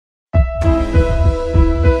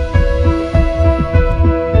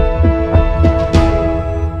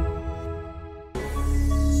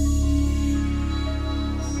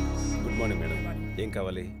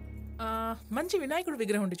మంచి వినాయకుడి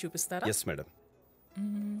విగ్రహం ఉండి చూపిస్తారా? Yes madam.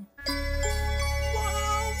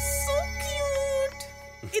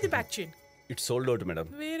 ఇది ప్యాక్ చేయండి. It's sold out madam.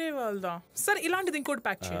 వేరే వాళ్ళదా? సరే ఇలాంటిది ఇంకోటి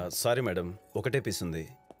ప్యాక్ చేయండి. సారీ మేడం, ఒకటే పీస్ ఉంది.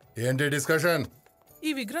 ఏంటి డిస్కషన్?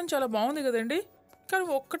 ఈ విగ్రహం చాలా బాగుంది కదండి, కానీ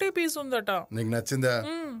ఒక్కటే పీస్ ఉందట. నీకు నచ్చిందా?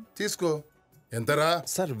 తీసుకో. ఎంతరా?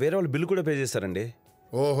 సార్ వేరే వాళ్ళు బిల్ కూడా పే చేశారండి.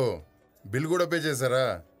 ఓహో, బిల్ కూడా పే చేశారా?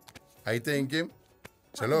 అయితే ఇంకేం,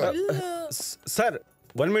 చలో. Sir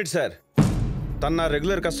 1 minute sir. తన నా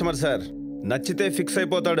రెగ్యులర్ కస్టమర్ సార్, నచ్చితే ఫిక్స్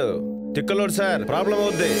అయిపోతాడు. తిక్కలోడు సార్, ప్రాబ్లం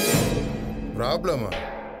అవుద్ది. ప్రాబ్లమా?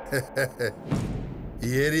 ఈ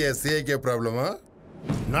ఏరియా ఎస్సీఐకే ప్రాబ్లమా?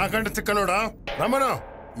 నాకంటే తిక్కలోడా? రమణ,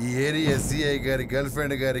 ఈ ఏరియా ఎస్సీఐ గారి గర్ల్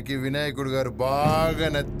ఫ్రెండ్ గారికి వినాయకుడు గారు బాగా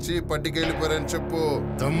నచ్చి పట్టుకెళ్ళిపోయారని చెప్పు.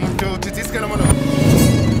 దమ్ముంటే వచ్చి తీసుకెళ్ళమను.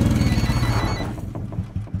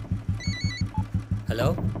 హలో,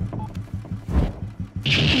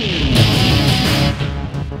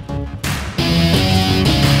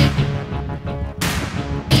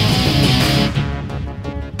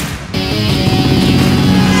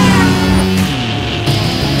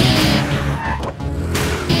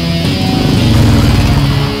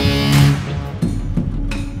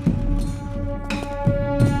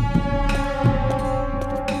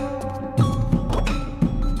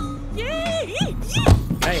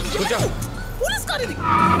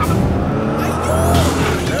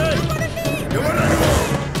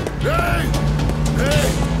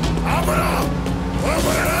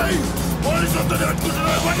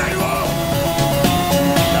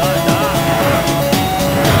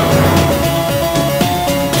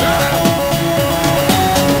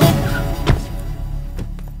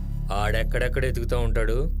 ఆడెక్కడెక్కడ ఎదుగుతూ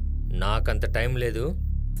ఉంటాడు, నాకంత టైం లేదు.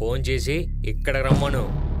 ఫోన్ చేసి ఇక్కడ రమ్మను.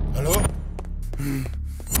 హలో,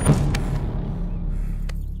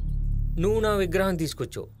 నువ్వు నా విగ్రహం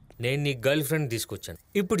తీసుకొచ్చావు, నేను నీ గర్ల్ ఫ్రెండ్ తీసుకొచ్చాను.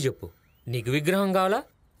 ఇప్పుడు చెప్పు, నీకు విగ్రహం కావాలా,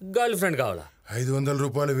 గర్ల్ ఫ్రెండ్ కావాలా? 500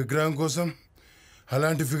 రూపాయల విగ్రహం కోసం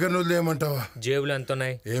అలాంటి ఫిగర్ వదిలేయమంటావా? జేబులు ఎంత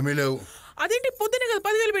ఉన్నాయి? ఏమీ లేవు. అదేంటి పొద్దునే కదా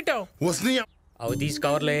 10,000 పెట్టావు? వస్తున్నాయా? అవి తీసి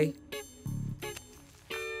కవర్లే.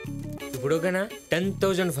 ఇప్పుడు ఓకేనా?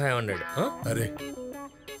 10,500. అరే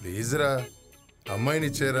ప్లీజ్ రా, అమ్మాయిని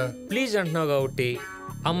ఇచ్చేరా. ప్లీజ్ అంటున్నావు కాబట్టి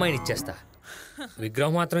అమ్మాయిని ఇచ్చేస్తా.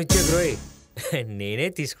 విగ్రహం మాత్రం ఇచ్చే గ్రోయ్, నేనే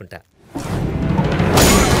తీసుకుంటా.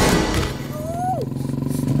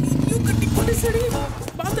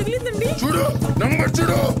 చూడు, నంబర్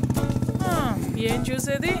చూడు. ఏం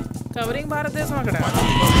చూసేది? కవరింగ్ భారతదేశం అక్కడ.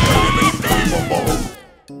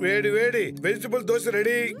 వేడి వేడి వెజిటబుల్ దోశ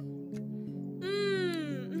రెడీ.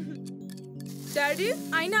 డాడీ,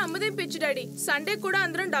 అయినా అమ్మదేం పిచ్చి డాడీ. సండే కూడా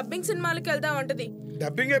అందరం డబ్బింగ్ సినిమాలకు వెళ్దాం అంటది.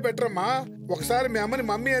 డబ్బింగే బెటర్ అమ్మా. ఒకసారి మీ అమ్మని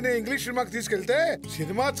మమ్మీ అనే ఇంగ్లీష్ సినిమాకి తీసుకెళ్తే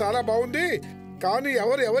సినిమా చాలా బాగుంది, కానీ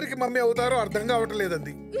ఎవరికి మమ్మీ అవుతారో అర్థం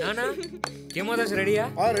కావట్లేదండి. రెడీయా?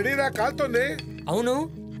 రెడీరా, కాలుతోంది. అవును,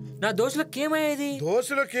 నా దోశలో కేమయ్యేది?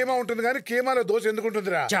 దోశలో కేమా ఉంటుంది కానీ కేమాలో దోశ ఎందుకు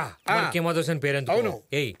ఉంటుందిరా? కేమా దోశ అని పేరు. అవును.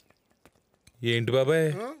 ఏంటి బాబాయ్,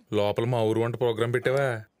 లోపల మా ఊరు వంట ప్రోగ్రామ్ పెట్టావా?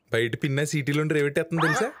 బయట పిన్న సిటీలో రేవెట్టేస్తుంది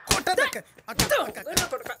తెలుసా?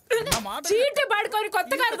 చీటీ పడుకొని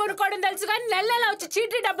కొత్త కారు కొనుక్కోవడం తెలుసు కానీ నెల వచ్చి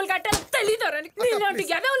చీటీ డబ్బులు కట్టాలి తెలీదు.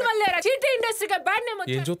 చీటీ ఇండస్ట్రీగా బ్యాడ్ నేమ్.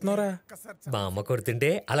 ఏం చూస్తున్నారా? మా అమ్మ కొడుతుంటే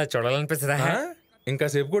అలా చూడాలనిపిస్తుందా? ఇంకా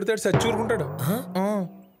సేపు కొడతాడు, చచ్చూరుకుంటాడు.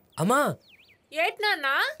 అమ్మా, ఏంటి నాన్న?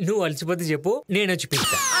 నువ్వు అలసిపోతే చెప్పు, నేను వచ్చి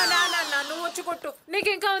పిలుస్తా. నువ్వు వచ్చి కొట్టు, నీకు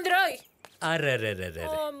ఇంకా ఉంది రోయ్.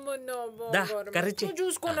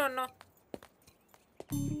 చూసుకున్నా.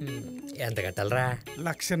 ఎంత కట్టాలరా?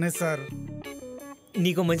 1,00,000 సార్.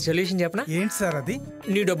 నీకు మంచి సొల్యూషన్ చెప్పనా? ఏంటి సార్ అది?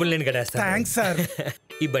 నీ డబ్బులు నేను కట్టేస్తా. Thanks sir.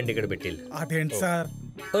 ఈ బండి ఇక్కడ పెట్టి. అదేంటి సార్?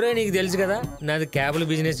 ఒరే, నీకు తెలుసు కదా నాది క్యాబ్ల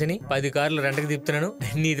బిజినెస్ అని. 10 కార్లు రెంట్కి తిప్పుతున్నాను,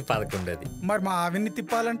 నీది 11. మరి మా ఆవిడ్ని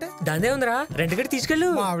తిప్పాలంటే? దాందే ఉందిరా, రెంట్ కట్టి తీసుకెళ్ళు.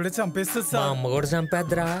 మా ఆవిడే చంపేస్తుంది సార్. మా అమ్మ కూడా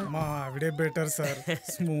చంపేద్దరా. మా ఆవిడే బెటర్ సార్,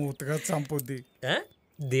 స్మూత్ గా చంపుద్ది.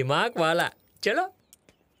 దిమాగ్ వాలా. చలో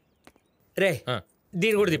రే,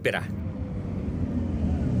 దీన్ని కూడా తిప్పిరా.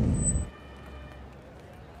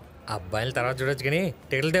 అబ్బాయిల తర్వాత చూడొచ్చు కానీ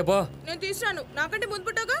టికెట్లు తేపో. నేను తీసుకురాను, నాకంటే ముందు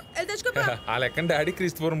పుట్టాగా తెచ్చుకో. ఆ లెక్కన డాడీ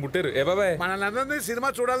క్రీస్తుపురం పుట్టారు. ఏ బాబాయ్, మన సినిమా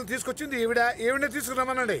చూడాలని తీసుకొచ్చింది ఈవిడ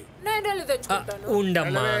తీసుకురామనండి.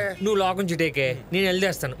 ఉండమ్మా, నువ్వు లోకం చుట్టేకే, నేను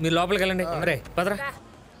వెళ్ళేస్తాను. మీరు లోపలికి వెళ్ళండి. రే పదరా.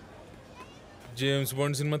 జేమ్స్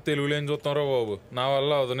బాండ్ సినిమా తెలుగులో ఏం చూస్తారా బాబు? నా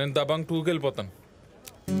వల్ల అవదు, నేను దబాంగ్ 2కి వెళ్ళిపోతాను.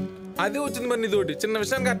 అదే వచ్చింది మరి నీతోటి చిన్న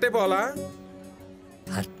విషయానికి అట్టయిపోవాలా?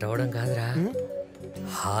 అట్టవడం కాదురా,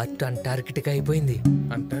 హార్ట్ అంటార్కిటిక్ అయిపోయింది.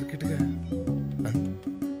 అంటార్కిటికా?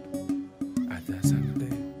 అదే సంగతి.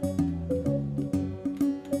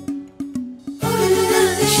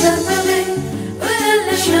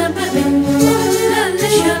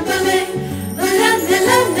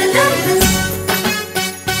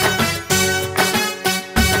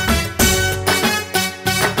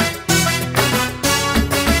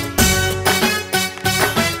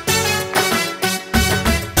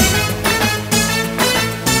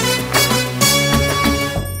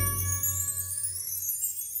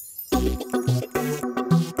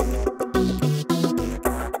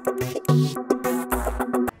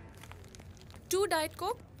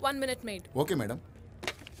 1 minute made. Okay madam.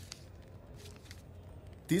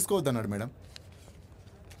 తీసుకోవద్దన్నాడు madam.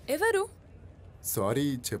 ఎవరు? సారీ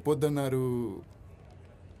చెప్పొద్దన్నారు.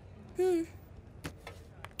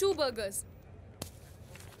 2 burgers.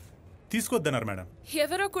 తీసుకోవద్దన్నారు మేడం.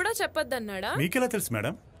 ఎవరో కూడా చెప్పొద్దన్నాడా? మీకెలా తెలుసు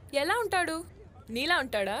మేడం? ఎలా ఉంటాడు? నీలా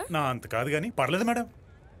ఉంటాడా? నా అంత కాదు కానీ పర్లేదు మేడం,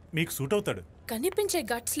 మీకు సూట్ అవుతాడు. కనిపించే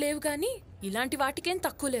గట్స్ లేవు గాని ఇలాంటి వాటికేం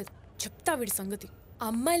తక్కువ లేదు. చెప్తా వీడి సంగతి.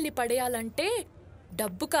 అమ్మాయిల్ని పడేయాలంటే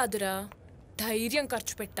డబ్బు కాదురా, ధైర్యం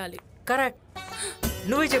ఖర్చు పెట్టాలి. కరెక్ట్,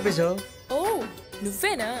 నువ్వే చెప్పేశావు. ఓ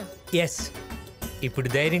నువ్వేనా? ఎస్, ఇప్పుడు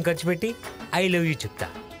ధైర్యం ఖర్చు పెట్టి ఐ లవ్ యూ చెప్తా.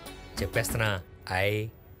 చెప్పేస్తున్నా, ఐ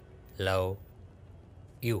లవ్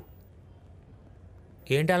యూ.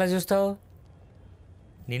 ఏంటి అలా చూస్తావు?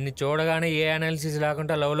 నిన్ను చూడగానే ఏ అనాలిసిస్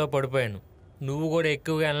లేకుండా లవ్లో పడిపోయాను. నువ్వు కూడా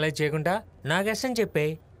ఎక్కువగా అనలైజ్ చేయకుండా నాకు ఎస్ అని చెప్పే.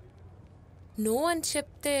 నో అని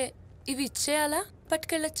చెప్తే ఇవి ఇచ్చేయాలా,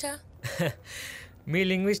 పట్టుకెళ్ళొచ్చా? మీ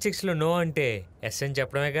లింగ్విస్టిక్స్లో నో అంటే ఎస్ అని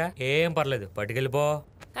చెప్పడమేగా, ఏం పర్లేదు పట్టుకెళ్ళిపో.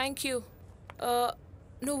 Thank you.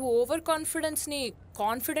 నువ్వు ఓవర్ కాన్ఫిడెన్స్ని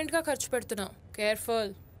కాన్ఫిడెంట్గా ఖర్చు పెడుతున్నావు.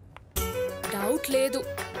 కేర్ఫుల్. డౌట్ లేదు,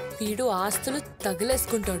 వీడు ఆస్తులు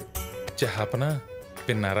తగిలేసుకుంటాడు. చేపన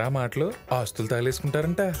విన్నారా మాటలు? ఆస్తులు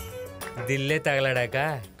తగిలేసుకుంటారంట. దిల్లే తగలడాక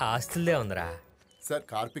ఆస్తులదే ఉందిరా. సార్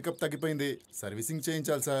కార్ పికప్ తగ్గిపోయింది, సర్వీసింగ్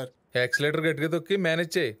చేయించాలి సార్. యాక్సిలేటర్ గట్టిగా తొక్కి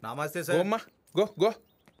మేనేజ్ చేయి. నమస్తే ఓమ్మా గో గో.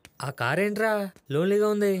 ఆ కార్ ఏంట్రా లోన్లీగా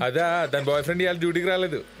ఉంది? అదా దాని బాయ్ ఫ్రెండ్ ఇవాళ డ్యూటీకి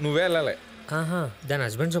రాలేదు, నువ్వే వెళ్ళాలి. ఆహా, దాని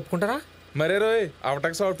హస్బెండ్ చెప్పుకుంటారా? మరే రోయ్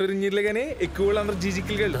అవటాక్ సాఫ్ట్వేర్ ఇంజనీర్లే కానీ ఎక్కువ వాళ్ళు అందరూ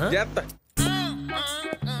జీజిక్కి వెళ్ళు చేస్తా.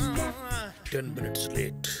 10 minutes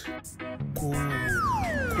late.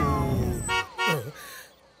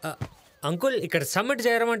 అంకుల్ ఇక్కడ సబ్మిట్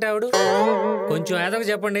చేయరమంటే ఆవిడ కొంచెం ఏదో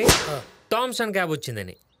చెప్పండి. థామ్సన్ క్యాబ్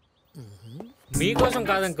వచ్చిందని. మీకోసం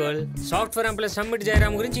కాదు అంకుల్, సాఫ్ట్వేర్ ఎంప్లాయ్ సబ్మిట్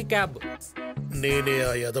చేయరామ్ గురించి క్యాబ్. నేనే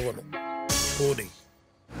ఆ యదవను. పోనీ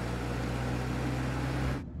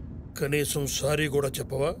కనీసం సారీ కూడా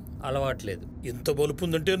చెప్పవా? అలవాట్లేదు. ఇంత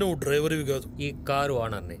బలుపుందంటే నువ్వు డ్రైవర్వి కాదు. ఈ కారు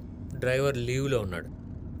ఓనర్ని, డ్రైవర్ లీవ్లో ఉన్నాడు.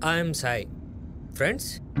 ఐఎమ్ సాయి. Friends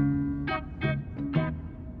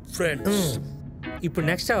friends. ఇప్పుడు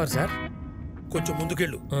నెక్స్ట్ అవర్ సార్. కొంచెం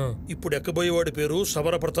ముందుకెళ్ళు. ఇప్పుడు ఎక్కబోయేవాడి పేరు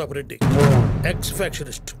సమర ప్రతాప్ రెడ్డి, ఎక్స్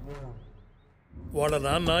ఫ్యాక్షనిస్ట్. వాళ్ళ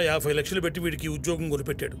నాన్న 50 లక్షలు పెట్టి వీడికి ఉద్యోగం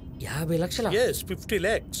కొనిపెట్టాడు. 50 లక్షల? Yes, 50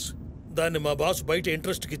 lakhs. దాన్ని మా బాస్ బయట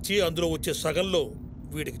ఇంట్రెస్ట్కి ఇచ్చి అందులో వచ్చే సగంలో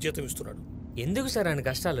వీడికి జీతం ఇస్తున్నాడు. ఎందుకు సార్ ఆయన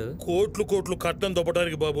కష్టాలు? కోట్లు కోట్లు కట్నం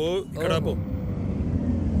దొప్పడానికి బాబు. ఇక్కడ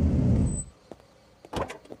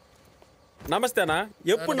నమస్తేనా,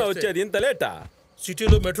 ఎప్పుడు నా వచ్చేది ఇంత లేటా?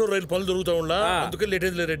 సిటీలో మెట్రో రైలు పనులు జరుగుతా ఉండా, అందుకే లేట్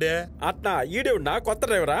అయింది రెడ్డి. అట్నా ఈడేవుడా కొత్త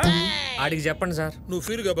డ్రైవరా? ఆడికి చెప్పండి సార్. నువ్వు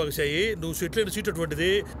ఫీల్ గా బాగసాయి, నువ్వు సెటిల్ అయిన సీట్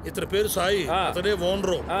అటువంటిది. ఇతని పేరు సాయి, అతనే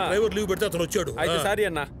ఓనరు. డ్రైవర్ లీవ్ పెడితే అతను వచ్చాడు. అయితే సారీ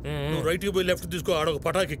అన్నా. నువ్వు రైట్ కి పోయి లెఫ్ట్ తీసుకో, ఆడొక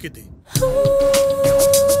పటాక్ ఎక్కింది.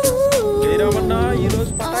 ఈ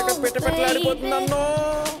రోజు పటాక పెట్టలాడిపోతుందన్నో.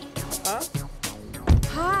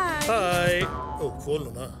 హాయ్. ఓ ఫోన్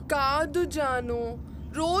కాదు జాను,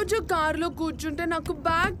 రోజు కారులో కూర్చుంటే నాకు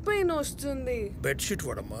బ్యాక్ పెయిన్ వస్తుంది. బెడ్షీట్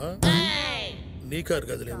వాడమ్మా. నీ కారు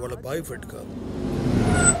కదలే, వాళ్ళ బాయ్ ఫ్రెండ్ కాదు.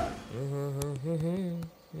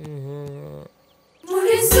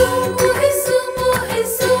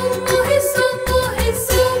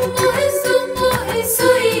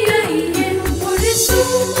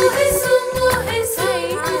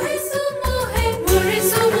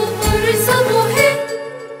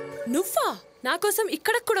 నువ్వా? నా కోసం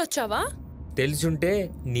ఇక్కడికి కూడా వచ్చావా? తెలుసుంటే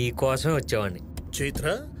నీ కోసమే వచ్చేవాడిని. చైత్ర,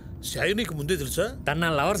 సాయి నీకు ముందే తెలుసా? తన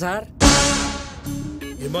లవర్ సార్.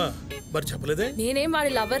 ఏమా మరి చెప్పలేదే? నేనేం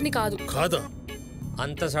వాడి లవర్ని కాదు. కాదా?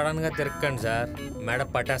 అంత సడన్ గా తిరగండి సార్, మెడ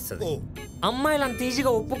పట్టేస్తుంది. అమ్మాయిలు అంత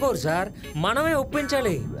ఈజీగా ఒప్పుకోరు సార్, మనమే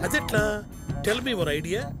ఒప్పించాలి. అదెట్లా? Tell me your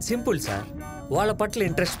idea. Simple sir, వాళ్ళ పట్ల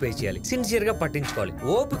ఇంట్రెస్ట్ పే చేయాలి, సిన్సియర్ గా పట్టించుకోవాలి,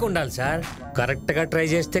 ఓపిక ఉండాలి సార్. కరెక్ట్ గా ట్రై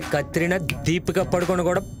చేస్తే కత్రినా దీపిక పడుకొని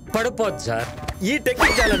కూడా పడిపోద్ది సార్. ఈ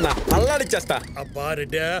టెక్నిక్ చాలన్నా, అల్లాడిచ్చేస్తా. అబ్బా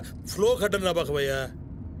రెడ్డా, ఫ్లో కట్టన్నా బాకవయ్యా.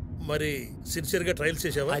 మరి సిన్సియర్ గా ట్రయల్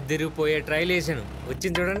చేసావా? అదిరిపోయే ట్రైల్ వేసాను,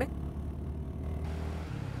 వచ్చింది చూడండి.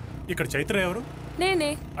 ఇక్కడ చైత్ర ఎవరు?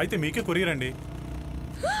 నేనే. అయితే మీకే కొరియర్ అండి.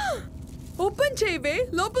 ఓపెన్ చేయవే,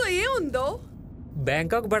 లోపల ఏముందో.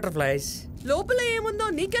 Bangkok butterflies. లోపల ఏముందో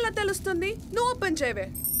నీకెలా తెలుస్తుంది? నువ్వు ఓపెన్ చేయవే.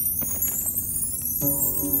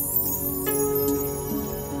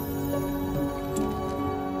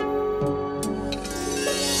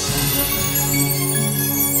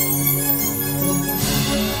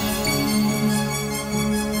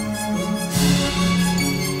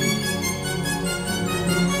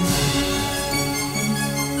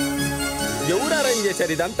 ఎవరు అరేంజ్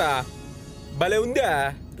చేశారు ఇదంతా? భలే ఉందా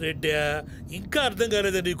రెడ్డా, ఇంకా అర్థం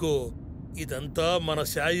కాలేదా నీకు? ఇదంతా మన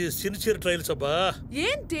సాయి సిన్సియర్ ట్రయల్స్ అబ్బా.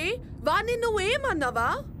 ఏంటి వాణ్ణి నువ్వేమన్నావా?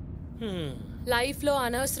 లైఫ్ లో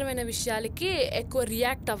అనవసరమైన విషయాలకి ఎక్కువ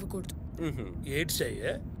రియాక్ట్ అవ్వకూడదు. ఏంటి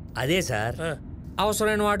సాయి? అదే సార్,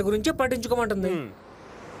 అవసరమైన వాటి గురించి పట్టించుకోమంటుంది.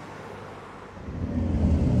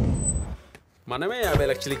 మనమే 50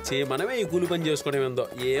 లక్షలు ఇచ్చి మనమే ఈ కూలి పని చేసుకోవడం ఏందో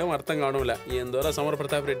ఏం అర్థం కావడంలే. ఏందోరా సమర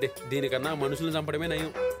ప్రతాప్ రెడ్డి, దీనికన్నా మనుషులను చంపడమే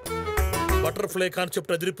నయం. బటర్ఫ్లై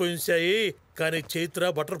కాన్సెప్ట్ అదిరిపోయించాయి, కానీ చైత్ర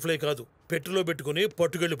బటర్ఫ్లై కాదు, పెట్టులో పెట్టుకుని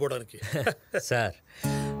పట్టుకెళ్ళిపోవడానికి. సార్,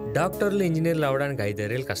 డాక్టర్లు ఇంజనీర్లు అవడానికి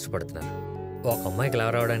 5 ఏళ్ళు కష్టపడుతున్నారు. ఒక అమ్మాయికి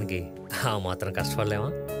లవ్ రావడానికి ఆ మాత్రం కష్టపడలేమా?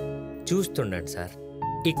 చూస్తుండండి సార్,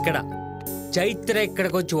 ఇక్కడ చైత్ర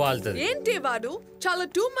ఇక్కడికి వచ్చి వాళ్తుంది. ఏంటి వాడు చాలా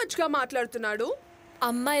టూ మచ్ గా మాట్లాడుతున్నాడు?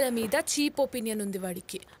 అమ్మాయిల మీద చీప్ ఒపీనియన్ ఉంది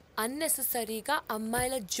వాడికి. అన్నెసెసరీగా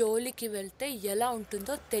అమ్మాయిల జోలికి వెళ్తే ఎలా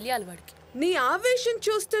ఉంటుందో తెలియాలి వాడికి. నీ ఆవేశం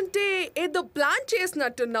చూస్తుంటే ఏదో ప్లాన్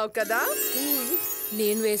చేసినట్టున్నావు కదా.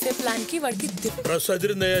 నేను వేసే ప్లాన్ కి వాడికి డ్రెస్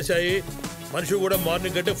అదిరిందయ్యా సాయి. మనిషి కూడా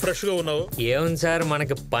మార్నింగ్ అంటే ఫ్రెష్ గా ఉన్నావు. ఏముంది సార్,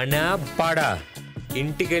 మనకి పనా పాడా?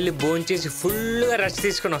 ఇంటికి వెళ్ళి భోంచేసి ఫుల్ గా రెస్ట్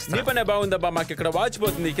తీసుకుని వస్తాను. నీ పనే బాగుందబ్బా, మాకు ఇక్కడ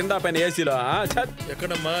వాచిపోతుంది కింద పైన ఏసీలో.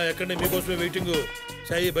 ఎక్కడమ్మా ఎక్కడ మీకోసమే వెయిటింగ్.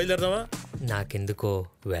 సాయి బయలుదేరదామా? నాకెందుకో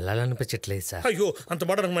వెళ్ళాలనిపించట్లేదు సార్. అయ్యో అంత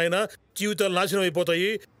మాట నాయన, జీవితాలు నాశనం అయిపోతాయి.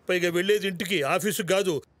 పైగా వెళ్ళేది ఇంటికి, ఆఫీసు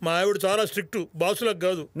కాదు. మా ఆవిడ చాలా స్ట్రిక్ట్, బాసులకు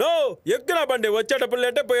కాదు. నో, ఎక్కిన బండి వచ్చేటప్పుడు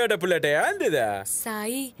లేటే పోయేటప్పుడు లేటే అందిదా.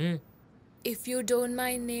 Sai, if you don't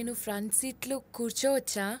mind నేను ఫ్రంట్ సీట్ లో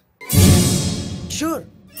కూర్చోవచ్చా? షూర్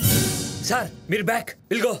సార్, మీరు బ్యాక్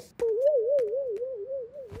విల్ గో.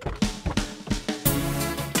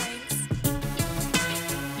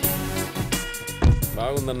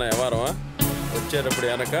 బాగుందన్న వ్యవహారం. వచ్చేటప్పుడు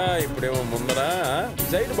వెనక, ఇప్పుడేమో ముందర.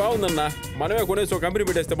 సైడ్ బాగుందన్నా, మనమే కొనేసి ఒక కంపెనీ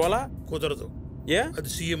పెట్టేస్తే పోలా? కుదరదు. ఏ అది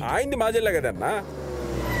సీఎం ఆయన్ని మాజెల్లే కదన్నా.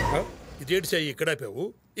 ఇదేంటి సాయి ఇక్కడ ఆపావు?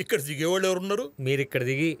 ఇక్కడ దిగేవాళ్ళు ఎవరున్నారు? మీరు ఇక్కడ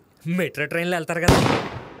దిగి మెట్రో ట్రైన్లో వెళ్తారు కదా.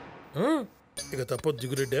 ఇక తప్పదు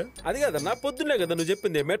దిగురెడ్డా. అది కదన్నా, పొద్దున్నే కదా నువ్వు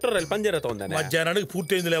చెప్పింది మెట్రో రైలు పని జరుగుతుందని. మధ్యాహ్నానికి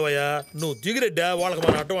పూర్తయింది లేవయ్యా. నువ్వు దిగురెడ్డా, వాళ్ళకి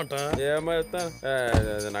మన అడ్డం అంట. ఏమైతే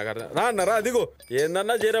నాకు అర్థం రా అన్నారా. అదిగో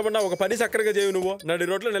ఏందన్నా చేరమన్నా, ఒక పని చక్కరగా చేయవు. నువ్వు నడి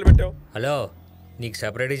రోడ్లో నిలబెట్టావు. హలో, నీకు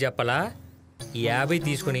సపరేట్గా చెప్పాలా? 50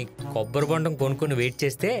 తీసుకుని కొబ్బరి బొండం కొనుక్కొని వెయిట్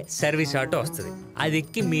చేస్తే సర్వీస్ ఆటో వస్తుంది. అది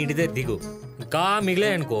ఎక్కి మీ ఇంటి దగ్గర దిగు. ఇంకా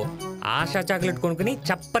మిగిలే అనుకో, ఆశా చాక్లెట్ కొనుక్కుని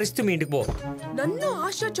చప్పరిస్తూ మీ ఇంటికి పో. నన్ను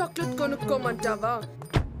ఆశా చాక్లెట్ కొనుక్కోమంటావా?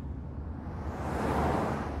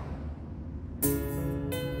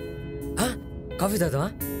 కాఫీ తాగుతావా?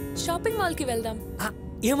 షాపింగ్ మాల్ కి వెళ్దాం.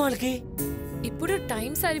 ఏ మాల్కి? ఇప్పుడు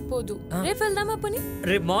టైం సరిపోదు, రేపు వెళ్దామా పని?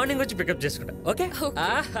 రేపు మార్నింగ్ వచ్చి పికప్ చేసుకుంటా. Okay.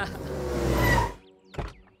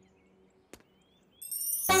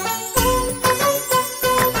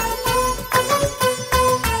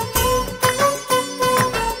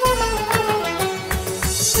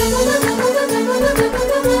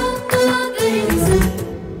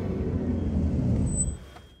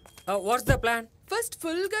 What's the plan? First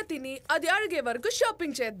full గా తిని అది అడిగే వరకు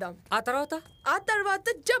షాపింగ్ చేద్దాం. ఆ తర్వాత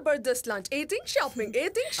Jabardasth launch, eating shopping,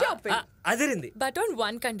 eating shopping. Adirindi. But on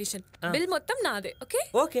one condition, bill మొత్తం నాదే. ఓకే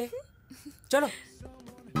ఓకే చలో.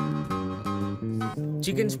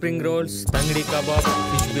 చికెన్ స్ప్రింగ్ రోల్స్, తంగడి కబాబ్,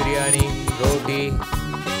 ఫిష్ బిర్యానీ, రోటీ.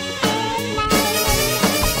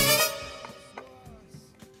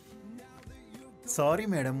 Sorry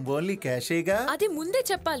madam, only క్యాషేగా. అది ముందే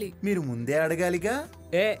చెప్పాలి. మీరు ముందే అడగాలిగా.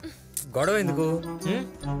 ఏ గొడవ ఎందుకు?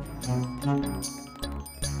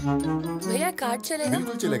 భయ్యా కార్డ్ చలేదా?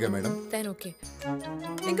 బిల్కుల్ చలేగా మేడం. Then okay.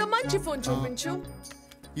 ఇంకా మంచి ఫోన్ చూపించు.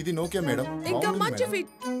 ఇది నోకియా మేడం. ఇంకా మంచి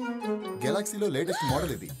ఫీట్. గెలాక్సీలో లేటెస్ట్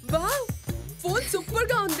మోడల్ ఇది. వావ్, ఫోన్ సూపర్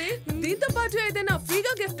గా ఉంది. దీంతో పాటు ఏదైనా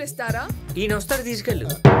ఫ్రీగా గిఫ్ట్ ఇస్తారా? ఈయన వస్తాడు, తీసుకెళ్ళు.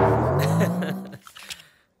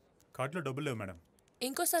 కార్డులో డబ్బులు లేవు మేడం.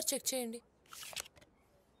 ఇంకోసారి చెక్ చేయండి.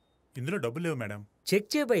 ఇందులో డబ్బులు లేవు మేడం. చెక్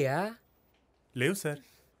చేయబయ్యా. లేవు సార్.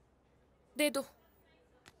 దేదో.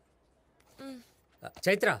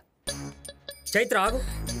 చైత్ర, చైత్ర ఆగు.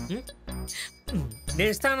 నేను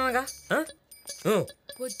ఇస్తానగా.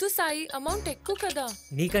 వద్దు సాయి, అమౌంట్ ఎక్కువ కదా.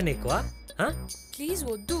 నీకన్నా ఎక్కువ? ప్లీజ్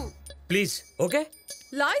వద్దు. ప్లీజ్. ఓకే,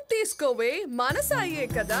 లైట్ తీసుకోవే, మన సాయే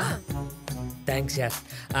కదా. థ్యాంక్స్ యార్.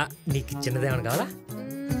 నీకు చిన్నదేమన్నా కావాలా?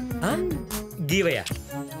 గీవయ్యా.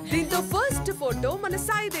 దీంతో ఫస్ట్ ఫోటో మన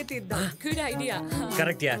సాయిదే తీద్దాం. Good idea.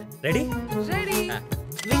 కరెక్ట్ యార్. రెడీ? రెడీ.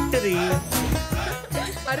 విక్టరీ.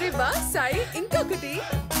 అరే వా సాయి, ఇంకొకటి.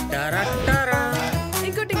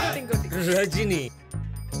 ఇంకోటి ఇంకోటి ఇంకోటి. రజనీ.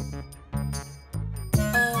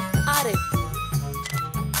 ఆరే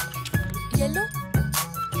ఎల్లో.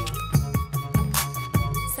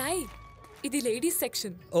 సాయి, ఇది లేడీస్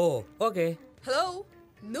సెక్షన్. ఓ ఓకే. హలో,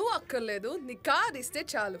 నువ్వు అక్కర్లేదు, నీ కార్ ఇస్తే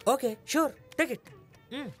చాలు. Okay sure, take it.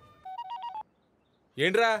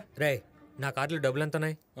 ఏంట్రా రే, నా కార్డులో డబ్బులు ఎంత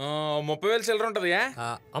ఉన్నాయి? 30,000 చిల్లర ఉంటుంది.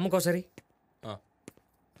 అమ్ముకోసరి.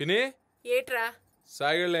 పిని ఏట్రా?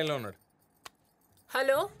 సాయిగడ్ లైన్లో ఉన్నాడు.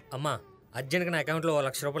 హలో అమ్మా, అర్జెంట్గా నా అకౌంట్లో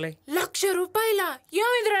 1,00,000 రూపాయలు. 1,00,000 రూపాయల?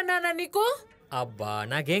 ఏమైందిరా నాన్న నీకు? అబ్బా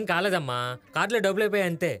నాకేం కాలేదమ్మా, కార్డులో డబ్బులు అయిపోయాయి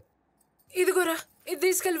అంతే. ఇదిగోరా, ఇది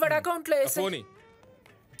తీసుకెళ్ళి వాడు అకౌంట్లో వేసి.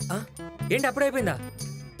 ఏంటి అప్పుడే అయిపోయిందా?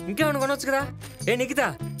 ఇంకేమన్నా కొనొచ్చు కదా. నిఖిత,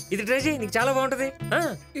 ఇది ట్రై చేయి, నీకు చాలా బాగుంటది.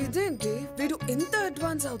 ఇదేంటి వీడు ఎంత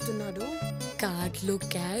అడ్వాన్స్ అవుతున్నాడు? కార్డ్లో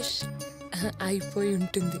క్యాష్ అయిపోయి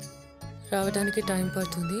ఉంటుంది, రావడానికి టైం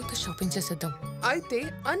పడుతుంది. షాపింగ్ చేసేద్దాం. అయితే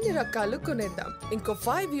అన్ని రకాలు కొనేద్దాం. ఇంకో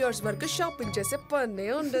 5 years వరకు షాపింగ్ చేసే పనే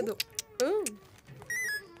ఉండదు.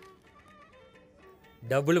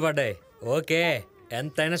 డబ్బులు పడ్డాయి, ఓకే,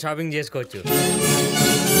 ఎంతైనా షాపింగ్ చేసుకోవచ్చు.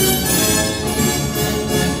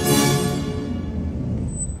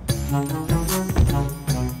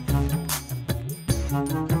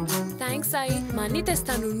 థ్యాంక్స్ సాయి, మనీ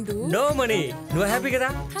తెస్తాను. నో మనీ, నువ్వు హ్యాపీ కదా,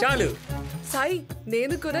 చాలు. సాయి,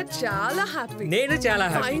 నేను కూడా చాలా హ్యాపీ. నేను చాలా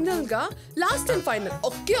హ్యాపీ. ఫైనల్ గా లాస్ట్ అండ్ ఫైనల్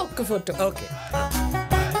ఒక్క ఫోటో. ఓకే.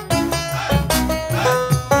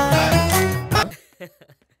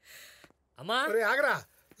 అమ్మా ఆగరా,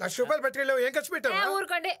 1,00,000 రూపాయలు పెట్టుకెళ్ళావు, ఏం ఖర్చు పెట్టావు?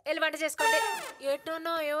 ఊరుకోండి, వెళ్ళి వంట చేసుకోండి.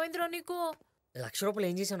 ఏటోనో ఏమైందిరో నీకు? 1,00,000 రూపాయలు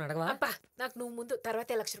ఏం చేసావు అడగవా? అబ్బా, నాకు నువ్వు ముందు, తర్వాత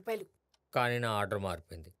 1,00,000 రూపాయలు. కానీ నా ఆర్డర్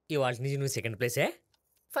మారిపోయింది. ఇవాళ నుంచి నువ్వు సెకండ్ ప్లేసే.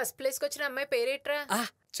 ఫస్ట్ ప్లేస్ కి వచ్చిన అమ్మాయి పేరేట్రా?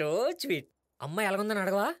 So sweet. అమ్మాయి ఎలాగుందని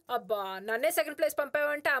అడగవా? అబ్బా, నన్నే సెకండ్ ప్లేస్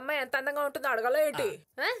పంపావంటే అమ్మాయి ఎంత అందంగా ఉంటుందో అడగలో ఏంటి?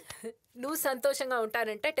 నువ్వు సంతోషంగా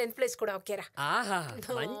ఉంటానంటే 10th ప్లేస్ కూడా ఓకేరా.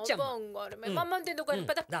 మమ్మల్ని తిందుకొని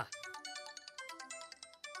పద.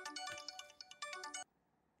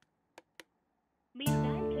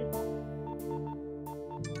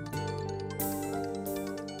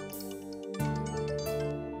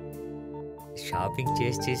 షాపింగ్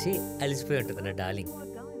చేసి అలిసిపోయి ఉంటుంది నా darling.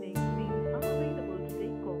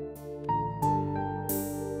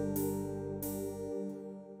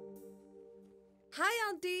 Hi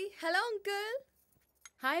aunty. Hello uncle.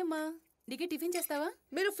 Hi అమ్మా, నీకు టిఫిన్ చేస్తావా?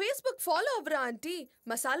 మీరు Facebook follow అవ్వరా aunty?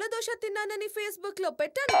 Masala dosa తిన్నానని Facebook లో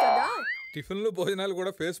పెట్టాను కదా. టిఫిన్లు భోజనాలు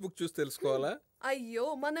కూడా ఫేస్బుక్ చూసి తెలుసుకోవాలా? అయ్యో,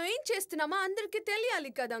 మనం ఏం చేస్తున్నామా అందరికి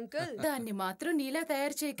తెలియాలి కదా అంకుల్. దాన్ని మాత్రం నీలా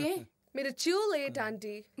తయారు చేయకే. మీరు ట్యూ లేట్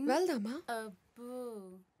ఆంటీ. వెళ్దామా?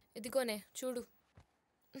 ఇదిగోనే చూడు.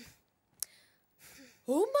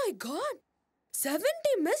 Oh my God,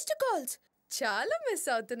 70 missed calls. చాలా మిస్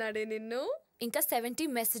అవుతున్నాడే నిన్ను. ఇంకా 70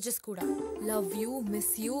 మెసేజెస్ కూడా. Love you,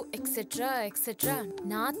 miss you, etcetera etcetera.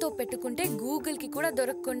 నాతో పెట్టుకుంటే గూగుల్ కి కూడా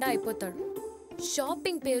దొరకకుండా అయిపోతాడు.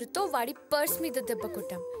 షాపింగ్ పేరుతో వాడి పర్స్ మీద దెబ్బ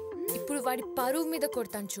కొట్టాం, ఇప్పుడు వాడి పరువు మీద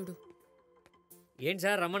కొడతాను చూడు. ఏంటి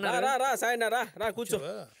సార్ రమ్మన్నా? రా సాయనా, రా కూర్చో.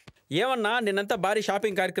 ఏమన్నా నిన్నంతా భారీ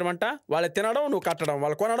షాపింగ్ కార్యక్రమం అంట. వాళ్ళు తినడం నువ్వు కట్టడం,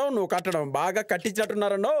 వాళ్ళు కొనడం నువ్వు కట్టడం, బాగా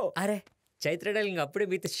కట్టించినట్టున్నారన్నో. అరే చైత్ర డార్లింగ్ అప్పుడే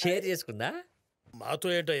మీతో షేర్ చేసుకుందా? మాతో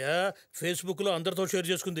ఏంటయ్యా, ఫేస్బుక్ లో అందరితో షేర్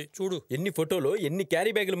చేసుకుంది చూడు. ఎన్ని ఫోటోలు, ఎన్ని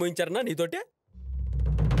క్యారీ బ్యాగులు మోయించారన్నా నీతోటే.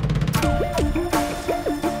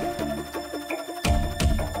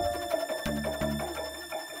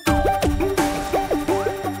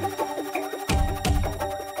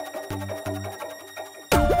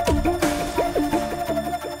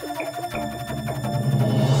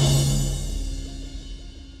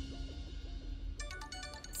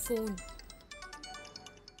 ఫోన్.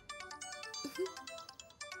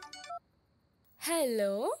 హలో,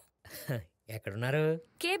 ఎక్కడున్నారు?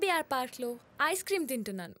 కేబిఆర్ పార్క్ లో ఐస్ క్రీమ్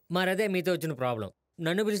తింటున్నాను. మరదే మీతో వచ్చిన ప్రాబ్లం.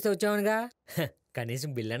 నన్ను పిలిస్తే వచ్చావునుగా, కనీసం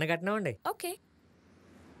బిల్ అన్న కట్టినామండి. ఓకే.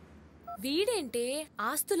 వీడేంటి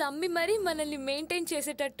ఆస్తులు అమ్మి మరీ మనల్ని మెయింటైన్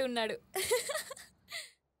చేసేటట్టున్నాడు.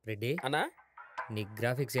 రెడ్డి అన్నా, నీ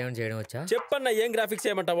గ్రాఫిక్స్ ఏమైనా చేయడం వచ్చా? చెప్పన్నా, ఏం గ్రాఫిక్స్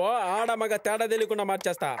చేయమంటావో? ఆడ మగ తేడా తెలియకుండా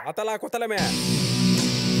మార్చేస్తా. అతలా కొత్తలమే.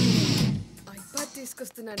 ఐపాడ్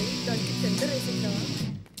తీసుకొస్తున్నాడు, దానికి టెండర్ వేసేద్దామా?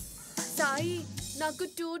 సాయి, నాకు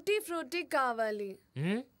టూటీ ఫ్రూటీ కావాలి.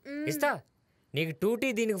 ఇస్తా. నీకు టూటీ,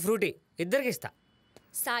 దీనికి ఫ్రూటీ, ఇద్దరికి ఇస్తా.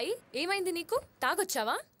 సాయి, ఏమైంది నీకు?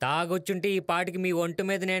 తాగొచ్చావా? తాగొచ్చుంటే ఈ పాటికి మీ ఒంటి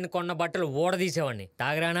మీద నేను కొన్న బట్టలు ఓడదీసేవాడిని.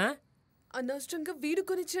 తాగరానా? అనవసరంగా వీడు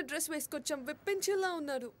కొనిచ్చిన డ్రెస్ వేసుకొచ్చాం, విప్పించేలా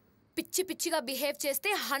ఉన్నారు. పిచ్చి పిచ్చిగా బిహేవ్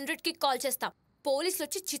చేస్తే 100కి కాల్ చేస్తా. పోలీసులు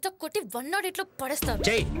వచ్చి చితక్ కొట్టి 108లో పడేస్తారు.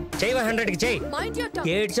 చెయ్యి 100కి చెయ్యి. Mind your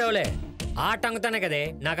tongue. ఏడ్చావులే, ఆ టంగుతానే కదే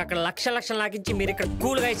నాకు అక్కడ లక్షలు లాకించి మీరు ఇక్కడ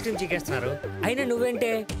కూల్గా ఐస్ క్రీమ్ చీకేస్తున్నారు. అయినా నువ్వేంటే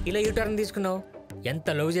ఇలా యూటర్న్ తీసుకున్నావు? ఎంత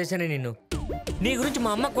లవ్ చేశానే నిన్ను. నీ గురించి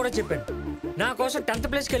మా అమ్మకు కూడా చెప్పాను. నా కోసం 10th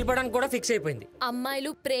ప్లేస్కి వెళ్ళిపోవడానికి కూడా ఫిక్స్ అయిపోయింది.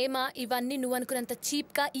 అమ్మాయిలు, ప్రేమ, ఇవన్నీ నువ్వు అనుకున్నంత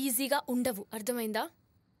చీప్గా ఈజీగా ఉండవు, అర్థమైందా?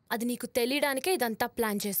 అది నీకు తెలియడానికే ఇదంతా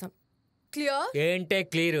ప్లాన్ చేసాం. క్లియర్? ఏంటే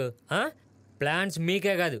క్లియర్? ప్లాన్స్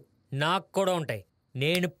మీకే కాదు నాకు కూడా ఉంటాయి.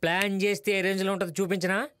 నేను ప్లాన్ చేస్తే ఏ రేంజ్లో ఉంటుందో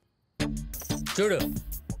చూపించనా? చూడు.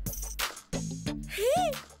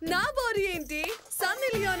 నా బాడీ ఏంటి సన్నీ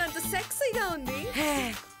లియోన్ అంత సెక్సీగా ఉంది.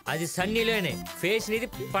 అది సన్నీలోనే, ఫేస్ నీది,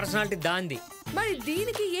 పర్సనాలిటీ దాంది. మరి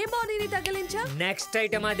దీనికి ఏ బాడీని తగిలించా? నెక్స్ట్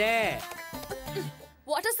ఐటమ్ అదే.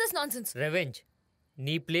 What is this nonsense? Revenge.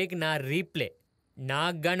 నీ ప్లేకి నా రీప్లే.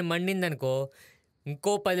 నాకు గాని మండిందనుకో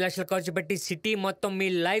ఇంకో 10 లక్షలు ఖర్చు పెట్టి సిటీ మొత్తం మీ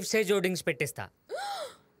లైఫ్ సైజ్ హోర్డింగ్స్ పెట్టిస్తా.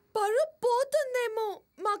 పరువు పోతుందేమో,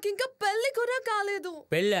 మాకింకా పెళ్లి కూడా కాలేదు.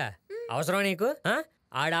 పెళ్ళా అవసరం నీకు?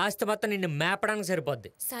 ఆడ ఆస్తి మొత్తం నిన్ను మేపడానికి సరిపోద్ది.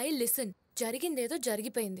 సాయి లిసన్, జరిగిందేదో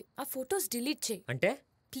జరిగిపోయింది. ఆ ఫొటోస్ డిలీట్ చేయి. అంటే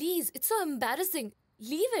please, it's so embarrassing.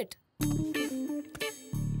 Leave it.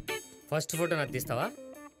 First photo నాకు తీస్తావా?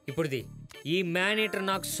 ఇప్పుడుది. ఈ మేనేటర్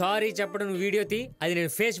నాకు సారీ చెప్పడం నువ్వు వీడియో తీ, అది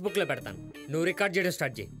నేను ఫేస్బుక్ లో పెడతాను. నువ్వు రికార్డ్ చేయడం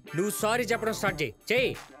స్టార్ట్ చేయి. నువ్వు సారీ చెప్పడం స్టార్ట్ చేయి.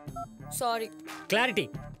 చెయ్యి. సారీ. క్లారిటీ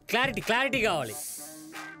క్లారిటీ క్లారిటీ కావాలి.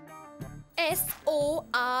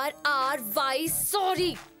 SORRY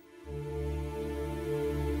sorry.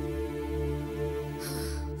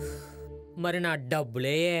 మరి నా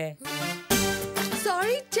డబ్బులే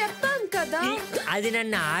సారీ చెప్పాం కదా. అది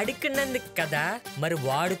నన్ను ఆడుకున్నందుకు కదా, మరి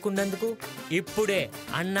వాడుకున్నందుకు ఇప్పుడే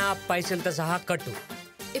అన్నా పైసలతో సహా కట్టు.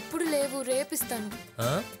 ఎప్పుడు లేవు, రేపిస్తాను.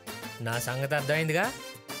 నా సంగతి అర్థమైందిగా.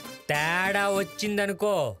 తేడా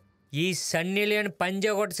వచ్చిందనుకో ఈ సన్నీ లియోన్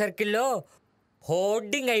పంజాగొట్ట సర్కిల్లో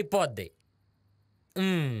హోర్డింగ్ అయిపోద్ది.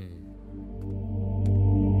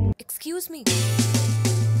 Excuse me.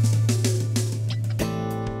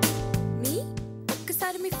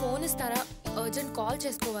 ఒక్కసారి మీ ఫోన్ ఇస్తారా? అర్జెంట్ కాల్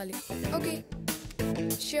చేసుకోవాలి. Okay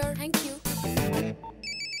sure, thank you.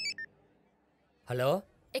 Hello,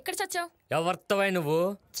 ఎక్కడ చచ్చావు? ఎవరితోవై నువ్వు?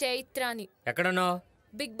 చైత్రాని. ఎక్కడున్నావు?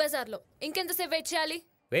 బిగ్ బజార్ లో. ఇంకెంతసేపు వెయిట్ చేయాలి?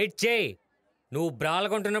 వెయిట్ చేయి. నువ్వు బ్రాలు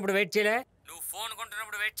కొంటున్నప్పుడు వెయిట్ చేయలే, నువ్వు ఫోన్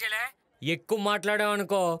కొంటున్నప్పుడు వెయిట్ చేయలే. ఎక్కువ మాట్లాడావు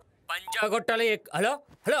అనుకో పంచాగొట్టాలి. Hello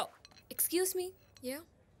hello, excuse me. Yeah,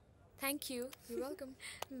 thank you. You welcome.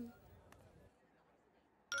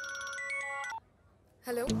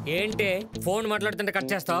 Hello. ఏంటి ఫోన్ మాట్లాడుతుంటే కట్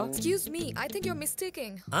చేస్తావు? Excuse me, I think you are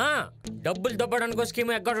mistaking. డబ్బులు దొబ్బడానికో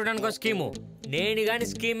స్కీము, ఎగ్గొట్టడానికో స్కీము. నేను గాని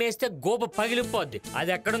స్కీమ్ వేస్తే గోప పగిలిపోద్ది.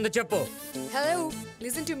 అది ఎక్కడుందో చెప్పు. Hello,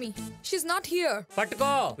 listen to me. She is not here. పట్టుకో,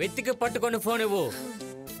 వెతికి పట్టుకొని ఫోన్ ఇవ్వు,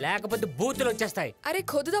 లేకపోతే బూతులు వచ్చేస్తాయి. అరే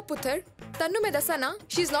ఖుదా పుత్ర్, తన్ను మే దసానా.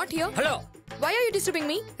 She is not here. Hello, why are you disturbing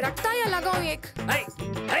me? రక్తా yeah లగావ్ ఏక్.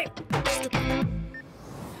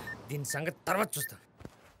 దీని సంగతి తర్వాత చూస్తాను.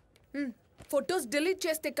 ఫొటోస్ డిలీట్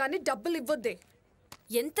చేస్తే కానీ డబ్బులు ఇవ్వద్దే.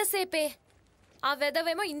 ఎంతసేపే? ఆ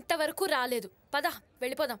వెదవేమో ఇంతవరకు రాలేదు. పద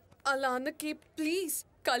వెళ్ళిపోదాం. అలా అన్నకి ప్లీజ్.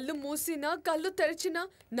 కళ్ళు మూసినా కళ్ళు తెరిచినా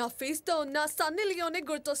నా ఫేస్ తో ఉన్న సన్నీ లియోనే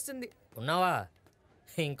గుర్తొస్తుంది. ఉన్నావా?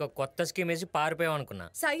 ఇంకో కొత్త స్కీమ్ వేసి పారిపోయావు అనుకున్నా.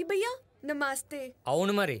 సాయి భయ్యా నమస్తే.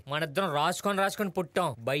 అవును మరి, మనిద్దరం రాసుకొని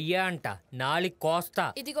పుట్టాం. భయ్యా అంట, నాలి కోస్తా.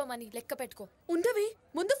 ఇదిగో మనీ, లెక్క పెట్టుకో. ఉండవి,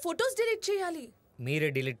 ముందు ఫొటోస్ డిలీట్ చేయాలి. మీరే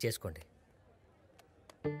డిలీట్ చేసుకోండి.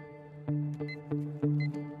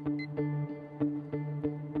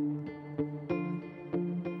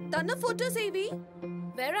 తన ఫొటోస్ ఏవి?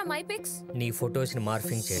 Where are my pics? నీ ఫొటోస్ ని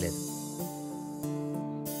మార్ఫింగ్ చేయలేదు.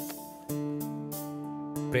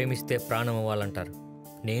 ప్రేమిస్తే ప్రాణం అవ్వాలంటారు,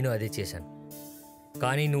 నేను అదే చేశాను.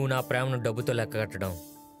 కానీ నువ్వు నా ప్రేమను డబ్బుతో లెక్క కట్టడం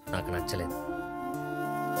నాకు నచ్చలేదు.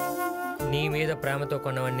 నీ మీద ప్రేమతో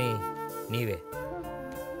కొన్నవన్నీ నీవే,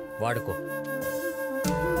 వాడుకో.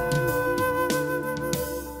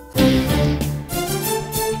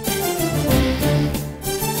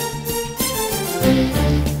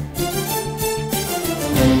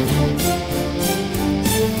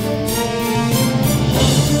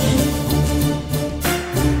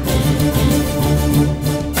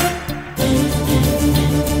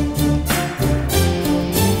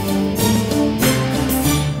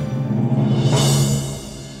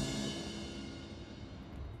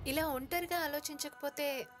 ఇలా ఒంటరిగా ఆలోచించకపోతే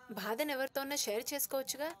బాధను ఎవరితోన్నా షేర్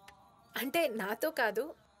చేసుకోవచ్చుగా. అంటే నాతో కాదు,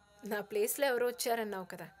 నా ప్లేస్లో ఎవరో వచ్చారన్నావు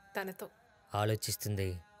కదా, తనతో. ఆలోచిస్తుంది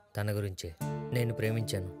తన గురించే. నేను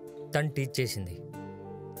ప్రేమించాను, తను టీచ్ చేసింది,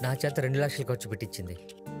 నా చేత 2 లక్షలు ఖర్చు పెట్టించింది.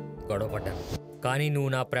 గొడవ పడ్డాను, కానీ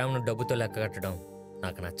నువ్వు నా ప్రేమను డబ్బుతో లెక్క కట్టడం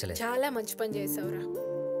నాకు నచ్చలేదు. చాలా మంచి పని చేసావురా.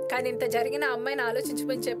 కానీ ఇంత జరిగిన అమ్మాయిని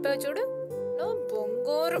ఆలోచించమని చెప్పావు చూడు, నువ్వు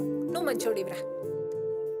బొంగోరు. నువ్వు మంచోడివిరా.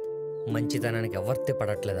 మంచితనానికి ఎవరితే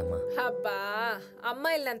పడట్లేదమ్మా. అబ్బా,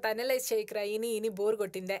 అమ్మాయిలు నన్ను అనలైజ్ చేయకురా. ఇని బోర్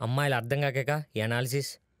కొట్టిందే. అమ్మాయిలు అర్థం కాక ఈ అనాలిసిస్.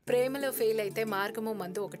 ప్రేమలో ఫెయిల్ అయితే మార్గము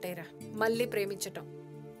మందు ఒకటేరా, మళ్ళీ ప్రేమించటం.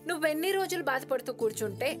 నువ్వెన్ని రోజులు బాధపడుతూ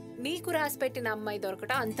కూర్చుంటే నీకు రాసి పెట్టిన అమ్మాయి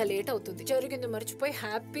దొరకటం అంత లేట్ అవుతుంది. జరిగింది మర్చిపోయి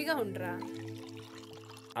హ్యాపీగా ఉండరా.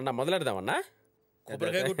 అన్న మొదలెడదామన్నా?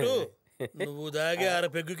 కొబ్బరికాయ గుట్టు, నువ్వు దాగే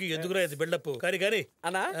 6 పెగ్గుకి ఎందుకురా ఇది బిల్డప్? కానీ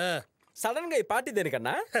అన్నా సడన్ గా ఈ పార్టీ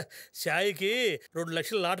దేనికన్నా? సాయికి 2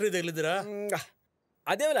 లక్షల లాటరీ తగిలిందిరా.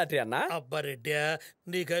 అదే లాటరీ అన్నా? అబ్బా రెడ్డా,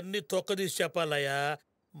 నీకన్నీ తొక్క తీసి చెప్పాలయ్యా.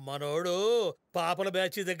 మనోడు పాపల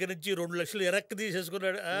బ్యాచ్ దగ్గర నుంచి 2 లక్షలు ఎరక్కి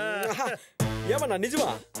తీసేసుకున్నాడు. ఏమన్నా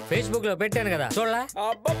నిజమా? ఫేస్బుక్ లో పెట్టాను కదా చూడలా?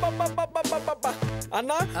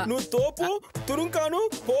 అన్నా నువ్వు తోపు తురుంకాను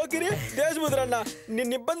పోకిరి దేశముద్రన్నా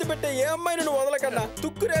నిన్ను ఇబ్బంది పెట్టే ఏ అమ్మాయిని నువ్వు వదలకన్నా.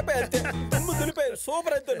 తుక్కు రేపే అంతే దులిపోయి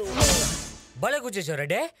సూపర్ అయితే నువ్వు భలే కూర్చేసావు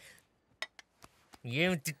రెడ్డే.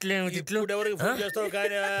 ఏమి తిట్లు ఎవరికి ఫోన్ చేస్తావు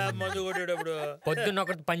కానీ మందు కొట్టేటప్పుడు పొద్దున్న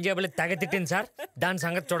ఒకటి పంజాబీలో తెగ తిట్టింది సార్. దాని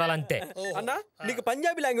సంగతి చూడాలంతే. అన్నా నీకు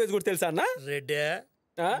పంజాబీ లాంగ్వేజ్ కూడా తెలుసా అన్నా? రెడ్డే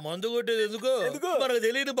మందు కొట్టేది ఎందుకు? మనకు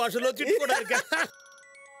తెలియని భాషలో తిట్టుకోవడానికి.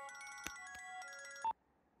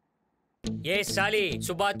 ये साली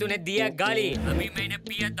सुबह तूने दिया गाली अभी मैंने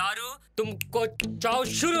पिया दारू तुमको चाव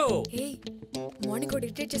शुरू. ఏయ్ మార్నింగ్ కూడా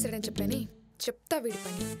ఇరిటేట్ చేశాడని చెప్పాని చెప్తా వీడి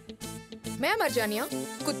పని. मैं मर जानिया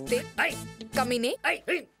कुत्ते कमीने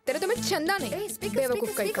तेरे तो मैं चंदा नहीं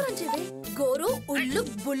बेवकूफ कहीं का गोरू उल्लू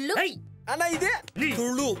बुल्लू अना इधे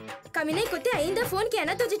तुल्लू कमीने कुत्ते आइंदा फोन किया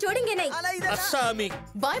ना तुझे छोड़ेंगे नहीं. अस्सामी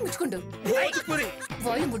బాయ్ ముచ్చుకుండు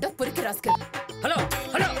వాయి ముడ్డ పురికి రాస్కల్. హలో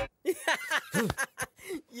హలో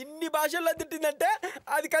ఇన్ని భాషల్లో తిట్టిందంటే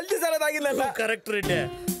అది కలిసి సరే తాగిందంట. కరెక్ట్ రెడ్డే.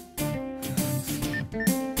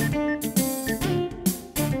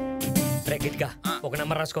 బ్రాకెట్ గా ఒక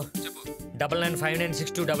నంబర్ రాసుకో.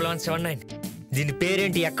 9959621179. దీని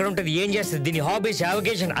పేరేంటి, ఎక్కడ ఉంటది, ఏం చేస్తుంది, దీని హాబీస్,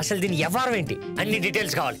 అవకేషన్, అసలు దీని వ్యవహారం ఏంటి, అన్ని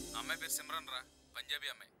డీటెయిల్స్ కావాలి. అమ్మాయి పేరు సిమ్రాన్ రా, పంజాబీ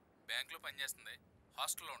అమ్మాయి, బ్యాంక్ లో పనిచేస్తుంది,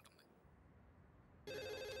 హాస్టల్లో ఉంటుంది.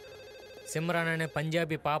 సిమ్రాన్ అనే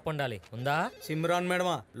పంజాబీ పాప ఉండాలి. ఉందా? Simran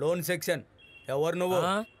మేడమా loan section. ఎవరు నువ్వు?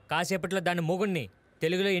 కాసేపట్లో దాని మొగుణ్ణి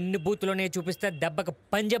తెలుగులో ఎన్ని బూతులోనే చూపిస్తే దెబ్బకి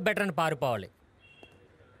పంజాబ్ బెటర్ అని పారిపోవాలి.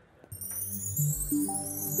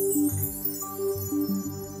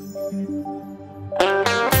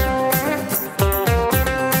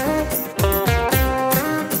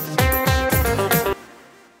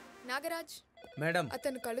 నాగరాజ్ మేడం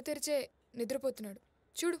అతను కళ్ళు తెరిచే నిద్రపోతున్నాడు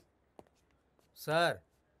చూడు. సార్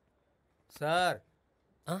సార్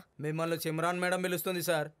మిమ్మల్ని సిమ్రాన్ మేడం పిలుస్తుంది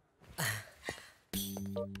సార్.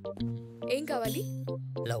 ఏం కావాలి?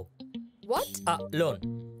 లవ్. వాట్? లోన్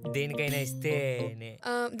దేనికైనా ఇస్తే.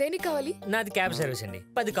 దేనికి కావాలి? నాది క్యాబ్ సర్వీస్ అండి,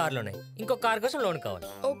 10 కార్లు ఉన్నాయి, ఇంకో కార్ కోసం లోన్ కావాలి.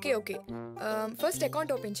 Okay okay first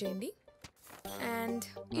account open చేయండి అండ్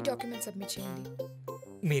ఈ డాక్యుమెంట్ సబ్మిట్ చేయండి.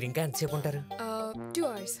 మీరు ఇంకా ఎంతసేపు ఉంటారు? 2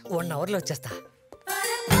 hours. 1 hourలో వచ్చేస్తా.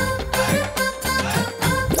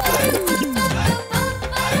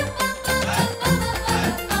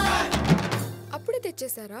 అప్పుడే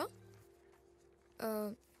తెచ్చేసారా?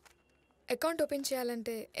 అకౌంట్ ఓపెన్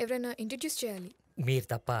చేయాలంటే ఎవరైనా ఇంట్రడ్యూస్ చేయాలి. మీరు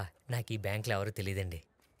తప్ప నాకు ఈ బ్యాంక్లో ఎవరు తెలియదండి.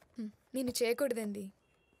 నేను చేయకూడదండి.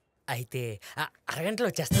 అయితే అరగంటలో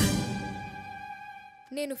వచ్చేస్తా.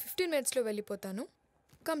 నేను 15 minutesలో వెళ్ళిపోతాను.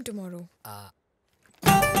 Come tomorrow.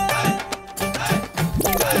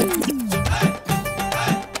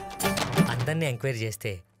 అందరినీ ఎంక్వైరీ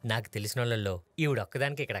చేస్తే నాకు తెలిసిన వాళ్ళల్లో ఈవిడ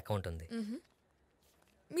ఒక్కదానికి ఇక్కడ అకౌంట్ ఉంది.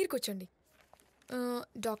 మీరు కూర్చోండి.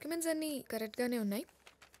 డాక్యుమెంట్స్ అన్నీ కరెక్ట్గానే ఉన్నాయి.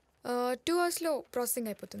 2 hours ప్రాసెసింగ్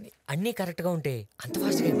అయిపోతుంది. అన్నీ కరెక్ట్గా ఉంటే అంత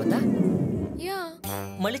ఫాస్ట్గా అయిపోతా? యా.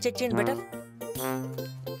 మళ్ళీ చెక్ చేయండి better.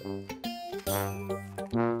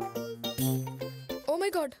 Oh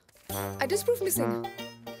my God, address proof missing.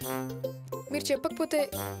 మీరు చెప్పకపోతే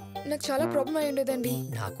నాకు చాలా ప్రాబ్లం అయి ఉండేదండి.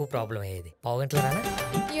 నాకు ప్రాబ్లం అయ్యేది. పావుగంటలో రానా?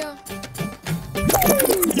 యా.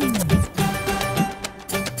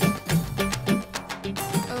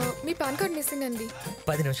 మీ పాన్ కార్డ్ మిస్సింగ్ అండి.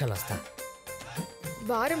 10 నిమిషాలు వస్తా.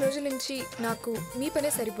 వారం రోజుల నుంచి నాకు మీ పనే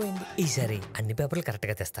సరిపోయింది. ఈసారి అన్ని పేపర్లు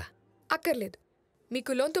కరెక్ట్గా తెస్తా. అక్కర్లేదు,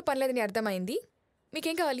 మీకు లోన్తో పనిలేదని అర్థమైంది.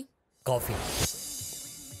 మీకేం కావాలి? కాఫీ.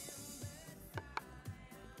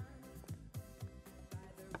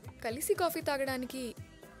 కలిసి కాఫీ తాగడానికి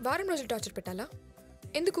వారం రోజులు టార్చర్ పెట్టాలా?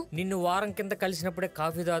 ఎందుకు? నిన్ను వారం కింద కలిసినప్పుడే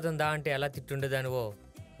కాఫీ తాగుతుందా అంటే ఎలా తిట్టుండేదానివో,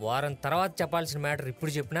 వారం తర్వాత చెప్పాల్సిన మ్యాటర్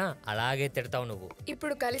ఇప్పుడు చెప్పినా అలాగే తిడతావు నువ్వు.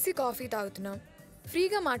 ఇప్పుడు కలిసి కాఫీ తాగుతున్నాం,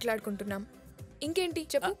 ఫ్రీగా మాట్లాడుకుంటున్నాం, ఇంకేంటి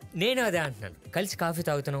చెప్పు. నేను అదే అంటున్నాను. కలిసి కాఫీ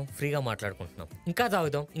తాగుతున్నాం, ఫ్రీగా మాట్లాడుకుంటున్నాం, ఇంకా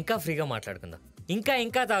తాగుదాం, ఇంకా ఫ్రీగా మాట్లాడుకుందాం, ఇంకా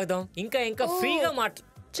ఇంకా తాగుదాం, ఇంకా ఇంకా ఫ్రీగా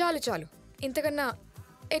చాలు చాలు, ఇంతకన్నా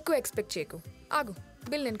ఎక్కువ ఎక్స్పెక్ట్ చేయకు. ఆగు,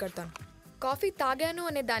 బిల్ నేను కడతాను. కాఫీ తాగాను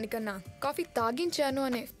అనే దానికన్నా కాఫీ తాగించాను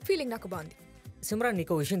అనే ఫీలింగ్ నాకు బాగుంది. సిమ్రాన్,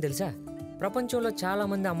 నీకు విషయం తెలుసా? ప్రపంచంలో చాలా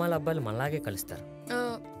మంది అమ్మాయిల అబ్బాయిలు మనలాగే కలుస్తారు.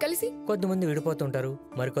 కలిసి కొద్దిమంది విడిపోతుంటారు,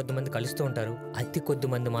 మరి కొద్దిమంది కలుస్తూ ఉంటారు, అతి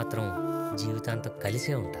కొద్దిమంది మాత్రం జీవితాంతం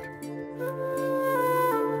కలిసే ఉంటారు.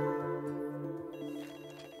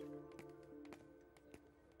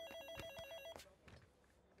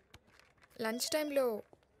 లంచ్ టైంలో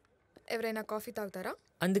ఎవరైనా కాఫీ తాగుతారా?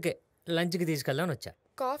 అందుకే లంచ్కి తీసుకెళ్దామని వచ్చా.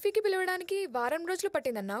 కాఫీకి పిలవడానికి వారం రోజులు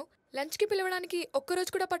పట్టిందన్నావు, లంచ్కి పిలవడానికి ఒక్కరోజు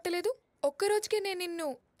కూడా పట్టలేదు. ఒక్కరోజుకే నేను నిన్ను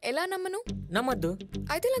ఎలా నమ్మను? నమ్మొద్దు.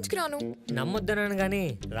 అయితే లంచ్కి రాను. నమ్మొద్దన్నాను కానీ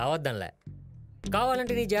రావద్దనిలే.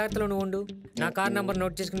 కావాలంటే నీ జాగ్రత్తలో నువ్వు ఉండు. నా కార్ నంబర్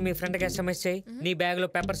నోట్ చేసుకుని మీ ఫ్రెండ్కి SMS చేయి. నీ బ్యాగ్లో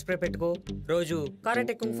పెప్పర్ స్ప్రే పెట్టుకో. రోజు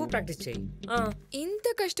కరాటే కుంఫు ప్రాక్టీస్ చేయి.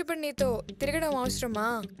 ఇంత కష్టపడి నీతో తిరగడం అవసరమా?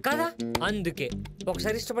 కదా, అందుకే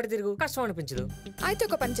ఒకసారి ఇష్టపడి తిరుగు, కష్టం అనిపించదు. అయితే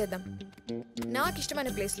ఒక పని చేద్దాం. నాకు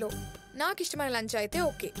ఇష్టమైన ప్లేస్లో నాకు ఇష్టమైన లంచ్ అయితే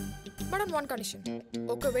okay. But on one condition.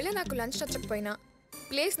 ఒకవేళ నాకు లంచ్ నచ్చకపోయినా,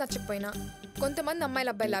 ప్లేస్ నచ్చకపోయినా, కొంతమంది అమ్మాయిల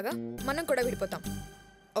అబ్బాయిలాగా మనం కూడా విడిపోతాం.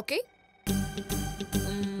 ఓకే?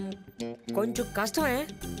 కొంచెం కష్టమే,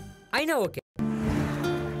 అయినా ఓకే.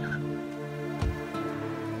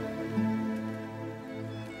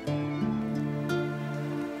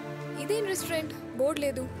 ఇదేం రెస్టారెంట్? బోర్డు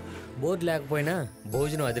లేదు. బోర్డు లేకపోయినా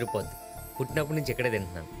భోజనం అదిరిపోద్ది. పుట్టినప్పటి నుంచి ఇక్కడే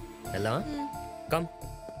తింటున్నాను. వెళ్దామా? కమ్.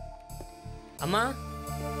 అమ్మా,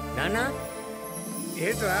 నాన్న.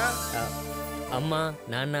 ఏంట్రా? అమ్మా,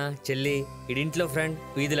 నాన్న, చెల్లి, ఇడింట్లో ఫ్రెండ్,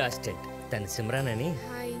 వీధిలో అసిస్టెంట్. తను సిమ్రాన్ అని.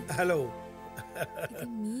 హలో.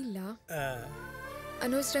 నీలా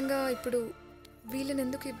అనవసరంగా ఇప్పుడు వీళ్ళని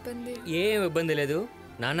ఎందుకు ఇబ్బంది? ఏం ఇబ్బంది లేదు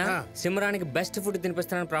నాన్న. సిమ్రానికి బెస్ట్ ఫుడ్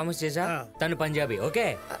తినిపిస్తానని ప్రామిస్ చేశా. తను పంజాబీ. ఓకే?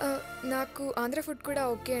 నాకు ఆంధ్ర ఫుడ్ కూడా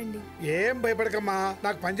ఓకే అండి. ఏం భయపడకమ్మా,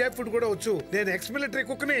 నాకు పంజాబీ ఫుడ్ కూడా వచ్చు. నేను ex military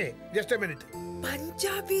కుక్ని. Just a minute.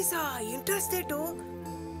 పంజాబీసా? Interested.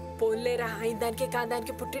 పోలేరా, దానికి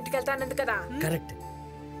కాదానికి పుట్టింటికి వెళ్తానంది కదా. కరెక్ట్.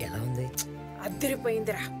 ఎలా ఉంది?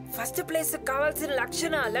 అద్దరిపోయిందిరా. ఫస్ట్ ప్లేస్ కావాల్సిన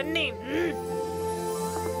లక్షణాలన్నీ.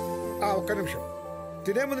 ఒక్క నిమిషం.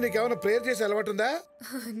 తినే ముందు నీకేమైనా ప్రేయర్ చేసి అలవాటు ఉందా?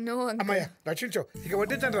 నో అమ్మాయ్యా, రక్షించు. ఇక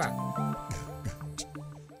వడ్డించండి రా.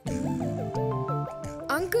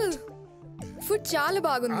 అంకుల్, ఫుడ్ చాలా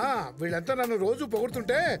బాగుంది. వీళ్ళంతా నన్ను రోజు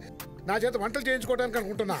పొగుడుతుంటే నా చేత వంటలు చేయించుకోవడానికి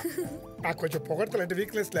అనుకుంటున్నా. నాకు కొంచెం పొగడతలు అంటే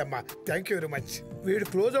వీక్నెస్ లే అమ్మా. Thank you very much. వీడు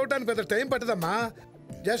క్లోజ్ అవడానికి పెద్ద టైం పట్టదమ్మా.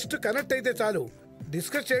 జస్ట్ కనెక్ట్ అయితే చాలు.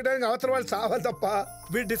 డిస్కస్ చేయడానికి అవతల వాళ్ళు చావాలి తప్ప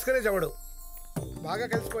వీడు డిస్కరేజ్ అవ్వడు. బాగా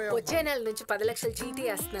కలిసిపోయావు. వచ్చే నెల నుంచి 10 లక్షలు చీటీ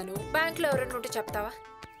వేస్తున్నాను. బ్యాంక్ లో ఎవరైనా ఉంటే చెప్తావా?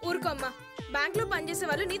 ఊరుకోమ్మా, బ్యాంక్ లో పనిచేసే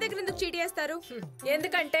వాళ్ళు నీ దగ్గర ఎందుకు చీటీ వేస్తారు?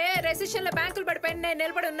 ఎందుకంటే రెసిషన్ లో బ్యాంకులు పడిపోయి నేను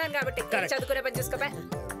నిలబడి ఉన్నాను కాబట్టి. చదువుకునే పని చేసుకోపా.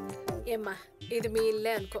 ఏమ్మా, ఇది మీ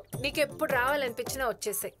ఇల్లే అనుకో. నీకు ఎప్పుడు రావాలనిపించినా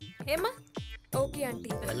వచ్చేసాయి. ఏమ్మా? Okay aunty.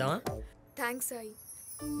 థ్యాంక్స్ సాయి.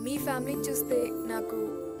 మీ ఫ్యామిలీని చూస్తే నాకు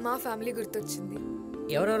మా ఫ్యామిలీ గుర్తొచ్చింది.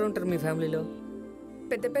 ఎవరెవరు ఉంటారు మీ ఫ్యామిలీలో?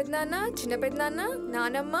 పెద్ద పెద్దనాన్న, చిన్న పెద్దనాన్న,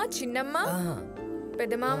 నానమ్మ, చిన్నమ్మ,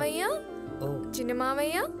 పెద్ద మామయ్య, చిన్న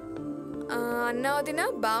మామయ్య, అన్న, వదిన,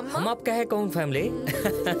 బామ్మ. हम आपका है कौन फैमिली?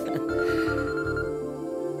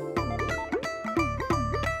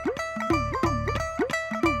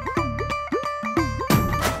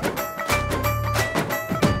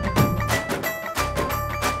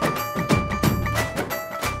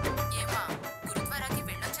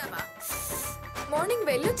 మార్నింగ్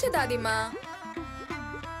వెళ్ళొచ్చా దాదిమా?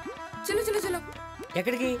 చలో చలో చలో.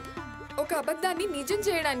 ఎక్కడికి? ఒక అబద్ధాన్ని నిజం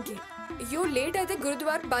చేయడానికి. అయ్యో, లేట్ అయితే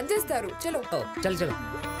గురుద్వార్ బంద్ చేస్తారు. చలో చల్ చలో.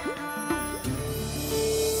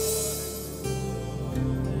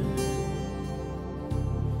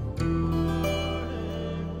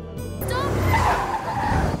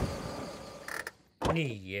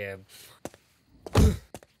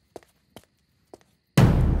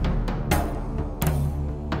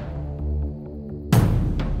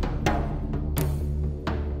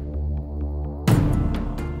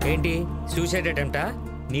 ఏంటి సూసైడ్ అటెంప్టా?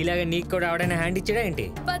 నీలాగా నీకు కూడా ఎవడైనా హ్యాండ్ ఇచ్చాడా ఏంటి?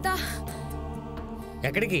 పదా.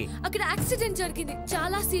 ఎక్కడికి? అక్కడ యాక్సిడెంట్ జరిగింది,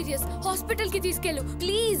 చాలా సీరియస్. హాస్పిటల్ కి తీసుకెళ్ళు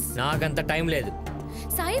ప్లీజ్. నాకంత టైం లేదు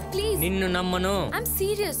సాయి, ప్లీజ్. నిన్ను నమ్మను. I'm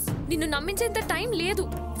serious. నిన్ను నమ్మించేంత టైం లేదు.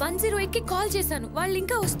 108 కి కాల్ చేశాను, వాళ్ళు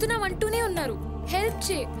ఇంకా వస్తున్నామంటూనే ఉన్నారు. హెల్ప్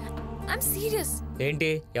చే. I'm serious.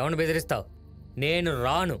 ఏంటి ఎవరిని బెదిరిస్తావు? నేను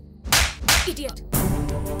రాను. ఇడియట్.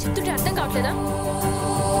 చెప్తుంటే అర్థం కావట్లేదా?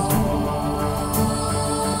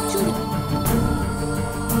 చూడు.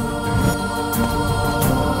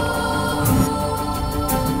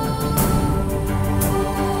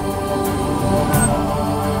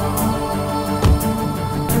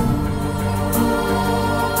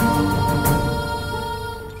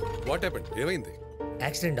 What happened? ఏమైంది?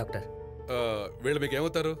 Accident doctor. వీళ్ళు మీకు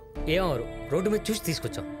ఏమవుతారు? ఏమవరు, రోడ్డు మీద చూసి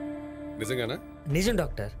తీసుకొచ్చాం. నిజంగానా? నిజం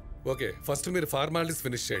డాక్టర్. ఓకే, ఫస్ట్ మీరు ఫార్మాలిటీస్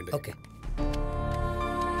ఫినిష్ చేయండి. Okay.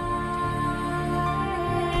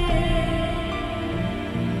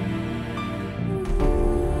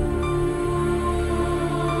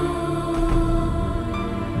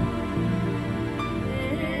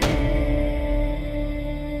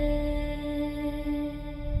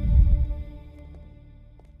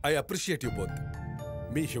 I appreciate you both.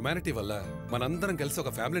 Me humanity వల్ల మనందరం కలిసి ఒక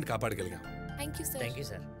ఫ్యామిలీని కాపాడగలిగాం. Thank you sir. Thank you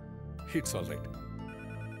sir. It's all right.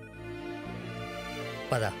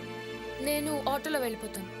 పద. నేను ఆటోలో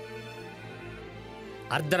వెళ్ళిపోతాను.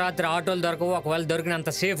 అర్ధరాత్రి ఆటోలు దొరకవు, ఒకవేళ దొరికినంత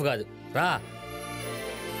సేఫ్ కాదు. రా.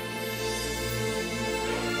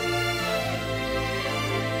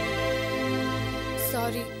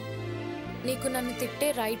 సారీ, నీకు నన్ను తిట్టే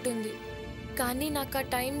రైట్ ఉంది, కానీ నాకు ఆ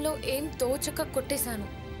టైంలో ఏం తోచక కొట్టేశాను.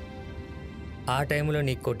 ఆ టైంలో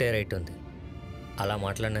నీకు కొట్టే రైట్ ఉంది. అలా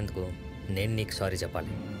మాట్లాడినందుకు నేను నీకు సారీ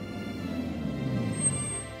చెప్పాలి.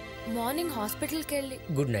 మార్నింగ్ హాస్పిటల్కి వెళ్ళి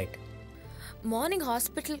good night. Morning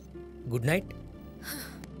hospital. Good night.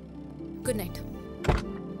 Good night.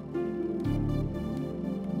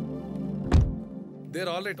 There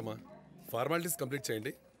all right అమ్మా. ఫార్మాలిటీస్ కంప్లీట్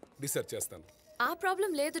చేయండి, డిశ్చార్జ్ చేస్తాను. ఆ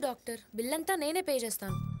ప్రాబ్లం లేదు డాక్టర్, బిల్ అంతా నేనే పే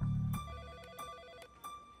చేస్తాను.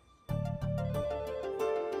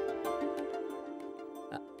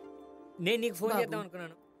 నేను నీకు ఫోన్ చేద్దాం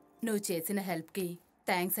అనుకున్నాను. నువ్వు చేసిన హెల్ప్కి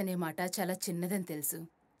థ్యాంక్స్ అనే మాట చాలా చిన్నదని తెలుసు.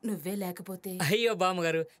 నువ్వే లేకపోతే. అయ్యో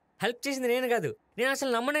బామ్మగారు, హెల్ప్ చేసింది నేను కాదు. నేను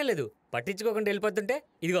అసలు నమ్మనే లేదు. పట్టించుకోకుండా వెళ్ళిపోతుంటే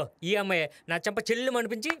ఇదిగో ఈ అమ్మాయి నా చెంప చెల్లు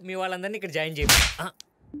అనిపించి మీ వాళ్ళందరినీ ఇక్కడ జాయిన్ చేయ.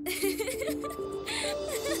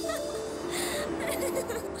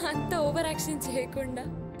 అంత ఓవర్ యాక్షన్ చేయకుండా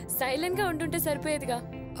సైలెంట్ గా ఉంటుంటే సరిపోయేదిగా.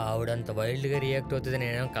 ఆవిడంత వైల్డ్ గా రియాక్ట్ అవుతుంది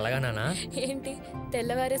నేనేం కలగానా? ఏంటి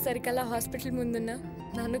తెల్లవారే సరికల్లా హాస్పిటల్ ముందున్నా?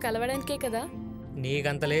 నన్ను కలవడానికే కదా.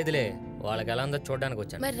 నీకంత లేదులే, వాళ్ళకి ఎలా ఉందో చూడడానికి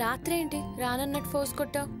వచ్చాను. మరి రాత్రి ఏంటి రానన్నట్టు ఫోర్స్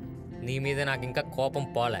కొట్టావు? నీ మీద నాకు ఇంకా కోపం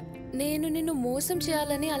పోలే. నేను నిన్ను మోసం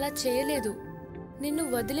చేయాలని అలా చేయలేదు, నిన్ను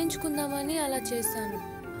వదిలించుకుందామని అలా చేశాను.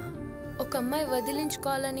 ఒక అమ్మాయి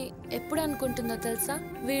వదిలించుకోవాలని ఎప్పుడు అనుకుంటుందో తెలుసా?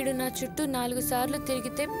 వీడు నా చుట్టూ 4 సార్లు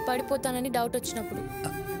తిరిగితే పడిపోతానని డౌట్ వచ్చినప్పుడు.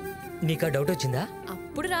 నీకా డౌట్ వచ్చిందా?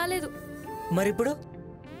 అప్పుడు రాలేదు. మరి ఇప్పుడు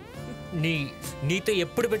నీతో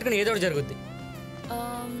ఎప్పుడు పెట్టుకుని ఏదో ఒకటి జరుగుద్ది.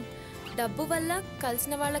 డబ్బు వల్ల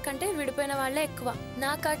కలిసిన వాళ్ళకంటే విడిపోయిన వాళ్ళే ఎక్కువ. నా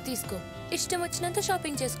కార్డ్ తీసుకో, ఇష్టం వచ్చినంత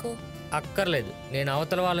షాపింగ్ చేసుకో. అక్కర్లేదు, నేను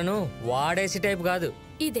అవతల వాళ్ళను వాడేసి టైప్ కాదు.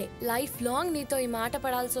 ఇదే లైఫ్ లాంగ్ నీతో ఈ మాట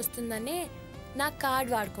పడాల్సి వస్తుందనే నా కార్డ్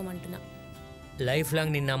వాడుకోమంటున్నా. లైఫ్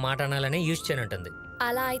లాంగ్ నిన్న మాట అనాలని యూజ్ చేయనంటుంది.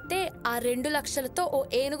 అలా అయితే ఆ 2 లక్షలతో ఓ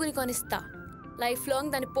ఏనుగుని కొనిస్తా. లైఫ్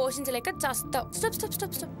లాంగ్ దాన్ని పోషించలేక చస్తావు. Stop stop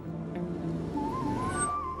stop stop.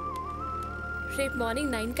 రేపు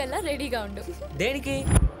మార్నింగ్ 9 కల్లా రెడీగా ఉండు. దేనికి?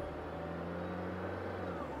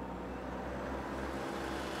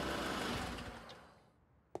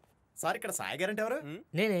 సార్ ఇక్కడ సాయి గారంటే ఎవరు?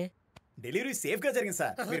 నేనే. డెలివరీ సేఫ్ గా జరిగింది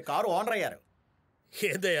సార్, మీరు కారు ఓనర్ అయ్యారు.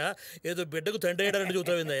 ఏందయ్యా ఏదో బిడ్డకు తండ్రి అయ్యాడని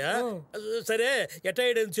చూతావిందయ్యా? సరే ఎట్లా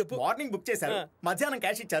అయ్యాడని చెప్పు. మార్నింగ్ బుక్ చేశారు, మధ్యాహ్నం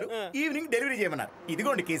క్యాష్ ఇచ్చారు, ఈవినింగ్ డెలివరీ చేయమన్నారు.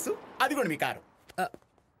 ఇదిగోండి కేసు, అదిగోండి మీ కారు.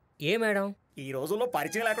 ఏ మేడం? ఈ రోజుల్లో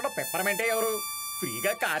పరిచయం లేకుండా పెప్పర్మెంటే ఎవరు?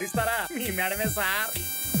 ఫ్రీగా కారు ఇస్తారా? మీ మేడమే సార్.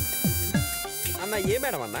 అన్న ఏ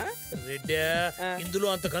మేడం అన్న? రెడ్డా, ఇందులో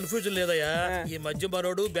అంత కన్ఫ్యూజన్ లేదయ్యా. ఈ మధ్య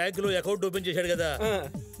మనోడు బ్యాంకులో అకౌంట్ ఓపెన్ చేశాడు కదా,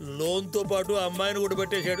 లోన్ తో పాటు అమ్మాయిని కూడా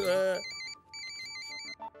పెట్టేశాడు.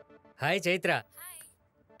 హాయ్ చైత్ర,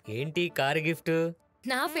 ఏంటి కార్ గిఫ్ట్?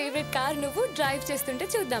 నా ఫేవరెట్ కార్ నువ్వు డ్రైవ్ చేస్తుంటే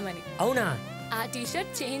చూద్దామని. అవునా? ఆ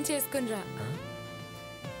టీషర్ట్ చేంజ్ చేసుకునిరా.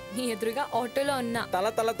 నీ ఎదురుగా ఆటోలో ఉన్నా. తల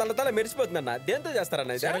తల తల తల మెరిసిపోతుందన్న. దేంతో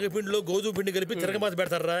చేస్తారన్న? శనగపిండిలో గోధుమ పిండి కలిపి తిరగమాత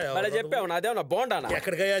పెడతారా? చెప్పావు నాదేమన్నా బాగుంటానా?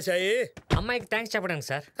 ఎక్కడికయ్యా సాయి? అమ్మాయికి థ్యాంక్స్ చెప్పడానికి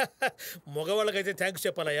సార్. మగవాళ్ళకైతే థ్యాంక్స్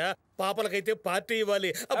చెప్పాలయ్యా, పాపలకైతే పార్టీ ఇవ్వాలి.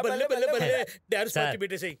 Dance party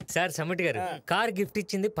పెట్టేసాయి. సార్ సమ్మటి గారు, కార్ గిఫ్ట్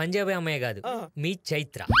ఇచ్చింది పంజాబీ అమ్మాయి కాదు, మీ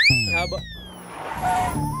చైత్ర.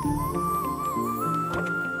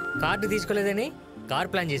 కార్డు తీసుకోలేదని కార్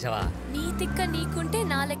ప్లాన్ చేసావా? నీ తిక్క నీకుంటే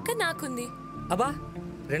నా లెక్క నాకుంది. అబ్బా,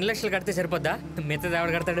 2 లక్షలు కడితే సరిపోద్దా? మిగతాది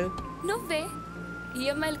ఎవడు కడతాడు? నువ్వే.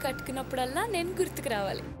 ఈఎంఐలు కట్టుకున్నప్పుడల్లా నేను గుర్తుకు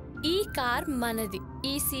రావాలి. ఈ కార్ మనది.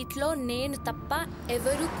 ఈ సీట్లో నేను తప్ప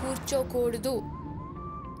ఎవరు కూర్చోకూడదు,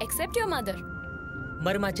 ఎక్సెప్ట్ యువర్ మదర్.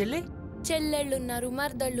 మరి మా చెల్లి? చెల్లెళ్ళున్నారు,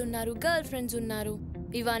 మర్దళ్ళున్నారు, గర్ల్ ఫ్రెండ్స్ ఉన్నారు.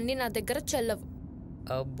 ఇవన్నీ నా దగ్గర చెల్లవు.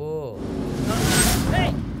 అబ్బో,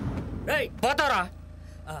 పోతారా?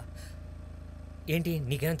 ఏంటి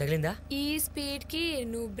నీకేమైనా తగిలిందా? ఈ స్పీడ్ కి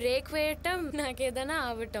నువ్వు బ్రేక్ వేయటం, నాకేదైనా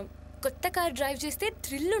అవటం. కొత్త కార్ డ్రైవ్ చేస్తే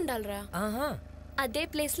థ్రిల్ ఉండాలిరా. అదే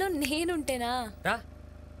ప్లేస్ లో నేనుంటేనా? రా,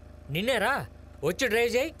 నిన్నే రా, వచ్చి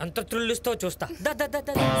డ్రైవ్ చేయి, అంత థ్రిల్ ఇస్తో చూస్తా.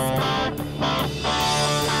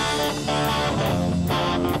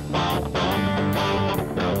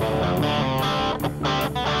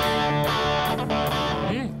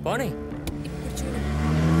 పోనీ.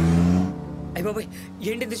 అయ్య బాబాయ్,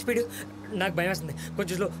 ఏంటి స్పీడ్? నాకు భయం వస్తుంది.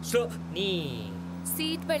 కొంచెం స్లో స్లో. నీ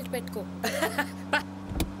సీట్ బెల్ట్ పెట్టుకో.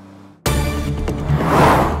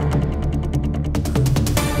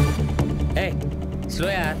 స్లో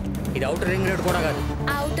యార్, ఇది అవుటర్ రింగ్ రోడ్ కూడా కాదు.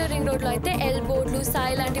 అవుటర్ రింగ్ రోడ్ లో అయితే ఎల్బోర్డ్లు,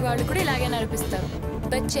 సాయి లాంటి వాళ్ళు కూడా ఇలాగే నడిపిస్తారు.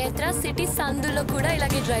 బట్ చైత్ర సిటీ సందులో కూడా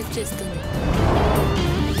ఇలాగే డ్రైవ్ చేస్తుంది.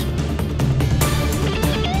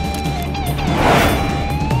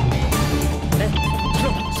 స్లో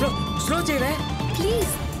క్లోజ్ చేయవే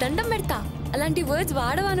ప్లీజ్ దండం పెడతా అలాంటి వర్డ్స్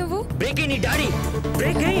వాడవా నువ్వు బ్రేక్ నీ డాడీ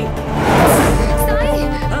బ్రేక్ అయ్యి సాయి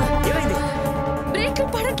ఏమైంది బ్రేక్లు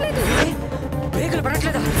పడట్లేదు బ్రేకులు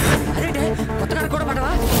పడట్లేదా అదేంటే కొత్తగా కూడా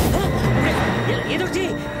పడవా ఏదో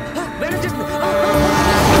వేరే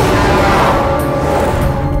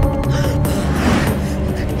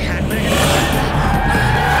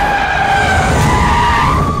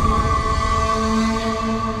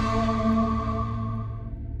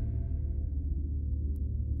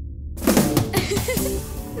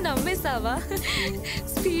నమ్మేసావా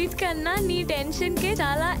స్పీడ్ కన్నా నీ టెన్షన్ కే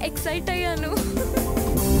చాలా ఎక్సైట్ అయ్యాను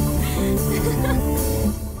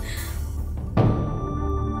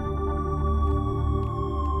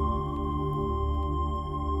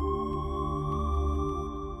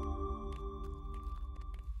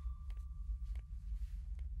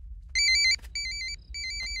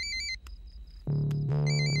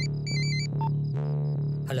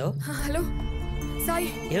హలో హలో సాయి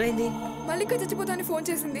ఏమైంది మల్లిక చచ్చిపోతాని ఫోన్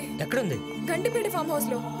చేసింది ఎక్కడుంది గంటిపేట ఫామ్ హౌస్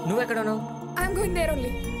లో నువ్వెక్కడున్నావు ఐఎమ్ గోయింగ్ దేర్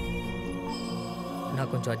ఓన్లీ నాకు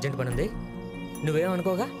కొంచెం అర్జెంట్ పని ఉంది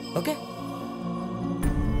నువ్వేమనుకోగా ఓకే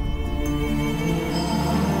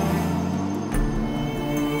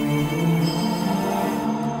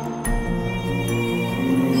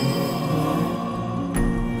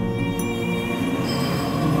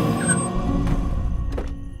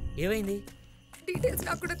ఏమైంది డీటెయిల్స్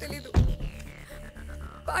నాకు కూడా తెలీదు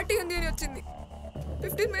పార్టీ ఉంది అని వచ్చింది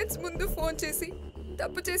 15 minutes ముందు ఫోన్ చేసి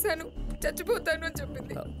తప్పు చేశాను చచ్చిపోతాను అని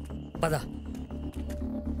చెప్పింది పద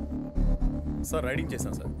సార్ రైడింగ్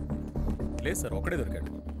చేశాను సార్ లేదు సార్ ఒక్కడే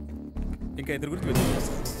దొరికాడు ఇంకా ఇద్దరు గురించి వెతుకుతున్నాను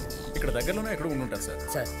సార్ ఇక్కడ దగ్గరలోనే ఎక్కడ ఉండుంటారు సార్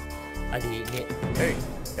సార్ అది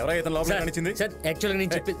ఎవరో ఇతను లోపల కనిచింది సార్ యాక్చువల్గా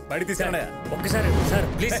నేను చెప్పి బయట తీసుకురా ఒక్కసారి సార్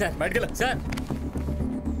ప్లీజ్ సార్ బయటికి సార్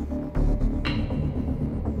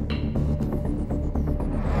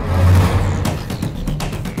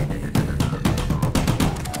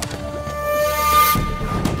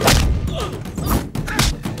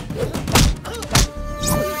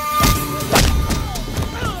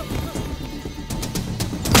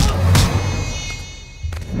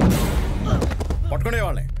పట్టుకునే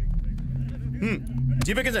వాళ్ళని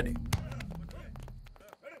జీపెక్కించండి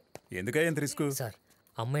ఎందుకయ్యా ఎంత రిస్క్ సార్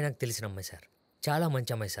అమ్మాయి నాకు తెలిసిన అమ్మాయి సార్ చాలా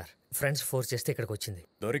మంచి అమ్మాయి సార్ ఫ్రెండ్స్ ఫోర్స్ చేస్తే ఇక్కడికి వచ్చింది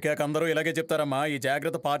దొరికాక అందరూ ఇలాగే చెప్తారమ్మా ఈ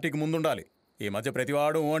జాగ్రత్త పార్టీకి ముందుండాలి ఈ మధ్య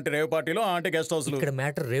ప్రతివాడు అంటే రేవ్ పార్టీలో అంటే గెస్ట్ హౌస్ ఇక్కడ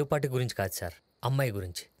మ్యాటర్ రేవ్ పార్టీ గురించి కాదు సార్ అమ్మాయి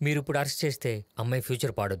గురించి మీరు ఇప్పుడు అరెస్ట్ చేస్తే అమ్మాయి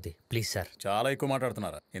ఫ్యూచర్ పాడొద్ది ప్లీజ్ సార్ చాలా ఎక్కువ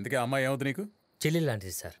మాట్లాడుతున్నారా ఎందుకే అమ్మాయి ఏమవుతుంది నీకు చెల్లి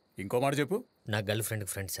లాంటిది సార్ ఇంకో మాట చెప్పు నా గర్ల్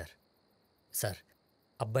ఫ్రెండ్కి ఫ్రెండ్ సార్ సార్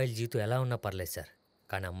అబ్బాయిల జీవితం ఎలా ఉన్నా పర్లేదు సార్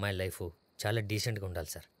కానీ అమ్మాయి లైఫ్ చాలా డీసెంట్గా ఉండాలి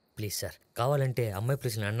సార్ ప్లీజ్ సార్ కావాలంటే అమ్మాయి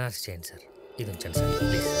ప్లీజ్ నన్ను అరెస్ట్ చేయండి సార్ ఇది ఉంచండి సార్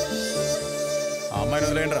ప్లీజ్ ఆ అమ్మాయిని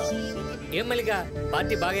వదిలేండిరా ఏం మల్లిక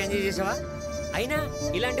పార్టీ బాగా ఎంజాయ్ చేసావా అయినా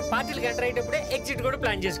ఇలాంటి పార్టీలకు ఎంటర్ అయ్యేటప్పుడే ఎగ్జిట్ కూడా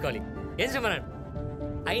ప్లాన్ చేసుకోవాలి ఏం సమరాన్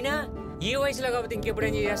అయినా ఈ వయసులో కాబట్టి ఇంకెప్పుడు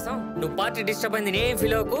ఎంజాయ్ చేస్తాం నువ్వు పార్టీ డిస్టర్బ్ అయింది నేనేం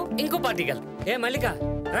ఫీల్ అవ్వకు ఇంకో పార్టీకి వెళ్ళు ఏ మల్లిక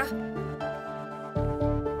రా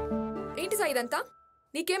ఏంటి సాయి ఇదంతా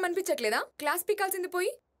నీకేమనిపించట్లేదా క్లాస్ పీకాల్సింది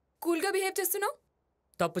పోయి కూల్గా బిహేవ్ చేస్తున్నావు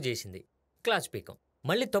తప్పు చేసింది క్లాస్ పీకం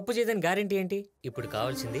మళ్ళీ తప్పు చేయదని గ్యారెంటీ ఏంటి ఇప్పుడు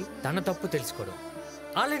కావాల్సింది తన తప్పు తెలుసుకోవడం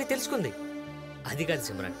ఆల్రెడీ తెలుసుకుంది అది కాదు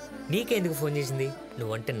సిమ్రాన్ నీకే ఎందుకు ఫోన్ చేసింది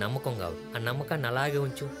నువ్వంటే నమ్మకం కావు ఆ నమ్మకాన్ని అలాగే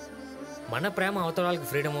ఉంచు మన ప్రేమ అవతల వాళ్ళకి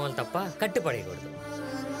ఫ్రీడమ్ అవ్వాలి తప్ప కట్టిపడేయకూడదు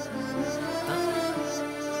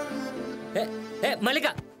మల్లిక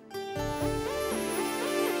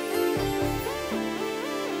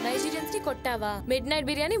నైజీరియన్స్ ని కొట్టావా మిడ్ నైట్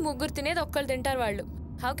బిర్యానీ ముగ్గురు తినేది ఒక్కరు తింటారు వాళ్ళు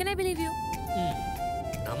how can I believe you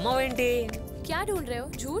నమ్మవేంటి क्या ढूंढ रहे हो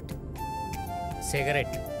झूठ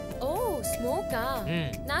సిగరెట్ ఓ స్మోకా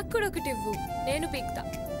నాకు కూడా ఒకటి ఇవ్వు నేను పీక్తా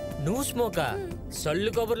నువ్వు స్మోకా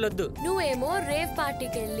సొల్లు కబుర్లొద్దు నువ్వేమో రేవ్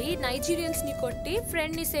పార్టీకి వెళ్ళి నైజీరియన్స్ ని కొట్టి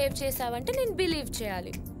ఫ్రెండ్ ని సేవ్ చేసావంటే నేను బిలీవ్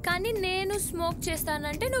చేయాలి కానీ నేను స్మోక్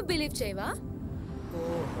చేస్తానంటే నువ్వు బిలీవ్ చేయవా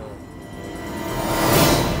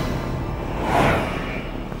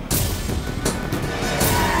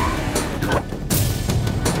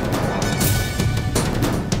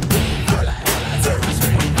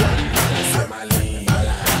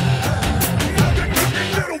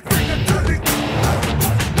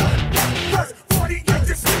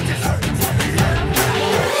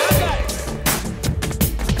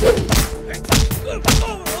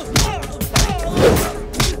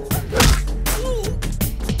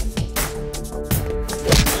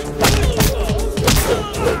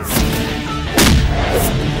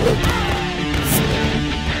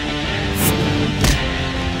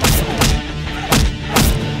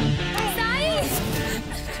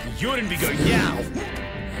Urine be going now.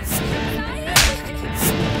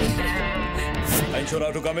 I'm sure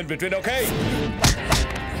how to come in between, okay?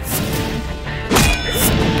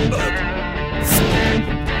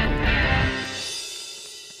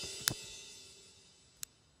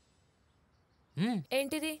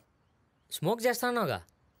 ఏంటిది? స్మోక్ చేస్తానోగా.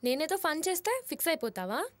 నేనేదో ఫన్ చేస్తే ఫిక్స్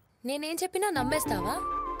అయిపోతావా? నేనేం చెప్పినా నమ్మేస్తావా?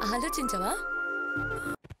 ఆలోచించవా?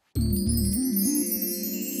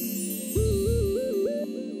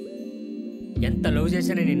 ఎంత లవ్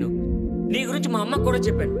చేశానే నిన్ను. నీ గురించి మా అమ్మకు కూడా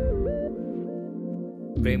చెప్పాను.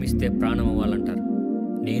 ప్రేమిస్తే ప్రాణం అవ్వాలంటారు.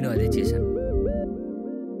 నేను అదే చేశాను.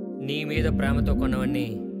 నీ మీద ప్రేమతో కొన్నవన్నీ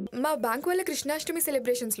మా బ్యాంక్ వాళ్ళ కృష్ణాష్టమి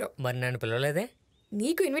సెలబ్రేషన్స్ లో. మరి నన్ను పిలవలేదే?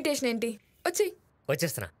 నీకు ఇన్విటేషన్ ఏంటి? వచ్చి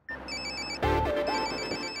వచ్చేస్తున్నా.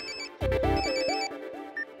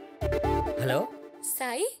 హలో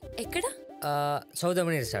సాయి, ఎక్కడ?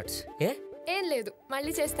 సౌదమణి రిసార్ట్స్. ఏం లేదు,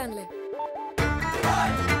 మళ్ళీ చేస్తానులే.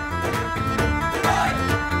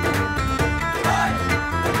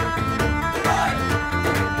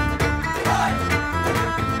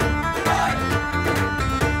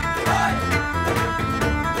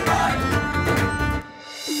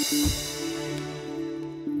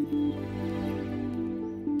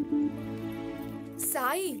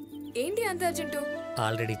 సాయి, ఏంటి అంత అర్జెంటు?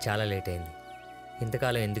 ఆల్రెడీ చాలా లేట్ అయింది.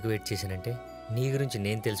 ఇంతకాలం ఎందుకు వెయిట్ చేశానంటే నీ గురించి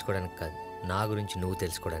నేను తెలుసుకోవడానికి కాదు, నా గురించి నువ్వు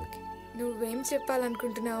తెలుసుకోవడానికి. నువ్వేం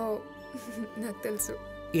చెప్పాలనుకుంటున్నావో నాకు తెలుసు.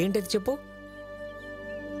 ఏంటది చెప్పు.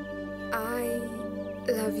 I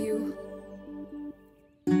love you.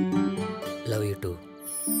 Love you two.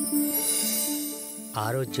 ఆ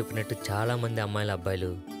రోజు చెప్పినట్టు చాలామంది అమ్మాయిల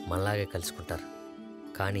అబ్బాయిలు మనలాగే కలుసుకుంటారు.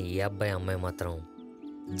 కానీ ఈ అబ్బాయి అమ్మాయి మాత్రం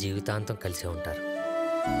జీవితాంతం కలిసే ఉంటారు.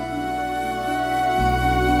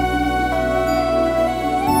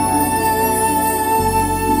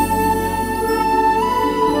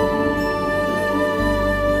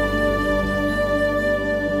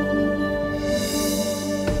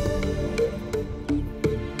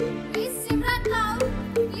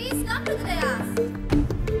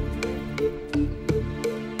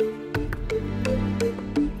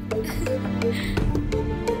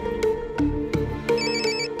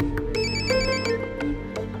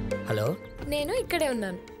 హలో, నేను ఇక్కడే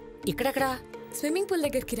ఉన్నాను. ఇక్కడెక్కడా? స్విమ్మింగ్ పూల్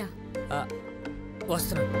దగ్గరికి రా.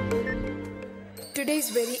 వస్తున్నా. Today is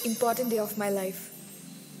very important day of my life.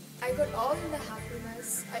 I got all the happiness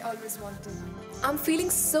I always wanted. I'm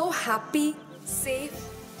feeling so happy, safe.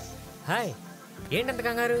 Hi, ఏంటంత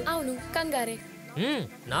కంగారు? అవును, కంగారే.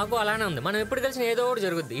 నాకు అలానే ఉంది. మనం ఎప్పుడు కలిసిన ఏదో ఒకటి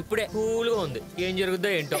జరుగుద్ది. ఇప్పుడే కూల్గా ఉంది. ఏం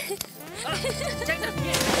జరుగుద్దో ఏంటో.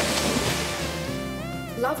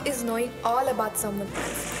 Love is knowing all about someone.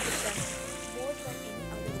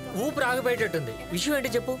 ఊపిరి ఆగిపోయేటట్టుంది. విషయం ఏంటి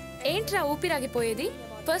చెప్పు. ఏంట్రా ఊపిరాగిపోయేది?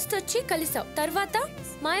 ఫస్ట్ వచ్చి కలిసావు, తర్వాత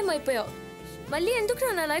మాయమైపోయావు. మళ్ళీ ఎందుకు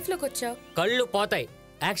నా లైఫ్ లోకి వచ్చావు? కళ్ళు పోతాయి.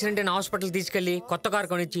 యాక్సిడెంట్ అయిన హాస్పిటల్ తీసుకెళ్లి కొత్త కార్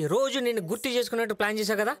కొనిచ్చి రోజు నేను గుర్తు చేసుకున్నట్టు ప్లాన్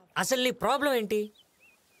చేశావు కదా. అసలు నీ ప్రాబ్లం ఏంటి?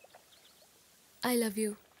 I love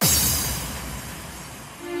you.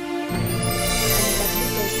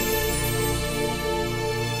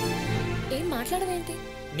 ఏం మాట్లాడవేంటి?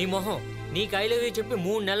 నీ మొహం. నీకు ఐ లవ్ యూ చెప్పి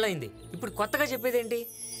 3 నెలలైంది. ఇప్పుడు కొత్తగా చెప్పేదేంటి?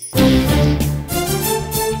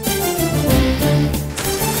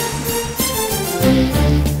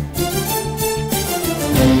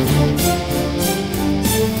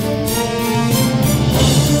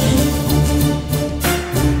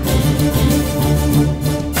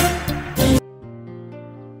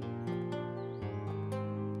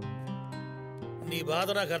 నీ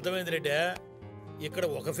బాధ నాకు అర్థమైంది రెడ్డి. ఇక్కడ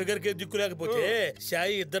ఒక ఫిగర్ కే దిక్కు లేకపోతే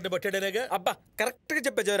సాయి ఇద్దరిని పట్టాడనేగా. అబ్బా, కరెక్ట్ గా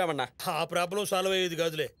చెప్పా జయరామన్న. ఆ ప్రాబ్లం సాల్వ్ అయ్యేది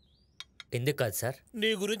కాదులే. ఎందుకు కాదు సార్? నీ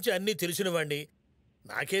గురించి అన్నీ తెలిసిన వాడిని.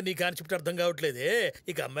 నాకే నీ కాన్సెప్ట్ అర్థం కావట్లేదే.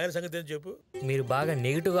 ఇక అమ్మాయిల సంగతి ఏం చెప్పు. మీరు బాగా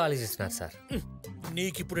నెగిటివ్గా ఆలోచిస్తున్నారు సార్.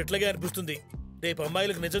 నీకు ఇప్పుడు ఎట్లాగే అనిపిస్తుంది. రేపు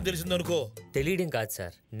అమ్మాయిలకు నిజం తెలిసిందనుకో. తెలియడం కాదు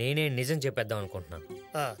సార్, నేనే నిజం చెప్పేద్దాం అనుకుంటున్నాను.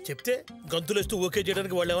 చెప్తే గంతులేస్తూ ఓకే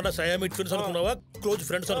చేయడానికి వాళ్ళు ఏమన్నా సయామిట్ ఫ్రెండ్స్ అనుకున్నావా, క్లోజ్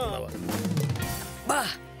ఫ్రెండ్స్ అనుకున్నావా? బా,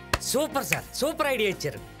 సూపర్ సార్, సూపర్ ఐడియా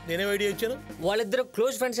ఇచ్చారు. నేనేం ఐడియా ఇచ్చాను? వాళ్ళిద్దరు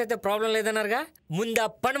క్లోజ్ ఫ్రెండ్స్ అయితే ప్రాబ్లం లేదన్నారుగా. ముందు ఆ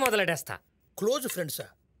పని మొదలెట్టేస్తా. క్లోజ్ ఫ్రెండ్సా?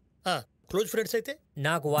 క్లోజ్ ఫ్రెండ్స్ అయితే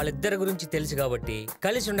నాకు వాళ్ళిద్దరి గురించి తెలుసు కాబట్టి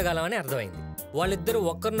కలిసి ఉండగలమని అర్థమైంది. వాళ్ళిద్దరూ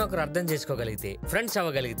ఒకరినొకరు అర్థం చేసుకోగలిగితే, ఫ్రెండ్స్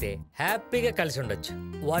అవ్వగలిగితే హ్యాపీగా కలిసి ఉండొచ్చు.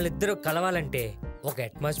 వాళ్ళిద్దరూ కలవాలంటే ఒక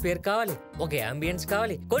అట్మాస్ఫియర్ కావాలి, ఒక అంబియన్స్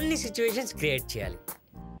కావాలి, కొన్ని సిచ్యువేషన్స్ క్రియేట్ చేయాలి.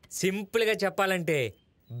 సింపుల్ గా చెప్పాలంటే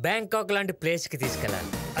బ్యాంకాక్ లాంటి ప్లేస్ కి తీసుకెళ్ళాలి.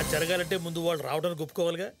 అది జరగాలంటే ముందు వాళ్ళు రావడానికి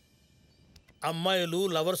ఒప్పుకోవాలిగా. అమ్మాయిలు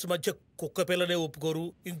లవర్స్ మధ్య కుక్క పిల్లనే ఒప్పుకోరు,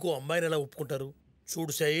 ఇంకో అమ్మాయిని ఎలా ఒప్పుకుంటారు?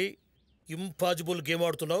 చూడు సాయి, ఇంపాసిబుల్ గేమ్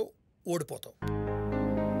ఆడుతున్నావు, ఓడిపోతావు.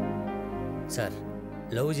 సార్,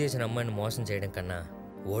 లవ్ చేసిన అమ్మాయిని మోసం చేయడం కన్నా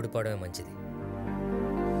ఓడిపోవడమే మంచిది.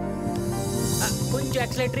 కొంచెం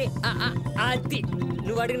యాక్సిలేటరీ. అది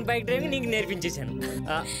నువ్వు అడిగిన బైక్ డ్రైవింగ్ నీకు నేర్పించేశాను.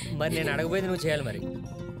 మరి నేను అడగబోయేది నువ్వు చేయాలి. మరి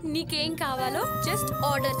నీకేం కావాలో జస్ట్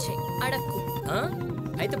ఆర్డర్ చేయి, అడక్కు.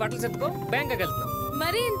 అయితే బట్టలు సర్దుకో, బ్యాంకాక్ వెళ్తున్నాం.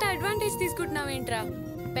 మరి ఇంత అడ్వాంటేజ్ తీసుకుంటున్నావేంట్రా?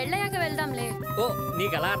 పెళ్ళయ్యాక వెళ్దాంలే. ఓ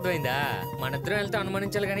నీకు అలా అర్థమైందా? మన ఇద్దరం వెళ్తే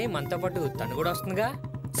అనుమానించాలి కానీ మనతో పాటు తను కూడా వస్తుందిగా.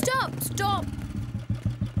 Stop stop.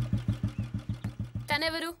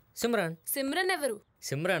 తనెవరు? సిమ్రాన్. సిమ్రన్ ఎవరు?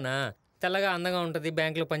 సిమ్రానా? తెల్లగా అందంగా ఉంటది,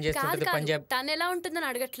 బ్యాంక్ లో పనిచేస్తుంటది, పంజాబ్. తను ఎలా ఉంటుందని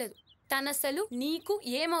అడగట్లేదు, తను అసలు నీకు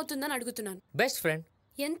ఏమవుతుందని అడుగుతున్నాను. Best friend.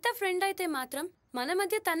 ఎంత ఫ్రెండ్ అయితే మాత్రం మన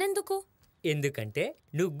మధ్య తనెందుకు? ఎందుకంటే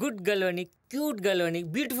నువ్వు గుడ్ గర్ల్ అని, క్యూట్ గర్ల్ అని,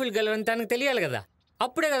 బ్యూటిఫుల్ గర్ల్ అని తనకు తెలియాలి కదా.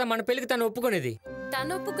 అప్పుడే కదా మన పెళ్లికి తను ఒప్పుకునేది.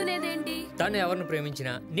 తను ఒప్పుకునేదేంటి? తను ఎవరిని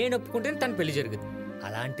ప్రేమించినా నేను ఒప్పుకుంటే తన పెళ్లి జరుగుతుంది.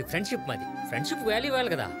 అలాంటి ఫ్రెండ్షిప్ మాది. ఫ్రెండ్షిప్ వాల్యూ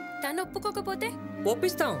ఇవ్వాలి కదా. తను ఒప్పుకోకపోతే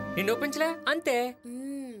ఒప్పిస్తాం. నిన్ను ఒప్పించలే అంతే.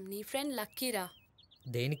 నీ ఫ్రెండ్ లక్కీరా.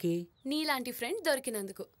 దేనికి? నీలాంటి ఫ్రెండ్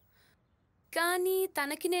దొరికినందుకు. కానీ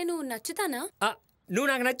తనకి నేను నచ్చుతానా? నువ్వు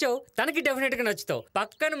నాకు నచ్చావు, తనకి డెఫినెట్ గా నచ్చుతావు.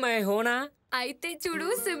 పక్కన మై హోనా. అయితే చూడు,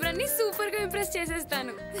 సిమ్రన్ని సూపర్ గా ఇంప్రెస్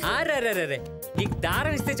చేసేస్తాను. అరే నీకు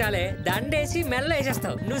దారం ఇస్తే చాలే, దండేసి మెల్ల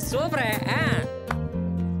వేసేస్తావు. నువ్వు సూపర్.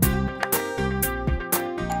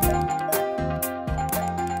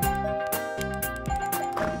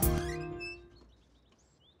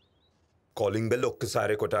 కాలింగ్ బెల్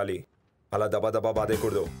ఒక్కసారే కొట్టాలి, అలా దబా దబా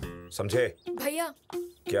బాధేకూడదు. సమझे? భయ్యా.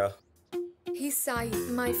 क्या? He Sai,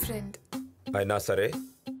 my friend. అయినా సరే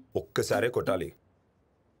ఒక్కసారే కొట్టాలి.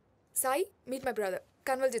 Sai, meet my brother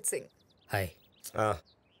Kanwaljit Singh. Hi.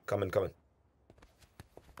 Come on come on.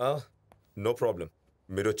 No problem.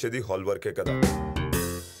 మీరు వచ్చేది హాల్ వర్కే కదా.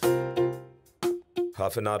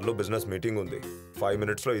 హాఫ్ అన్ అవర్లో బిజినెస్ మీటింగ్ ఉంది. 5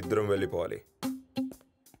 minutesలో ఇద్దరం వెళ్ళిపోవాలి.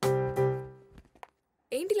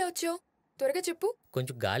 ఏంటిలా వచ్చావు? త్వరగా చెప్పు.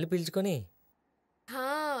 కొంచెం గాలి పీల్చుకొని.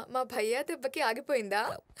 మా భయ్యా దెబ్బకి ఆగిపోయిందా?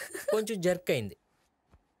 కొంచెం జర్క్ అయింది.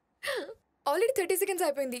 ఆల్రెడీ 30 seconds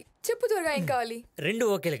అయిపోయింది. చెప్పు త్వరగా, ఏం కావాలి? 2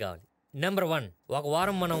 ఓకేలు కావాలి. నెంబర్ 1, ఒక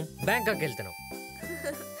వారం మనం బ్యాంకాక్ వెళ్తున్నాం.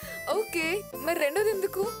 ఓకే, మరి రెండోది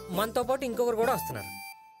ఎందుకు? మనతో పాటు ఇంకొకరు కూడా వస్తున్నారు.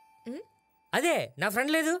 అదే నా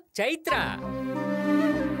ఫ్రెండ్ లేదు, చైత్ర.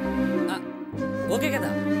 ఓకే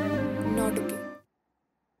కదా? Not okay.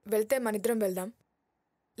 వెళ్తే మనిద్దరం వెళ్దాం,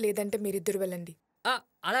 లేదంటే మీరిద్దరు వెళ్ళండి.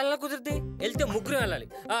 అలా ఎలా కుదిరితే? వెళ్తే ముగ్గురు వెళ్ళాలి.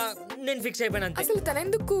 నేను ఫిక్స్ అయిపోయాను అంతే. అసలు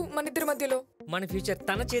తనెందుకు మన ఇద్దరి మధ్యలో? మన ఫ్యూచర్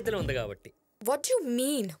తన చేతిలో ఉంది కాబట్టి. What you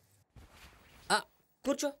mean?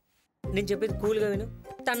 కూర్చో, నేను చెప్పేది కూల్గా విను.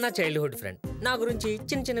 తన నా చైల్డ్హుడ్ ఫ్రెండ్. నా గురించి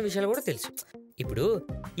చిన్న చిన్న విషయాలు కూడా తెలుసు. ఇప్పుడు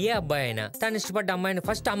ఏ అబ్బాయి అయినా తను ఇష్టపడ్డ అమ్మాయిని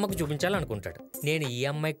ఫస్ట్ అమ్మకు చూపించాలనుకుంటాడు. నేను ఈ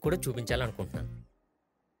అమ్మాయికి కూడా చూపించాలనుకుంటున్నాను.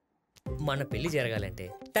 మన పెళ్లి జరగాలంటే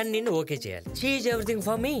తను నిన్ను ఓకే చేయాలి. She is everything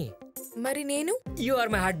for me. మరి నేను? You are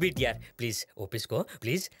my heart beat యార్. Please ఒప్పించుకో,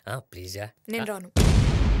 please please. నేను రాను.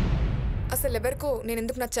 అసలు ఎవరికో నేను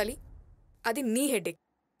ఎందుకు నచ్చాలి? అది నీ హెడేక్.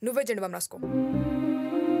 నువ్వే జెండు బామ్ రాసుకో.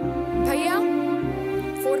 భయ్యా,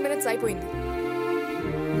 4 minutes అయిపోయింది.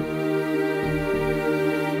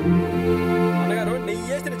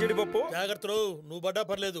 జీడిపప్పు జాగ్రత్త. నువ్వు పడ్డా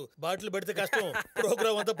పర్లేదు, బాటిల్ పెడితే కష్టం.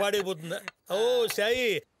 ప్రోగ్రామ్ అంతా పాడైపోతుందా? ఓ సాయి,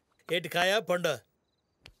 ఏటి కాయ పండ?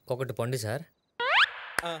 ఒకటి పండు సార్,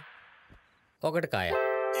 ఒకటి కాయ.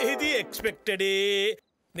 ఇది ఎక్స్పెక్టెడ్.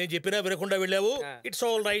 నేను చెప్పినా వినకుండా వెళ్ళావు. It's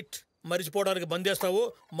all right. మర్చిపోవడానికి మందేస్తావు,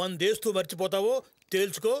 మందేస్తూ మర్చిపోతావు.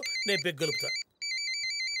 తేల్చుకో, నేను పెగ్గలుపుతా.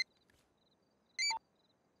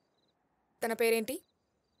 తన పేరేంటి?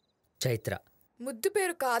 చైత్ర. ముద్దు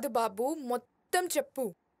పేరు కాదు బాబు, మొత్తం చెప్పు.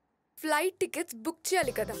 ఫ్లైట్ టికెట్స్ బుక్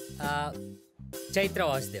చేయాలి కదా. చైత్ర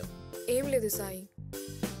వాసుదేవ్. ఏం లేదు సాయి,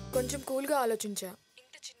 కొంచెం కూల్గా ఆలోచించా.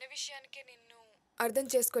 ఇంత చిన్న విషయానికే నిన్ను అర్థం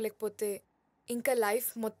చేసుకోలేకపోతే ఇంకా లైఫ్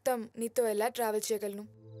మొత్తం నీతో ఎలా ట్రావెల్ చేయగలను?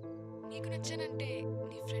 నీకు నచ్చానంటే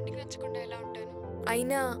నీ ఫ్రెండ్కి నచ్చకుండా ఎలా ఉంటాను?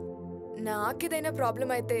 అయినా నాకేదైనా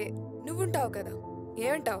ప్రాబ్లం అయితే నువ్వుంటావు కదా,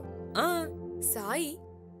 ఏమంటావు? సాయి,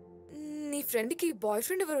 నీ ఫ్రెండ్కి బాయ్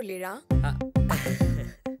ఫ్రెండ్ ఎవరు లేరా?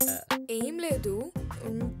 ఏం లేదు,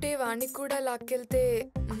 ఉంటే వాణ్ణి కూడా లాక్కెళ్తే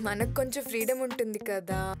మనకు కొంచెం ఫ్రీడమ్ ఉంటుంది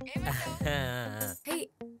కదా. హే,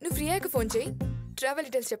 నువ్వు ఫ్రీ అయ్యాక ఫోన్ చేయి, ట్రావెల్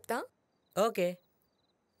డీటెయిల్స్ చెప్తా. ఓకే.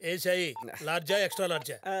 ఏ సాయి, లార్జా ఎక్స్ట్రా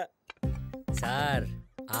లార్జా? సార్,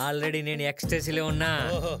 ఆల్రెడీ నేను ఎక్స్ట్రెస్లో ఉన్నా.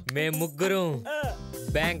 మేము ముగ్గురు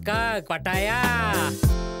బ్యాంకాక్ పటాయా.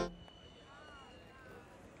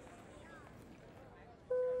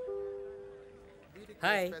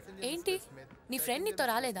 హాయ్. ఏంటి, నీ ఫ్రెండ్ నీతో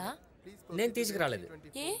రాలేదా? నేను తీసుకురాలేదు.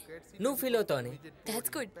 ఏ? నువ్వు ఫీల్ అవుతావు అని.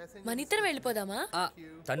 That's good. మన ఇద్దరం వెళ్ళిపోదామా?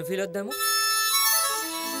 తను ఫీల్ అవుద్దాము.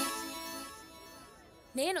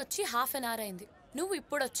 నేను వచ్చి 1/2 an hour అయింది, నువ్వు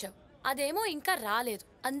ఇప్పుడు వచ్చావు. అదేమో ఇంకా రాలేదు.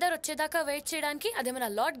 అందరు వచ్చేదాకా వెయిట్ చేయడానికి అదేమన్నా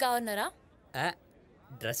లార్డ్ గవర్నరా?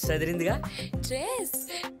 డ్రెస్ అదిరిందిగా. డ్రెస్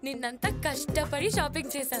నిన్నంతా కష్టపడి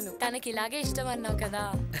షాపింగ్ చేశాను. తనకి ఇలాగే ఇష్టం అన్నావు కదా.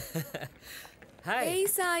 హాయ్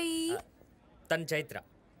సాయి. తను చైత్ర.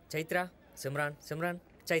 చైత్ర, సిమ్రాన్, సిమ్రాన్,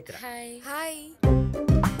 చైత్ర. హాయ్. హాయ్.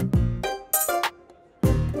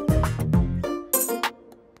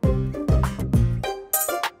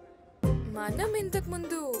 మనం ఇంతకు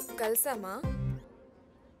ముందు కలిసామా?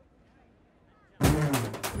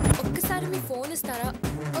 ఒక్కసారి మీ ఫోన్ ఇస్తారా?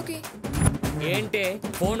 ఓకే. ఏంటి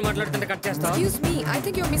ఫోన్ మాట్లాడుతుంటే కట్ చేస్తావు? Excuse me, I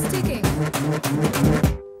think you are mistaking.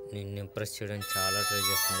 నిన్ను ఇంప్రెస్ చేయడం చాలా ట్రై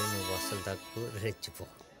చేస్తుంది, నువ్వు అసలు తక్కువ రెచ్చిపో.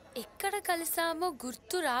 ఎక్కడ కలిసామో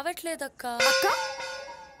గుర్తు రావట్లేదక్క. అక్క,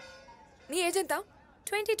 నీ ఏజ్ ఎంత?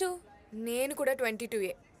 22. నేను కూడా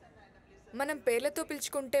 22ఏ. మనం పేర్లతో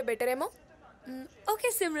పిలుచుకుంటే బెటర్ ఏమో. Okay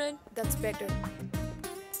Simran, that's better.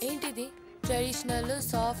 ఏంటిది ట్రెడిషనల్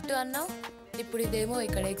సాఫ్ట్ అన్నావు, ఇప్పుడు ఇదేమో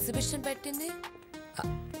ఇక్కడ ఎగ్జిబిషన్ పెట్టింది.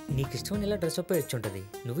 నీకు ఇష్టం ఇలా డ్రెస్ అప్ వచ్చి ఉంటుంది,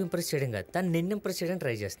 నువ్వు ఇంప్రెస్ చేయడం కాదు, తను నిన్ను ఇంప్రెస్ చేయడం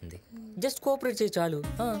ట్రై చేస్తుంది. జస్ట్ కోఆపరేట్ చేయి చాలు.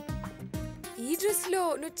 ఈ డ్రెస్ లో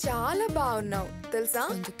నువ్వు చాలా బాగున్నావు తెలుసా?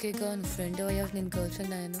 అందుకేగా నువ్వు ఫ్రెండ్ అయ్యావు, నేను గర్ల్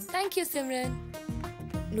ఫ్రెండ్ అయ్యాను. Thank you Simran.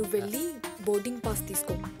 నువ్వు వెళ్ళి బోర్డింగ్ పాస్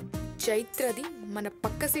తీసుకో. చైత్రది మన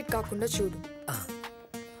పక్క సీట్ కాకుండా చూడు.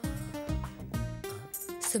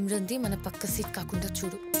 సిమ్రన్ది మన పక్క సీట్ కాకుండా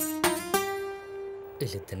చూడు.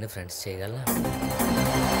 వీళ్ళిద్దరిని ఫ్రెండ్స్ చేయగలరా?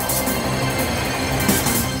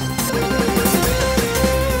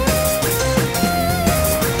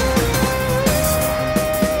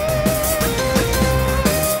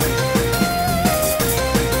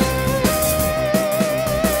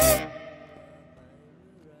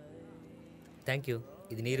 Thank you.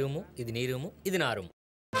 ఇది నీ రూము, ఇది నీ రూము, ఇది నా రూము.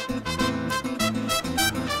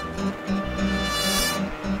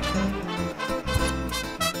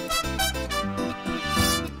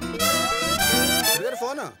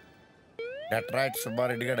 ఫోన్ డెట్రాయిట్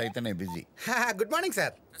సుబ్బారెడ్డి గారు అయితేనే busy. Good morning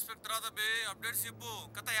sir.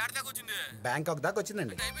 Bangkok దాకా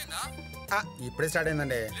వచ్చిందండి. ఇప్పుడే స్టార్ట్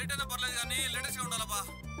అయిందండి.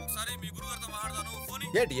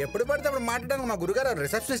 ఏంటి ఎప్పుడు పడితే అప్పుడు మాట్లాడడానికి మా గురుగారు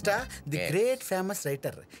రిసెప్షనిస్టా, the great famous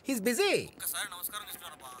writer. He's busy.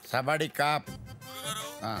 సబాడి cap.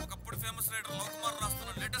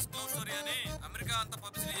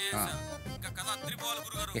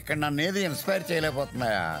 ఇక్కడ నన్ను ఏది inspire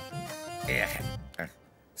చేయలేకపోతున్నాయా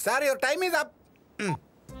sir? Your time is up.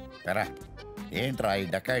 ఎరా ఏంట్రా ఈ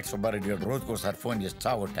డకాయిట్ సుబ్బారెడ్డి గారు రోజుకోసారి ఫోన్ చేసి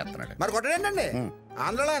చావొట్టేస్తున్నాడు. మరి కొట్టడేంటండి,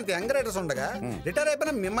 ఆంధ్రలో అంత యంగ్ రైటర్స్ ఉండగా రిటైర్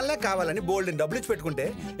అయిపోయిన మిమ్మల్నే కావాలని బోల్డ్ డబ్బులు ఇచ్చి పెట్టుకుంటే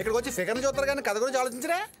ఇక్కడికి వచ్చి ఫిగర్ని చూస్తారు కానీ కథ గురించి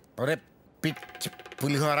ఆలోచించరా? ఒరే పిచ్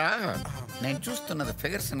పులిహోరా, నేను చూస్తున్నది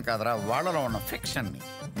ఫిగర్స్ కాదరా, వాళ్ళలో ఉన్న ఫిక్షన్ ని,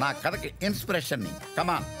 నా కథకి ఇన్స్పిరేషన్ ని.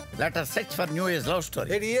 Come on let us search for new age love story.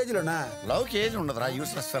 ఈ ఏజ్ లోనా? లవ్ కి ఏజ్ ఉండదురా,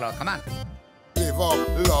 యూస్లెస్ ఫెలో. కమాన్.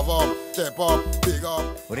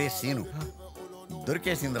 ఒరే scene,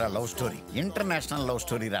 దొరికేసిందిరా love story. International love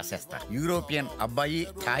story రాసేస్తా. European అబ్బాయి,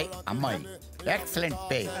 థాయ్ అమ్మాయి, ఎక్సలెంట్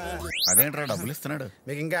పే. అదేంట్రా డబ్బులు ఇస్తున్నాడు?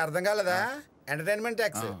 మీకు ఇంకా అర్థం కాలేదా? Entertainment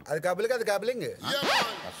tax. అది కబులింగ్, అది కబులింగ్.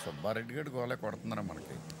 సుబ్బారెడ్డి గడు గోలే కొడుతున్నారా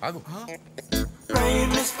మనకి. ఆగు.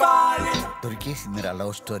 దొరికేసిందిరా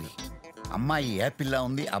లవ్ స్టోరీ. అమ్మాయి యాపిల్ లా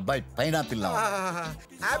ఉంది, అబ్బాయి పైనాపిల్ లా ఉంది.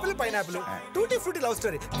 Apple pineapple tutti frutti love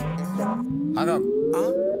story.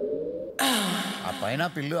 ఆ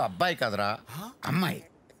పైనాపిల్ అబ్బాయి కదరా, అమ్మాయి.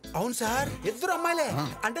 అవును సార్, ఇద్దరు అమ్మాయిలే.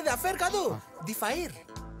 అంటే ది అఫైర్ కాదు, ది ఫైర్.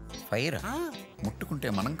 ఫైర్ ముట్టుకుంటే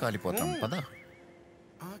మనం కాలిపోతాం పద.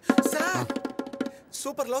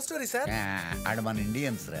 Super love story sir. ఆడ మన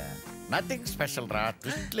ఇండియన్స్ రా, నథింగ్ స్పెషల్ రా,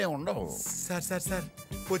 ట్విస్ట్లే ఉండవు. సార్ సార్ సార్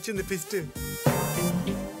వచ్చింది ట్విస్ట్.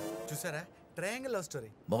 చూసారా, ట్రయాంగిల్ లవ్ స్టోరీ.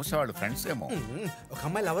 బహుశా వాళ్ళు ఫ్రెండ్స్ ఏమో. ఒక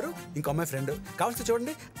అమ్మాయి లవరు, ఇంకో అమ్మాయి ఫ్రెండ్. కావాల్సి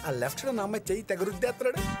చూడండి, ఆ లెఫ్ట్ సైడ్ ఉన్న అమ్మాయి చెయ్యి తెగ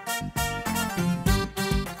రుద్దేస్తున్నాడు.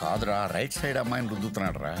 కాదురా, రైట్ సైడ్ అమ్మాయిని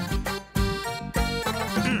రుద్దుతున్నాడు రా.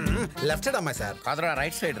 లెఫ్ట్ సైడ్ అమ్మాయి సార్. కాదురా,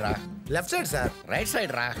 రైట్ సైడ్ రా. Left side sir. Right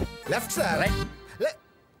side రా. Left sir.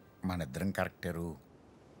 మన ఇద్దరం కరెక్టరు.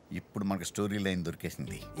 ఇప్పుడు మనకు స్టోరీ లైన్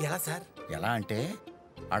దొరికేసింది. ఎలా సార్? ఎలా అంటే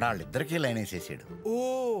ఆడాళ్ళిద్దరికీ లైన్ వేసేసాడు. ఓ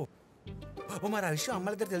మరి ఆ విషయం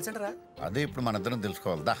అమ్మాయిల దగ్గర తెలుసంటారా? అదే ఇప్పుడు మన ఇద్దరం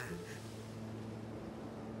తెలుసుకోవాలదా.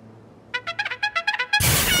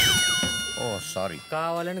 ఓ సారీ.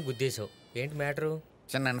 కావాలని గుద్దేశావు. ఏంటి మ్యాటరు?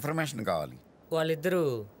 చిన్న ఇన్ఫర్మేషన్ కావాలి. వాళ్ళిద్దరూ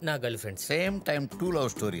నా girl friends. Same time 2 love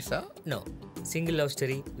స్టోరీసా? No, single love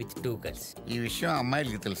story with 2 girls. ఈ విషయం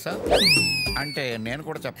అమ్మాయిలకి తెలుసా? అంటే నేను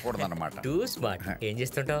కూడా చెప్పకూడదు అనమాట. Two smart. ఏం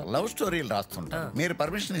చేస్తుంటావు? లవ్ స్టోరీలు రాస్తుంటా. మీరు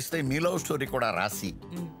పర్మిషన్ ఇస్తే మీ లవ్ స్టోరీ కూడా రాసి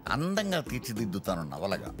అందంగా తీర్చిదిద్దుతాను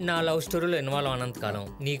నవలగా. నా లవ్ స్టోరీలో ఇన్వాల్వ్ అన్నంత కాలం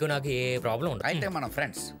నీకు నాకు ఏ ప్రాబ్లం ఉండదు. అయితే మన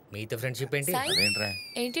ఫ్రెండ్స్. మీతో ఫ్రెండ్షిప్ ఏంటి? అదేంట్రా?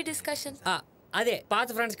 ఏంటి డిస్కషన్? అదే పాత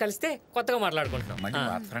ఫ్రెండ్స్ కలిస్తే కొత్తగా మాట్లాడుకుంటున్నాం.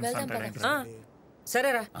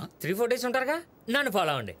 సరేరా, 3-4 డేస్ ఉంటారుగా, నన్ను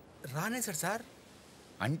ఫాలో అవ్వండి. రానేసాడు సార్.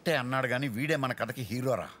 అంటే అన్నాడు కానీ వీడే మన కథకి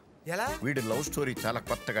హీరోరా. ఎలా? వీడి లవ్ స్టోరీ చాలా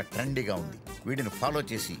కొత్తగా ట్రెండీగా ఉంది. వీడిని ఫాలో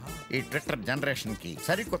చేసి ఈ ట్విట్టర్ జనరేషన్ కి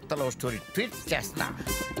సరికొత్త లవ్ స్టోరీ ట్వీట్ చేస్తా.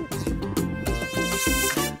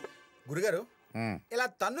 గురుగారు, ఇలా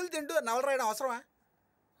తన్నులు తింటూ నవల రాయడం అవసరమా?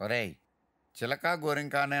 ఒరేయ్, చిలక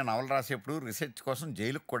గోరింక అనే నవల రాసేప్పుడు రీసెర్చ్ కోసం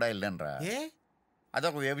జైలుకు కూడా వెళ్ళానురా.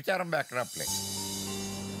 అదొక వ్యభిచారం బ్యాక్డ్రాప్లే.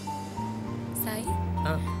 సాయి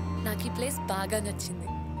నాకు ఈ ప్లేస్ బాగా నచ్చింది.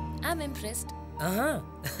 I'm impressed.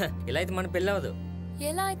 ఇలా అయితే మన పెళ్ళి అవ్వదు.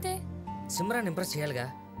 ఎలా అయితే? సిమ్రాన్ ఇంప్రెస్ చేయాలిగా.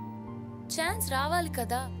 ఛాన్స్ రావాలి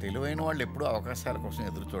కదా. తెలివైన వాళ్ళు ఎప్పుడూ అవకాశాల కోసం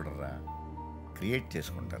ఎదురు చూడరా, క్రియేట్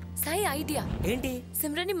చేసుకుంటారు. సాయి ఐడియా ఏంటి?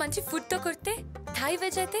 సిమ్రన్ మంచి ఫుడ్ తో కొడితే థాయ్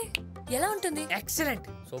వెజ్ అయితే ఎలా ఉంటుంది? ఎక్సలెంట్.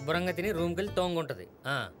 శుభ్రంగా తిని రూమ్కి వెళ్ళి తోంగుంటది.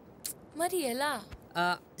 మరి ఎలా?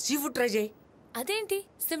 సీ ఫుడ్ ట్రై చేయి. అదేంటి,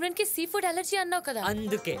 సిమ్రన్ కి సీ ఫుడ్ అలర్జీ అన్నావు కదా.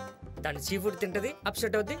 అందుకే తను సీ ఫుడ్ తింటది,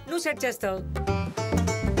 అప్సెట్ అవుద్ది, నువ్వు సెట్ చేస్తావు.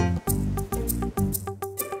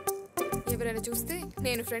 ఎవరైనా చూస్తే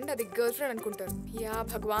నేను ఫ్రెండ్, అది గర్ల్ ఫ్రెండ్ అనుకుంటారు. యా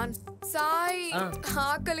భగవాన్. సాయి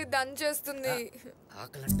ఆకలి దంచేస్తుంది.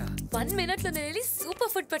 1 minute లో నేను వెళ్ళి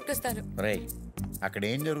సూపర్ ఫుడ్ పట్టుకొస్తాను. రేయ్, అక్కడ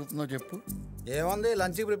ఏం జరుగుతుందో చెప్పు. ఏముంది,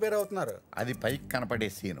 లంచ్కి ప్రిపేర్ అవుతున్నారు. అది పైకి కనపడే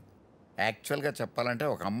సీను. యాక్చువల్గా చెప్పాలంటే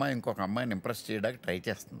ఒక అమ్మాయి ఇంకొక అమ్మాయిని ఇంప్రెస్ చేయడానికి ట్రై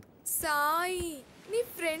చేస్తుంది. సాయి, నీ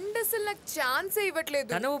ఫ్రెండ్ అసలు నాకు ఛాన్స్ ఇవ్వట్లేదు.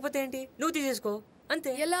 తన ఉపతే ఏంటి, నువ్వు తీసేసుకో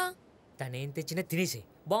అంతే. ఎలా? తనేం తెచ్చినా తినేసి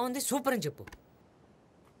బాగుంది సూపర్ అని చెప్పు.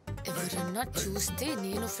 ఎవరన్నా చూస్తే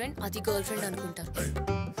నేను ఫ్రెండ్, అది గర్ల్ ఫ్రెండ్ అనుకుంటారు.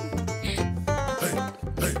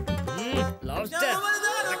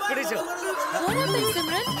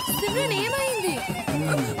 సిమ్రన్ ఏమైంది?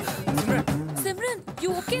 సిమ్రన్ యు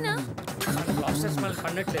ఓకేనా? లాబ్స్టర్ స్మెల్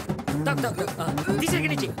పడట్లేదు. తీసేకి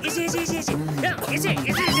నుంచి ఏసే.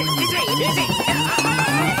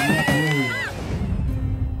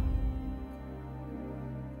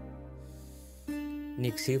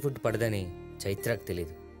 నీకు సీ ఫుడ్ పడదని చైత్రకు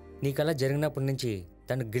తెలియదు. నీకు అలా జరిగినప్పటి నుంచి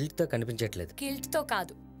తను గిల్ట్తో కనిపించట్లేదు. గిల్ట్తో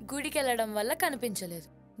కాదు, గుడికి వెళ్ళడం వల్ల కనిపించలేదు.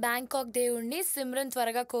 బ్యాంకాక్ దేవుణ్ణి సిమ్రన్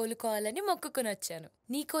త్వరగా కోలుకోవాలని మొక్కుకుని వచ్చాను.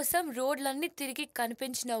 నీకోసం రోడ్లన్నీ తిరిగి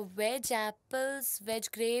కనిపించిన veg apples, veg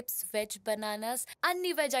grapes, veg bananas,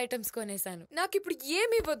 అన్ని వెజ్ ఐటమ్స్ కొనేసాను. నాకు ఇప్పుడు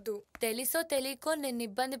ఏమి ఇవ్వద్దు. తెలుసో తెలియకో నిన్ను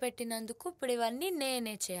ఇబ్బంది పెట్టినందుకు ఇప్పుడు ఇవన్నీ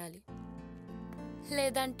నేనే చేయాలి,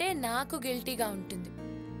 లేదంటే నాకు గిల్టీగా ఉంటుంది.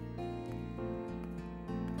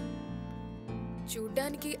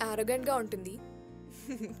 చూడ్డానికి ఆరోగెంట్ గా ఉంటుంది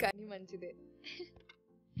కానీ మంచిదే.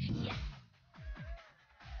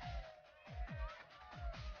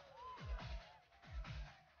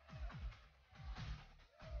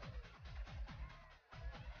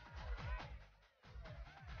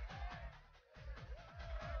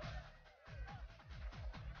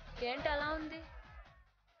 ఏంటి అలా ఉంది?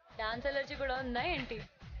 డాన్స్ ఎలర్జీ కూడా ఉందా ఏంటి?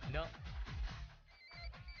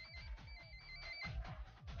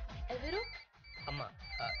 ఎవరు? అమ్మా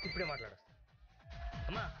ఇప్పుడే మాట్లాడు.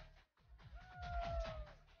 అమ్మా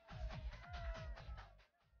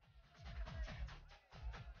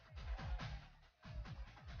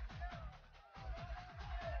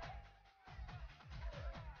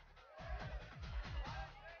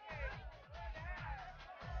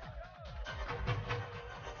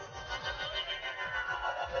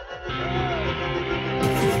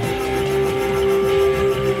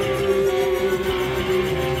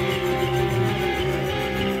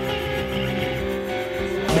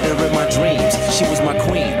She was my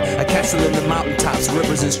queen, a castle in the mountaintops,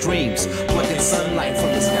 rivers and streams, plucking sunlight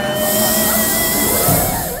from the sky.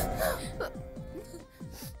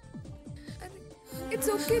 It's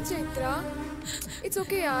okay, Chaitra. It's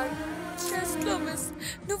okay, yaar. Just promise.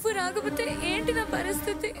 నువ్వు రాకపోతే ఏంటి నా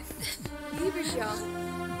పరిస్థితి? ఈ బిడ్డ.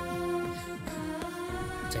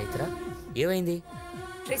 చైత్ర ఏమైంది?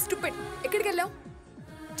 స్టూపిడ్, ఎక్కడికి వెళ్ళావు?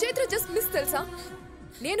 చైత్ర జస్ట్ మిస్ తెలుసా?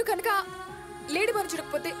 నేను కనుక లేడీ బాయ్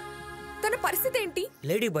చూడకపోతే తన పరిస్థితి ఏంటి?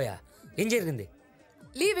 లేడీ బాయ్ ఏం జరిగింది?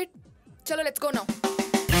 లీవ్ ఇట్, చలో let's go now.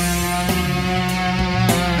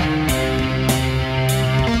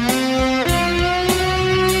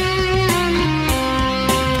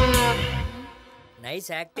 Nice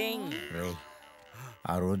acting.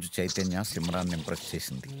 ఆ రోజు చైతన్య సిమ్రాన్ ఇంప్రెస్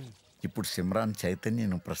చేసింది. ఇప్పుడు సిమ్రాన్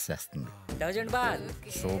చైతన్యను ఇంప్రెస్ చేస్తుంది.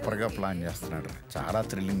 సూపర్ గా ప్లాన్ చేస్తున్నాడు. చాలా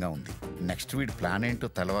థ్రిల్లింగ్ గా ఉంది. నెక్స్ట్ వీడి ప్లాన్ ఏంటో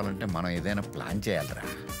తెలవాలంటే మనం ఏదైనా ప్లాన్ చేయాలిరా.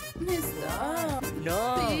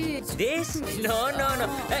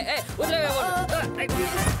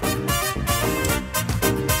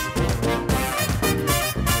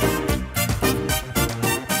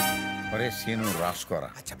 ఒరే సీను, రాసుకోరా.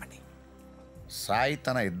 చెప్పండి. సాయి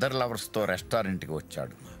తన ఇద్దరు లవర్స్తో రెస్టారెంట్కి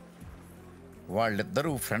వచ్చాడు.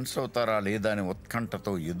 వాళ్ళిద్దరూ ఫ్రెండ్స్ అవుతారా లేదా అని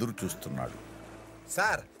ఉత్కంఠతో ఎదురు చూస్తున్నాడు.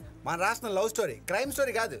 సార్, మన రాసిన లవ్ స్టోరీ క్రైమ్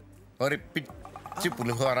స్టోరీ కాదు. ఒరే పిచ్చి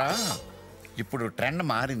పులిహోరా, ఇప్పుడు ట్రెండ్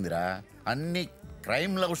మారిందిరా. అన్ని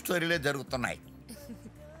క్రైమ్ లవ్ స్టోరీలే జరుగుతున్నాయి.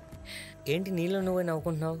 ఏంటి నీలో నువ్వే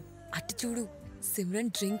నవ్వుకుంటున్నావు? అటు చూడు,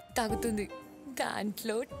 సిమ్రన్ డ్రింక్ తాగుతుంది,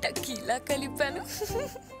 దాంట్లో టకీలా కలిపాను.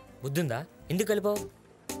 బుద్ధుందా? ఎందుకు కలిపావు?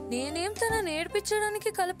 నేనేం తనని ఏడ్పించడానికి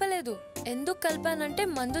కలపలేదు. ఎందుకు కలిపానంటే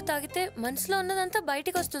మందు తాగితే మనసులో ఉన్నదంతా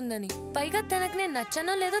బయటికి వస్తుందని. పైగా తనకు నేను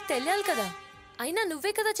నచ్చనో లేదో తెలియాలి కదా. అయినా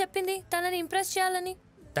నువ్వే కదా చెప్పింది తనని ఇంప్రెస్ చేయాలని.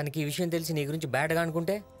 తనకి ఈ విషయం తెలిసి నీ గురించి బ్యాడ్గా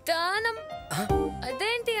అనుకుంటే? దానం.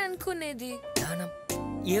 అదేంటి అనుకునేది? దానం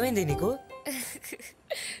ఏమైంది నీకు?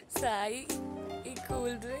 సాయి, ఈ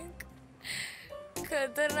కూల్ డ్రింక్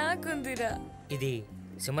ఖతర్నాకుందిరా. ఇది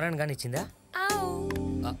సిమరాన్ గాని ఇచ్చిందా?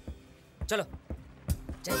 చలో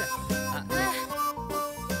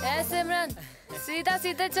ఏ సిమ్రాన్, సీతా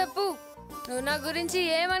సీతా చెప్పు, నువ్వు నా గురించి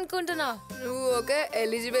ఏమనుకుంటున్నావు? నువ్వు ఒక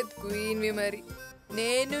ఎలిజబెత్ క్వీన్వి. మరి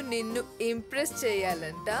నేను నిన్ను ఇంప్రెస్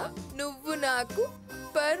చేయాలంట, నువ్వు నాకు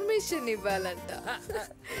పర్మిషన్ ఇవ్వాలంట.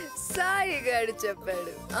 సాయి గారు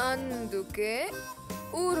చెప్పాడు, అందుకే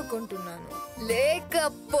ఊరుకుంటున్నాను.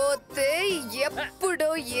 లేకపోతే ఎప్పుడో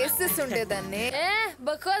ఏసెస్ ఉండేదాన్ని.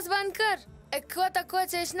 బక్వాస్ బంకర్. ఎక్కువ తక్కువ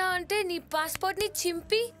చేసినావు అంటే నీ పాస్పోర్ట్ ని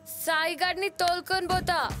చింపి సాయి గారిని తోలుకొని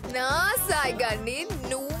పోతా. నా సాయి గారిని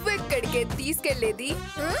నువ్వెక్కడికే తీసుకెళ్లేది?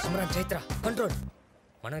 చైత్ర కంట్రోల్.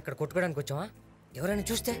 మనం ఇక్కడ కొట్టుకోవడానికి వచ్చావా? ఎవరైనా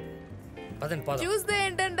చూస్తే? పదండి పోదాం. చూస్తే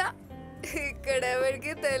ఏంటంట, ఇక్కడ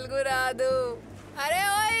ఎవరికి తెలుగు రాదు. అరే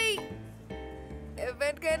ఓయ్,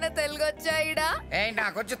 ఎవరికైనా తెలుగు వచ్చా? ఇడా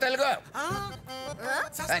నాకొచ్చు తెలుగు.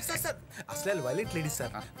 అసలు వైలెంట్ లేడీస్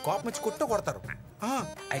సార్, కోపం వచ్చి కొడతారు.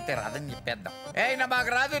 అయితే రాదని చెప్పేద్దాం. నా మాకు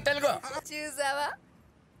రాదు తెలుగు. చూసావా,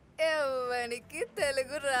 ఎవరికి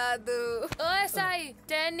తెలుగు రాదు. ఓ సాయి,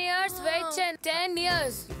 10 years వెయిట్ చేయండి. 10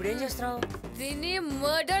 years. ఇప్పుడు ఏం చేస్తున్నావు? దీన్ని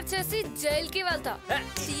మర్డర్ చేసి జైలుకి వెళ్తా.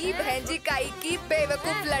 బహంజీ కాయికి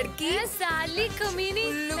బేవకూఫ్ లడ్కి సాలి కమీని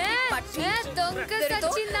దొంగ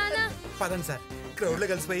సచ్చినానా. పదండి సార్, క్రౌడ్ లో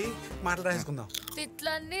కలిసిపోయి మాటలు రాసుకుందాం.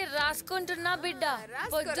 తిట్లన్నీ రాసుకుంటున్నా బిడ్డ.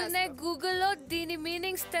 పొద్దున్నే గూగుల్లో దీని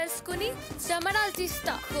మీనింగ్స్ తెలుసుకుని సమరాలు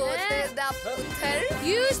తీస్తా.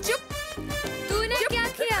 तूने क्या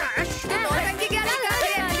किया? नौटंकी क्या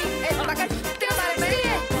निकाली? पकड़ के मार मेरे।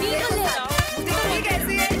 तुम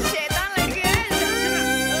कैसी है? शैतान लड़की है।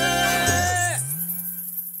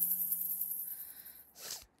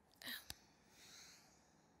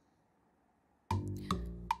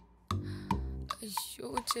 అయ్యో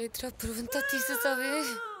చైత్ర, పురువంతా తీసేసావే.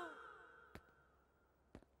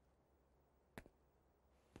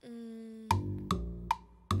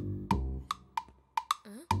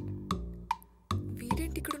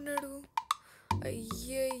 వీడేంటి ఇక్కడున్నాడు?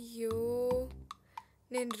 అయ్యయ్యో,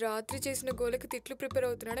 నేను రాత్రి చేసిన గోలకి తిట్లు ప్రిపేర్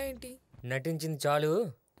అవుతున్నాడా ఏంటి? నటించింది చాలు,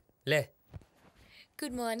 లే.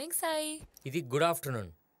 Good morning Sai. ఇది గుడ్ ఆఫ్టర్నూన్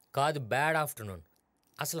కాదు, బ్యాడ్ ఆఫ్టర్నూన్.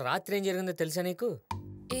 అసలు రాత్రి ఏం జరిగిందో తెలుసా నీకు?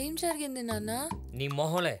 ఏం జరిగింది నాన్న? నీ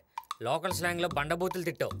మొహంలే లోకల్ స్లాంగ్ లో బండబూతులు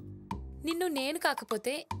తిట్టావు. నిన్ను నేను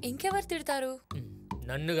కాకపోతే ఇంకెవరు తిడతారు?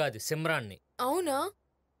 నన్ను కాదు, సిమ్రాన్ని. అవునా?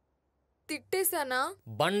 తిట్టేశానా?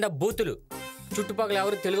 బండ బూతులు. చుట్టుపక్కల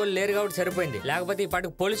ఎవరు తెలుగు లేరు కాబట్టి సరిపోయింది, లేకపోతే ఈ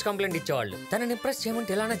పాటికి పోలీస్ కంప్లైంట్ ఇచ్చేవాళ్ళు. తనని ఇంప్రెస్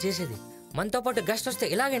చేయమంటే ఇలానే చేసేది. మనతో పాటు గెస్ట్ వస్తే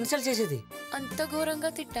ఇలాగ ఇన్సల్ట్ చేసేది. అంత ఘోరంగా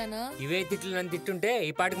తిట్టానా? ఇవే తిట్లు నన్ను తిట్టుంటే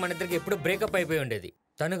ఈ పాటికి మన ఇద్దరికి ఎప్పుడు బ్రేకప్ అయిపోయి ఉండేది.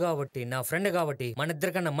 తను కాబట్టి, నా ఫ్రెండ్ కాబట్టి, మన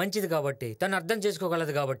ఇద్దరికన్నా మంచిది కాబట్టి, తను అర్థం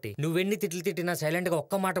చేసుకోగలదు కాబట్టి, నువ్వెన్ని తిట్లు తిట్టినా సైలెంట్ గా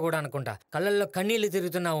ఒక్క మాట కూడా అనుకుంటా, కళ్ళల్లో కన్నీళ్లు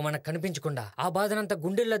తిరుగుతున్నావు మనకు కనిపించకుండా, ఆ బాధనంతా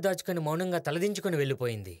గుండెల్లో దాచుకుని మౌనంగా తలదించుకుని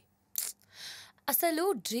వెళ్ళిపోయింది. అసలు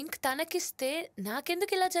డ్రింక్ తనకిస్తే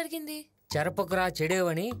నాకెందుకు ఇలా జరిగింది? చెరపకురా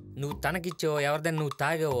చెడేవని నువ్వు తనకిచ్చావో, ఎవరిదని నువ్వు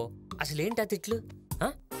తాగావో. అసలేంటి ఆ తిట్లు?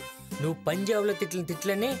 నువ్వు పంజాబ్లో తిట్లిన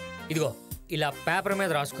తిట్లన్నీ ఇదిగో ఇలా పేపర్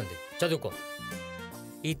మీద రాసుకుంది, చదువుకో.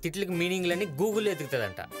 ఈ తిట్లకి మీనింగ్లన్నీ గూగుల్లో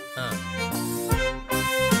ఎతుకుతుందంట.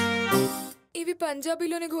 ఇవి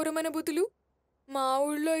పంజాబీలోని ఘోరమైన బూతులు. మా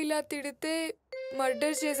ఊళ్ళో ఇలా తిడితే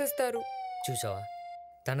మర్డర్ చేసేస్తారు. చూసావా,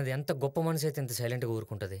 తనది ఎంత గొప్ప మనసు అయితే ఇంత సైలెంట్గా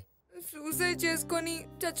ఊరుకుంటుంది. సూసైడ్ చేసుకొని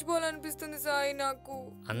చచ్చిపోవాలనిపిస్తుంది సాయి నాకు.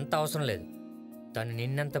 అంత అవసరం లేదు. తను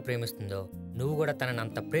నిన్నెంత ప్రేమిస్తుందో నువ్వు కూడా తనని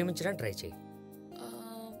అంత ప్రేమించడానికి ట్రై చేయి.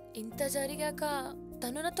 ఇంత జరిగాక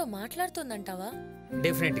తను నాతో మాట్లాడుతుందంటావా?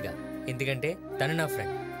 డెఫినెట్గా. ఎందుకంటే తను నా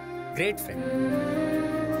friend, great friend.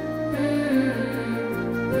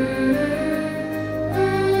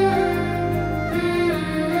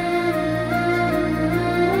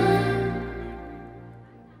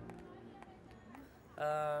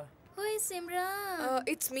 Who is Simran?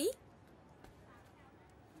 It's me.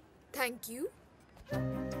 Thank you.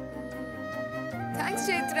 Thanks,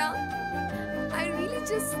 Chaitra. I really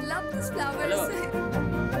just love these flowers.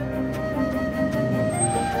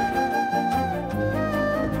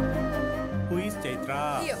 Who is Chaitra?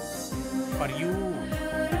 Here. For you.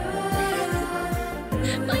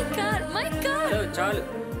 My car, my car. చాలు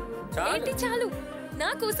చాలు. ఏంటి చాలు? నా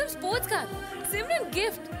కోసం sports car. Simran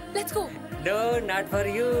gift. Let's go. No, not for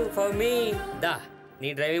you, for me. దా, నీ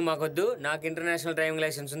driving మాకొద్దు, నాకు international driving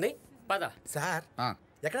licence ఉంది, పద. సార్,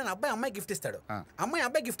 ఎక్కడైనా అబ్బాయి అమ్మాయి గిఫ్ట్ ఇస్తాడు, అమ్మాయి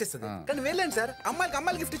అబ్బాయి గిఫ్ట్ ఇస్తుంది. కానీ వెళ్ళండి సార్, అమ్మాయికి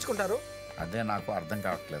అమ్మాయిలు గిఫ్ట్ ఇచ్చుకుంటారు. అదే నాకు అర్థం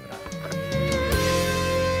కావట్లేదురా.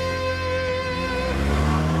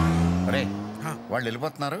 రే వాళ్ళు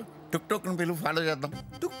వెళ్ళిపోతున్నారు, టుక్ టుక్ పిలువు, ఫాలో చేద్దాం.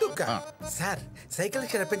 టుక్ టుక్ sir, cycle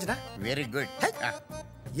rickshaw రప్పించనా? Very good.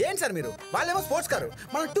 ఏంటి సార్ మీరు, వాళ్ళేమో స్పోర్ట్స్ కారు,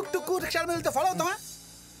 మనం టుక్ టుక్ రిక్షా మీద వెళ్తే ఫాలో అవుతామా?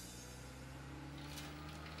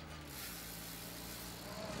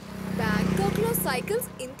 బ్యాంకాక్ లో సైకిల్స్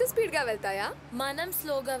ఇంత స్పీడ్ గా వెళ్తాయా? మనం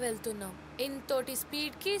స్లోగా వెళ్తున్నాం. ఇంతోటి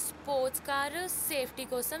స్పీడ్ కి స్పోర్ట్స్ కార్ సేఫ్టీ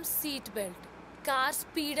కోసం సీట్ బెల్ట్. కార్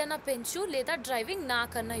స్పీడ్ అన్న పెంచు, లేదా డ్రైవింగ్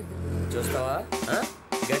నాకన్నా ఇవ్వు. చూస్తావా?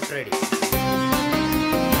 Get ready.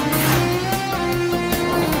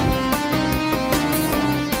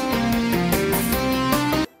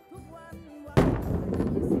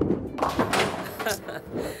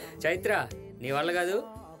 చైత్ర, నీ వల్ల కాదు,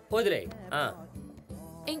 వదిలే.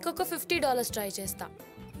 ఇంకొక $50 ట్రై చేస్తా,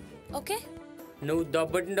 ఓకే? నువ్వు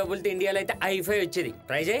దొబ్బటిన డబ్బులతో ఇండియాలో అయితే ఐఫై వచ్చేది.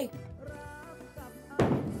 ట్రై చేయి.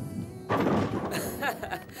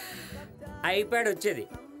 ఐప్యాడ్ వచ్చేది.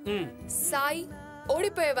 సాయి,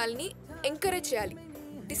 ఓడిపోయే వాళ్ళని ఎంకరేజ్ చేయాలి.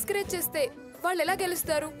 డిస్కరేజ్ చేస్తే వాళ్ళు ఎలా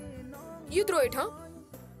గెలుస్తారు? You throw it.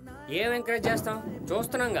 ఏం ఎంకరేజ్ చేస్తాం?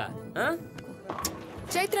 చూస్తున్నాంగా.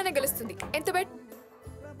 చైత్రనే గెలుస్తుంది. ఎంత బెట్?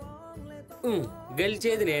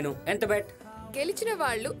 గెలిచేది నేను. ఎంత బెట్? గెలిచిన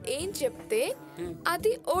వాళ్ళు ఏం చెప్తే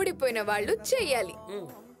అది ఓడిపోయిన వాళ్ళు చెయ్యాలి.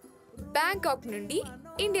 బ్యాంకాక్ నుండి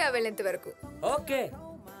ఇండియా వెళ్ళేంత వరకు. ఓకే.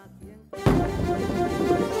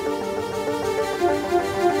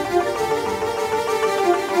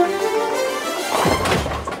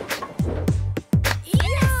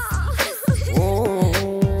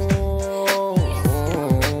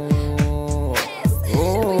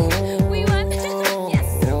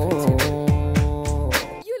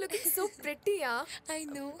 I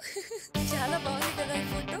know. చాలా బాగుంది కదా ఈ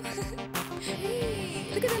photo.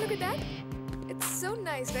 Look at that. It's so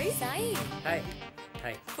nice, right? Sai, hi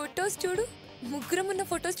hi. Photos చూడు, ముగ్గురం ఉన్న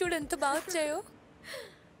ఫోటోస్ చూడు ఎంత బాగా వచ్చాయో.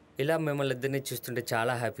 ఇలా మిమ్మల్ని ఇద్దరిని చూస్తుంటే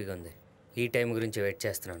చాలా హ్యాపీగా ఉంది. ఈ టైం గురించి వెయిట్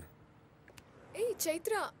చేస్తున్నాను. ఏయ్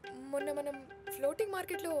చైత్ర, మొన్న మనం ఫ్లోటింగ్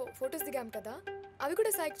మార్కెట్ లో ఫోటోస్ దిగాం కదా, అవి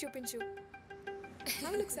కూడా సాయికి చూపించు.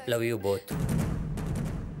 Love you both.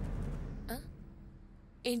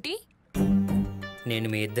 ఏంటి? నేను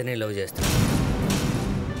మీ ఇద్దరిని లవ్ చేస్తాను.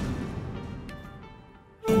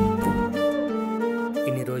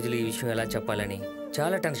 ఇన్ని రోజులు ఈ విషయం ఎలా చెప్పాలని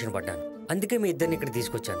చాలా టెన్షన్ పడ్డాను. అందుకే మీ ఇద్దరిని ఇక్కడ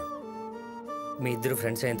తీసుకొచ్చాను. మీ ఇద్దరు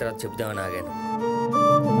ఫ్రెండ్స్ అయిన తర్వాత చెప్దామని ఆగాను.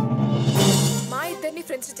 మా ఇద్దరిని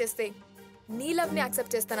ఫ్రెండ్స్ చేస్తే నీ లవ్ ని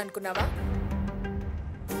యాక్సెప్ట్ చేస్తాను అనుకున్నావా?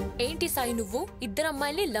 ఏంటి సాయి, నువ్వు ఇద్దరు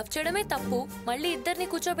అమ్మాయిల్ని లవ్ చేయడమే తప్పు, మళ్ళీ ఇద్దరిని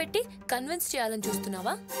కూర్చోబెట్టి కన్విన్స్ చేయాలని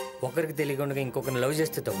చూస్తున్నావా? ఒకరికి తెలియకుండా ఇంకొకరిని లవ్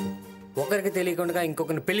చేస్తే తప్పు, ఒకరికి తెలియకుండా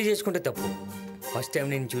ఇంకొకరిని పెళ్లి చేసుకుంటే తప్పు. ఫస్ట్ టైం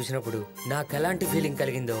నేను చూసినప్పుడు నాకు ఎలాంటి ఫీలింగ్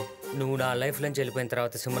కలిగిందో, నువ్వు నా లైఫ్ నుంచి వెళ్ళిపోయిన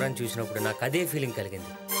తర్వాత సిమ్రాన్ చూసినప్పుడు నాకు అదే ఫీలింగ్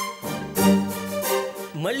కలిగింది.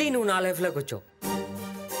 మళ్ళీ నువ్వు నా లైఫ్లోకి వచ్చావు.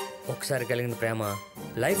 ఒకసారి కలిగిన ప్రేమ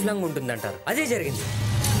లైఫ్ లాంగ్ ఉంటుందంటారు, అదే జరిగింది.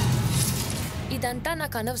 ఇదంతా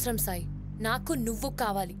నాకు అనవసరం సాయి. నాకు నువ్వు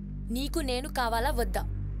కావాలి. నీకు నేను కావాలా వద్దా?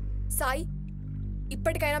 సాయి,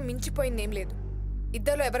 ఇప్పటికైనా మించిపోయిందేం లేదు.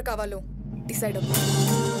 ఇద్దరిలో ఎవరు కావాలో డిసైడ్ అవ్వు.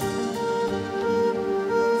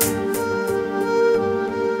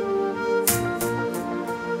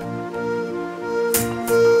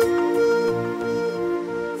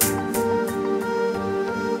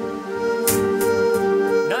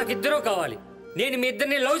 నాకిద్దరూ కావాలి. నేను మీ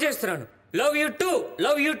ఇద్దరిని లవ్ చేస్తున్నాను. Love you two,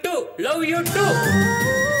 love you two, love you two.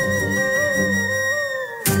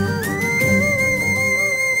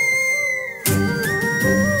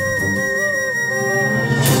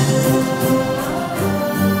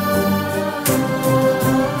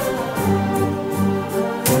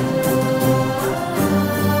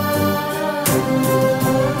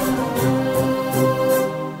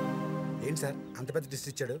 ఏంటి సార్ అంత పెద్ద టిస్ట్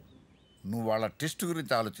ఇచ్చాడు? నువ్వు వాళ్ళ టెస్ట్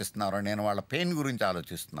గురించి ఆలోచిస్తున్నావు, నేను వాళ్ళ పెయిన్ గురించి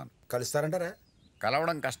ఆలోచిస్తున్నాను. కలుస్తారంటారా?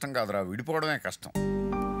 కలవడం కష్టం కాదురా, విడిపోవడమే కష్టం.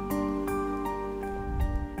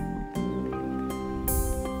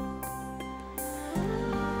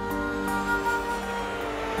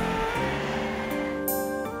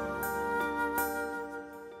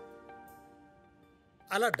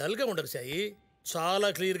 అలా డల్గా ఉండరు సాయి. చాలా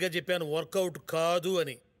క్లియర్గా చెప్పాను వర్కౌట్ కాదు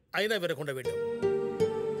అని, అయినా వినకుండా వెళ్ళావు.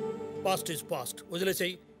 Past is past,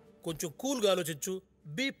 వదిలేసాయి. కొంచెం కూల్గా ఆలోచించు,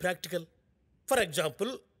 బీ ప్రాక్టికల్. ఫర్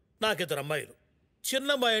ఎగ్జాంపుల్, నాకిద్దరు అమ్మాయిలు.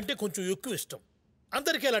 చిన్న అమ్మాయి అంటే కొంచెం ఎక్కువ ఇష్టం.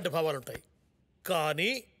 అందరికీ అలాంటి భావాలు ఉంటాయి, కానీ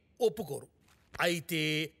ఒప్పుకోరు. అయితే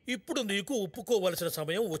ఇప్పుడు నీకు ఒప్పుకోవలసిన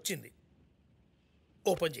సమయం వచ్చింది.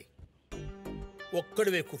 ఓపెన్ చేయి,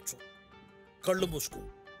 ఒక్కడివే కూర్చో, కళ్ళు మూసుకో,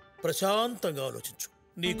 ప్రశాంతంగా ఆలోచించు.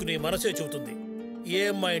 నీకు నీ మనసే చెబుతుంది ఏ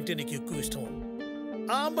అమ్మాయి అంటే నీకు ఎక్కువ ఇష్టం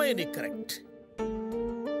ఆ అమ్మాయి నీకు కరెక్ట్.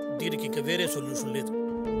 దీనికి ఇంకా వేరే సొల్యూషన్ లేదు.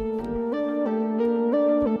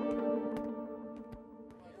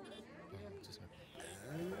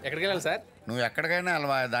 ఎక్కడికి వెళ్ళాలి సార్? నువ్వు ఎక్కడికైనా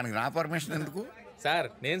వెళ్ళవా, దానికి నా పర్మిషన్ ఎందుకు? సార్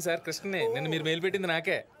నేను సార్ కృష్ణనే. నిన్న మీరు మెయిల్ పెట్టింది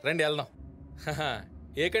నాకే. రండి వెళ్దాం.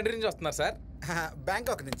 ఏ కంట్రీ నుంచి వస్తున్నారు సార్?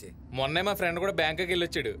 బ్యాంకాక్ నుంచి. మొన్నే మా ఫ్రెండ్ కూడా బ్యాంకాక్ వెళ్ళి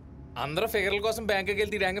వచ్చాడు. అందరూ ఫిగర్ల కోసం బ్యాంకాక్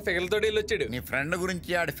వెళ్తే బ్యాంక్ ఫిగర్లతో వెళ్ళి వచ్చాడు. నీ ఫ్రెండ్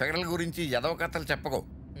గురించి ఆడి ఫిగర్ల గురించి ఎదవ కథలు చెప్పకో.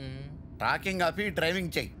 టాకింగ్ ఆపి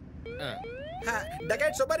డ్రైవింగ్ చెయ్యి.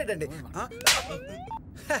 డకెట్ సూపర్ అండి.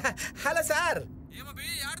 Hello sir.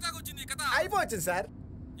 అయిపోవచ్చింది సార్.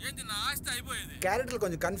 క్యారెక్టర్లు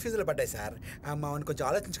కొంచెం కన్ఫ్యూజ్ లో పడ్డాయి సార్. మామని కొంచెం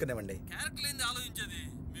ఆలోచించుకునేవండి.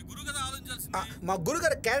 మా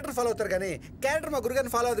గురుగారు క్యారెక్టర్ ఫాలో అవుతారు కానీ క్యారెక్టర్ మా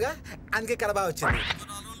గురుగారిని ఫాలో అవుతుందిగా, అందుకే కథ బాగా వచ్చింది.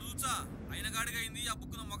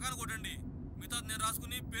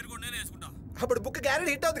 అప్పుడు బుక్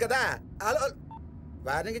గ్యారెంటీ హిట్ అవుతుంది కదా.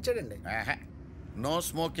 వార్నింగ్ ఇచ్చాడండి. నో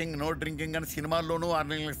స్మోకింగ్ నో డ్రింకింగ్ అని సినిమాల్లోనూ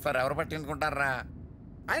వార్నింగ్లు ఇస్తారు. ఎవరు పట్టించుకుంటారా?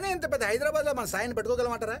 అయినా ఇంత పెద్ద హైదరాబాద్ లో మన సాయిని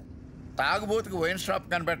పెట్టుకోగలమంటారా? తాగుబోతుకి వైన్ షాప్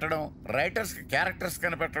కనిపెట్టడం, రైటర్స్ కి క్యారెక్టర్స్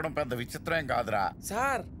కనిపెట్టడం పెద్ద విచిత్రం కాదురా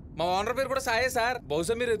సార్. మా ఓనర్ పేరు కూడా సాయే సార్.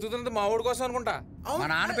 బహుశా మీరు ఎదుగుతున్నది మా ఓడి కోసం అనుకుంటా. మా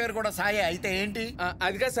నాన్న పేరు కూడా సాయే. అయితే ఏంటి?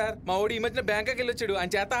 అదిగా సార్, మా ఓడి ఈ మధ్యన బ్యాంకాక్ వెళ్ళి వచ్చాడు.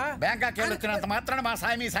 అని చేత బ్యాంకాక్ వెళ్ళి వచ్చినంత మాత్రాన మా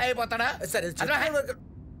సాయి మీ సాయి అయిపోతాడా? సరే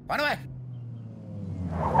పనవా.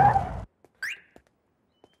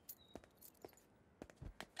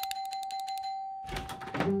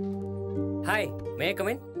 Hi, may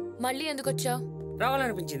come in. మళ్ళీ ఎందుకు వచ్చావు?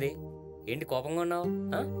 రావాలనిపించింది. ఏంటి కోపంగా ఉన్నావు?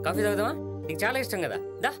 కాఫీ తాగుదామా? నీకు చాలా ఇష్టం కదా.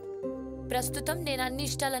 దా. ప్రస్తుతం నేను అన్ని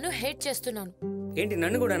ఇష్టాలను హేట్ చేస్తున్నాను. ఏంటి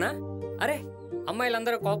నన్ను కూడానా? అరే,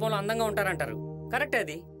 అమ్మాయిలందరూ కోపంలో అందంగా ఉంటారంటారు. కరెక్ట్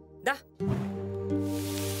అది. దా.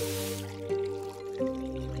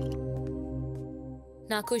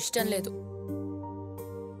 నాకు ఇష్టం లేదు.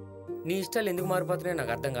 నీ ఇష్టాలు ఎందుకు మారిపోతున్నాయో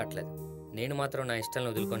నాకు అర్థం కావట్లేదు. నేను మాత్రం నా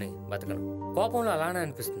ఇష్టాలను వదులుకొని బతకను. కోపంలో అలానే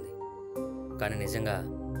అనిపిస్తుంది, కానీ నిజంగా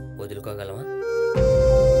వదులుకోగలమా?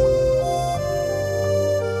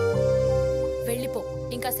 వెళ్ళిపో.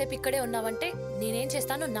 ఇంకాసేపు ఇక్కడే ఉన్నావంటే నేనేం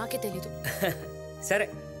చేస్తానో నాకే తెలీదు. సరే,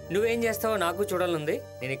 నువ్వేం చేస్తావో నాకు చూడాలనుంది.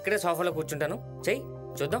 నేను ఇక్కడే సోఫాలో కూర్చుంటాను. చెయ్యి,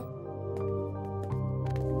 చూద్దాం.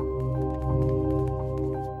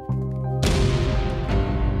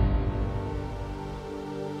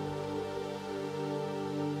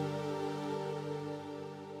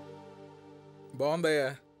 బాగుందయ్యా.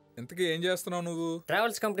 ఇంతకీ ఏం చేస్తున్నావు నువ్వు?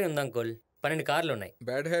 ట్రావెల్స్ కంపెనీ ఉంది అంకుల్. 12 కార్లు ఉన్నాయి.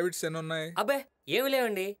 బ్యాడ్ హ్యాబిట్స్ ఎన్ని ఉన్నాయి? అబ్బే ఏమి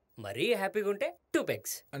లేవండి. మరీ హ్యాపీగా ఉంటే 2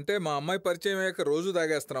 పెగ్స్. అంటే మా అమ్మాయి పరిచయం అయ్యాక రోజు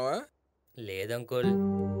తాగేస్తున్నావా? లేదంకుల్.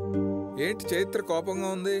 ఏంటి చైత్ర కోపంగా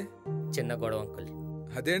ఉంది? చిన్న గొడవ అంకుల్.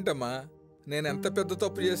 అదేంటమ్మా, నేను ఎంత పెద్ద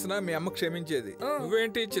తప్పు చేసినా మీ అమ్మ క్షమించేది.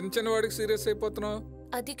 నువ్వేంటి చిన్న చిన్న వాడికి సీరియస్ అయిపోతున్నావు?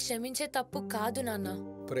 అది క్షమించే తప్పు కాదు నాన్న.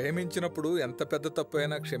 ప్రేమించినప్పుడు ఎంత పెద్ద తప్పు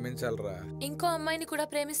అయినా క్షమించాలరా. ఇంకో అమ్మాయిని కూడా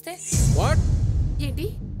ప్రేమిస్తే? వాట్? ఏంటి,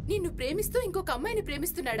 నిన్ను ప్రేమిస్తూ ఇంకొక అమ్మాయిని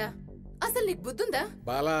ప్రేమిస్తున్నాడా? అసలు నీకు బుద్ధుందా?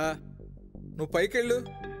 బాలా, నువ్వు పైకెళ్ళు.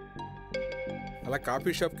 అలా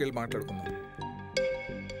కాఫీ షాప్కి వెళ్ళి మాట్లాడుకుందాం.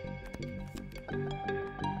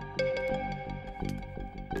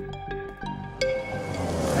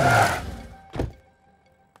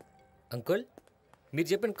 అంకుల్, మీరు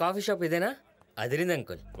చెప్పిన కాఫీ షాప్ ఇదేనా? అదిరింది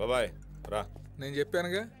అంకుల్. బాబాయ్ రా. నేను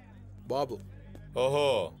చెప్పానుగా బాబు. ఓహో,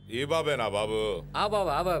 ఈ బాబేనా బాబు? ఆ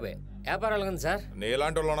బాబు, ఆ బాబే. వ్యాపారాలు కదా సార్.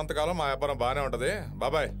 నీలాంటి వాళ్ళు ఉన్నంతకాలం మా వ్యాపారం బాగానే ఉంటది.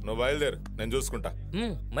 బాబాయ్ నువ్వు బయలుదేరు, నేను చూసుకుంటా.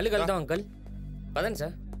 మళ్ళీ కలుద్దాం అంకుల్. పదండి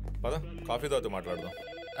సార్. పద, కాఫీ తాగుతూ మాట్లాడదాం.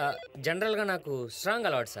 జనరల్గా నాకు స్ట్రాంగ్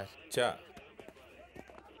అలవాటు సార్. చా.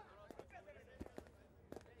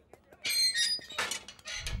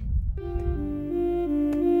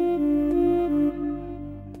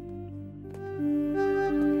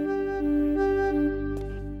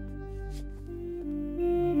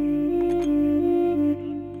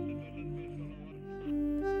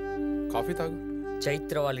 కాఫీ తాగు.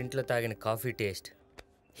 చైత్ర వాళ్ళ ఇంట్లో తాగిన కాఫీ టేస్ట్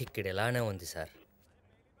ఇక్కడ ఎలానే ఉంది సార్.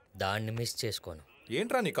 దాన్ని మిస్ చేసుకోను.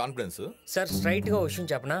 ఏంట్రా నీ కాన్ఫిడెన్స్? సార్, స్ట్రైట్గా విషయం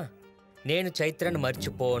చెప్పనా? నేను చైత్రను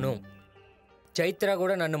మర్చిపోను. చైత్ర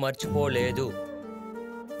కూడా నన్ను మర్చిపోలేదు.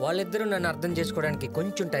 వాళ్ళిద్దరూ నన్ను అర్థం చేసుకోవడానికి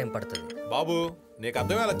కొంచెం టైం పడుతుంది. బాబు, నీకు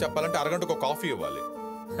అర్థమయ్యేలా చెప్పాలంటే అరగంటకు ఒక కాఫీ ఇవ్వాలి.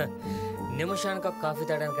 నిమిషానికి ఒక కాఫీ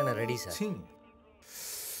తాగడానికైనా రెడీ సార్.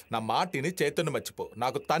 నా మాటిని చైతన్యం మర్చిపో.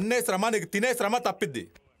 నాకు తన్నే శ్రమ, నీకు తినే శ్రమ తప్పిద్ది.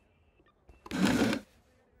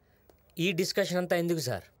 ఈ డిస్కషన్ అంతా ఎందుకు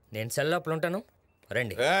సార్? నేను సెల్ లోపల ఉంటాను,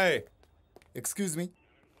 రండి. Excuse me,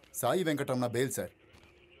 Sai Venkataramana bail sir.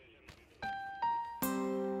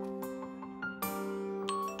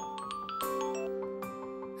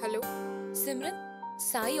 Hello Simran,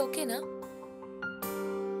 Sai ఓకేనా?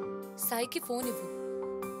 సాయికి ఫోన్ ఇవ్వు.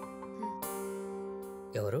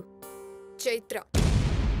 ఎవరు? చైత్ర.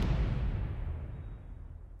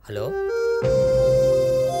 Hello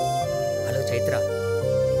hello Chaitra.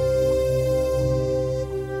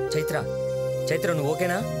 చైత్ర చైత్ర నువ్వు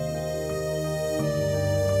ఓకేనా?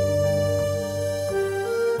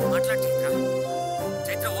 మాట్లాడు చైత్ర.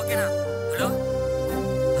 చైత్ర ఓకేనా? Hello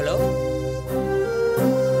hello.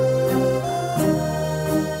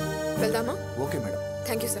 వెళ్దామా? Okay madam.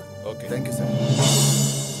 Thank you sir. Okay thank you sir.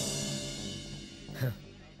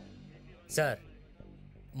 Sir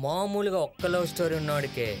మామూలుగా ఒక్క లవ్ స్టోరీ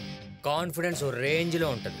ఉన్నవాడికే కాన్ఫిడెన్స్ రేంజ్లో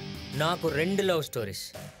ఉంటుంది. నాకు 2 లవ్ స్టోరీస్.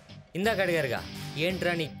 ఇందాక అడిగారుగా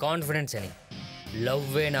ఏంట్రా నీ కాన్ఫిడెన్స్ అని.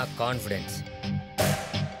 లవ్వే నా కాన్ఫిడెన్స్.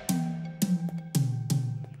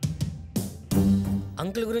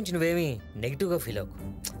 అంకుల్ గురించి నువ్వేమీ నెగిటివ్గా ఫీల్ అవ్వకు.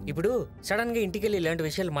 ఇప్పుడు సడన్గా ఇంటికి వెళ్ళి ఇలాంటి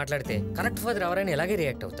విషయాలు మాట్లాడితే కరెక్ట్ ఫాదర్ ఎవరైనా ఎలాగే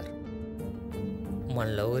రియాక్ట్ అవుతారు. మన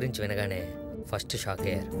లవ్ గురించి వినగానే ఫస్ట్ షాక్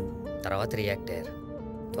అయ్యారు, తర్వాత రియాక్ట్ అయ్యారు,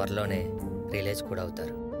 త్వరలోనే రియలైజ్ కూడా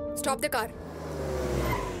అవుతారు. Stop the car.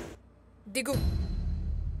 దిగు.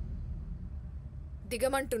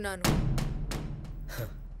 దిగమంటున్నాను.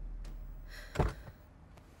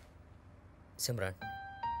 సిమ్రాన్,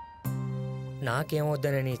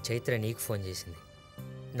 నాకేమవుద్దనని చైత్ర నీకు ఫోన్ చేసింది.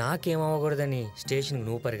 నాకేమవ్వకూడదని స్టేషన్కి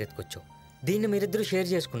నువ్వు పరిగెత్తుకొచ్చావు. దీన్ని మీరిద్దరూ షేర్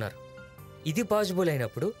చేసుకున్నారు. ఇది పాసిబుల్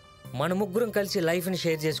అయినప్పుడు మన ముగ్గురం కలిసి లైఫ్ని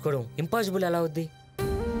షేర్ చేసుకోవడం ఇంపాసిబుల్ ఎలా అవుద్ది?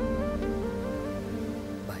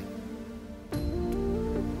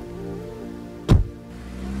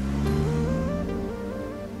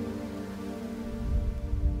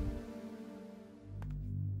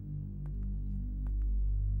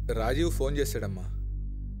 రాజీవ్ ఫోన్ చేశాడమ్మా.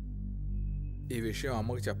 ఈ విషయం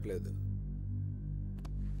అమ్మకు చెప్పలేదు.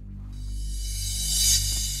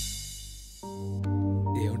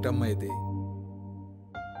 ఏమిటమ్మా ఇది?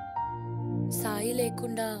 సాయి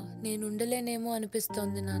లేకుండా నేను ఉండలేనేమో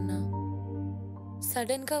అనిపిస్తోంది నాన్న.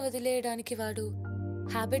 సడన్ గా వదిలేయడానికి వాడు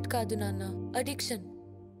హ్యాబిట్ కాదు నాన్న, అడిక్షన్.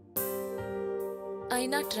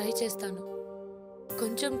 అయినా ట్రై చేస్తాను.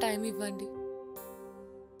 కొంచెం టైం ఇవ్వండి.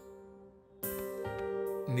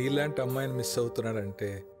 నీలాంటి అమ్మాయిని మిస్ అవుతున్నాడంటే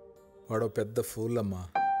వాడు పెద్ద ఫూల్ అమ్మా.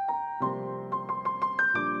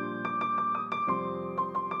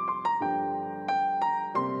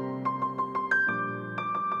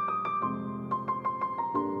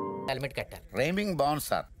 హెల్మెట్ కట్టాలి. రైమింగ్ బాగుంది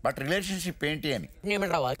సార్, బట్ రిలేషన్షిప్ ఏంటి అని.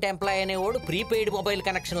 వర్క్ ఎంప్లాయ్ అనేవాడు ప్రీపెయిడ్ మొబైల్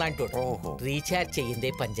కనెక్షన్ లాంటి రీఛార్జ్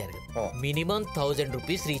చెయ్యిందే పని జరగదు. మినిమం 1000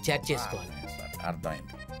 రూపీస్ రీఛార్జ్ చేసుకోవాలి.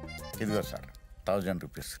 అర్థమైంది. ఇదిగో సార్ 1000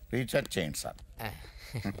 రూపీస్ రీఛార్జ్ చేయండి సార్.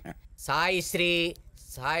 సాయి శ్రీ,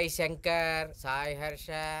 సాయి శంకర్, సాయి హర్ష.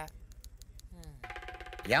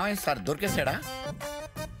 ఏమైంది సార్, దొరికేసాడా?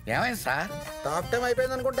 ఏమైంది సార్? టాప్ టైం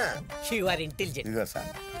అయిపోయింది అనుకుంటా. You are intelligent. ఇదిగో సార్.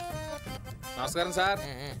 నమస్కారం సార్,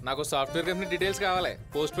 నాకు సాఫ్ట్వేర్ కంపెనీ డీటెయిల్స్ కావాలి.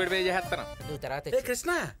 పోస్ట్ పెయిడ్ పే చేస్తాను. నువ్వు తర్వాత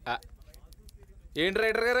కృష్ణ. ఏంటి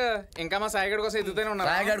రైటర్ గారు ఇంకా మా సాయిగడ్ కోసం ఎదుగుతూనే ఉన్నారు.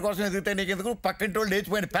 సాయిగడ్ కోసం ఎదుగుతాయి నీకెందుకు? పక్కింటి వాళ్ళు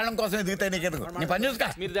లేచిపోయిన పెళ్ళం కోసం ఎదుగుతాయి నీకెందుకు? నీ పని చూసుకో.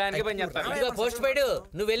 మీరు దానికి పని చేస్తారు. ఇదిగో పోస్ట్ పెయిడ్,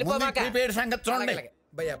 నువ్వు వెళ్ళిపోమాక. ప్రీపెయిడ్ సంగతి చూడండి.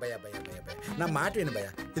 భయ్యా భయ్యా భయ్యా భయ్యా భయ్యా నా మాట విను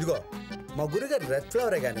భయ్యా. ఇదిగో మా గురుగారు రెడ్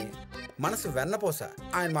ఫ్లవరే కానీ మనసు వెన్నపోస.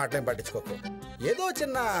 ఆయన మాటలేం పట్టించుకోకు. ఏదో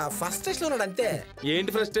చిన్న ఫ్రస్ట్రేషన్ ఉన్నాడు అంతే.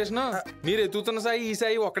 ఏంటి ఫ్రస్ట్రేషన్? మీరు ఎత్తుతున్న సాయి ఈ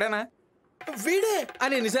సాయి ఒక్కడేనా? వీడే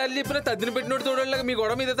అని ఎన్నిసార్లు చెప్పినా తద్దిని పెట్టినోడు తోడోళ్ళగా మీ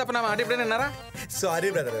గొడవ మీద తప్ప నా మాట ఎప్పుడైనా విన్నారా? సారీ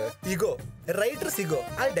బ్రదర్, ఇగో రైటర్స్ ఇగో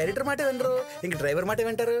ఆ డైరెక్టర్ మాట వినరు, ఇంక డ్రైవర్ మాట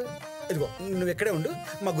వింటారు. ఇదిగో నువ్వు ఇక్కడే ఉండు,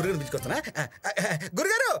 మా గురుగారు పిలుచుకొస్తున్నా.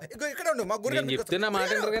 గురుగారు ఇగో ఇక్కడే ఉండు, మా గురుగారు చెప్తే నా మాట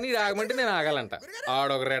వింటారు కానీ ఇది ఆగమంటే నేను ఆగాలంట.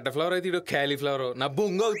 ఆడొక రెడ్ ఫ్లవర్ అయితే ఇడు క్యాలీఫ్లవర్. నా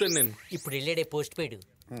బొంగు అవుతాను నేను. ఇప్పుడు వెళ్ళాడే పోస్ట్ పెయిడ్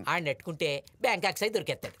ఆయన నెట్టుకుంటే బ్యాంకాక్ సాయి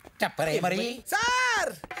దొరికేస్తాడు. చెప్పరే మరి.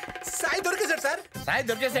 Sir Sai దొరికేశాడు sir. సాయి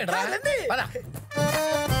దొరికేశాడు రా.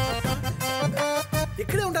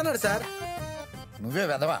 ఇక్కడే ఉంటున్నాడు సార్. నువ్వే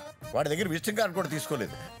వెదవా, వాడి దగ్గర విజిటింగ్ కార్డు కూడా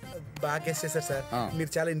తీసుకోలేదు. బాగా గెస్ చేశారు సార్, మీరు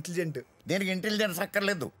చాలా ఇంటెలిజెంట్. దేనికి ఇంటెలిజెన్స్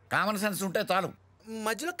అక్కర్లేదు, కామన్ సెన్స్ ఉంటే చాలు.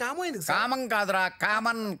 మధ్యలో కామం అయింది. కామన్ కాదురా,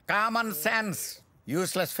 common common sense.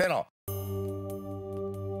 Useless fellow.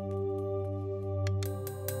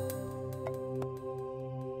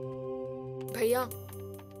 భయ్యా,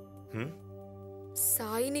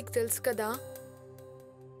 సాయి నీకు తెలుసు కదా?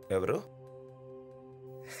 ఎవరు?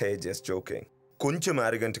 హే జస్ట్ జోకింగ్. కొంచెం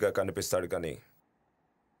యారిగెంట్గా కనిపిస్తాడు కానీ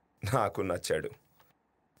నాకు నచ్చాడు.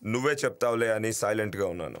 నువ్వే చెప్తావులే అని సైలెంట్గా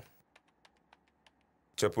ఉన్నాను.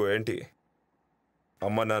 చెప్పు ఏంటి?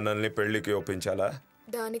 అమ్మ నాన్నల్ని పెళ్ళికి ఒప్పించాలా?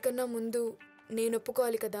 దానికన్నా ముందు నేను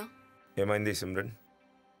ఒప్పుకోవాలి కదా. ఏమైంది సిమ్రన్?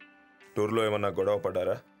 టూర్లో ఏమన్నా గొడవ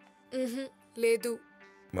పడ్డారా? లేదు.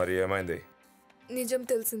 మరి ఏమైంది? నిజం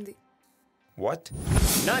తెలిసింది. వాట్?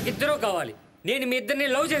 నాకిద్దరూ కావాలి. నేను మీ ఇద్దరిని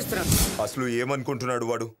లవ్ చేస్తున్నాను. అసలు ఏమనుకుంటున్నాడు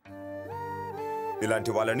వాడు?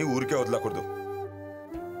 ఇలాంటి వాళ్ళని ఊరికే వదలకూడదు.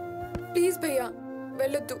 ప్లీజ్ భయ్యా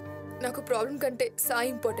వెళ్ళొద్దు. నాకు ప్రాబ్లం కంటే సాయి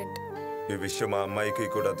ఇంపార్టెంట్. ఈ విషయం మా అమ్మాయికి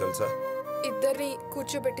కూడా తెలుసా? ఇద్దరిని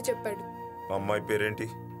కూర్చోబెట్టి చెప్పాడు. అమ్మాయి పేరేంటి?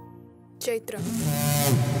 చైత్ర.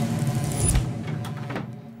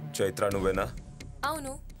 చైత్ర నువ్వేనా?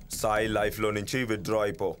 అవును. సాయి లైఫ్ లో నుంచి విత్డ్రా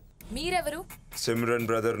అయిపో. మీరెవరు? సిమ్రన్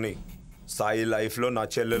బ్రదర్ని. సాయి లైఫ్ లో నా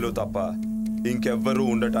చెల్లెలు తప్ప ఇంకెవ్వరూ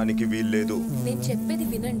ఉండటానికి వీల్లేదు. నేను చెప్పేది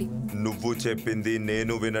వినండి. నువ్వు చెప్పింది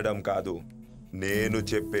నేను వినడం కాదు, నేను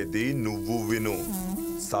చెప్పేది నువ్వు విను.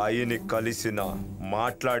 సాయిని కలిసిన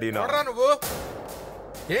మాట్లాడినా నువ్వు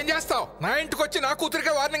ఏం చేస్తావు? నా ఇంటికి వచ్చి నా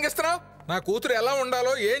కూతురికే వార్నింగ్ ఇస్తున్నావు. నా కూతురు ఎలా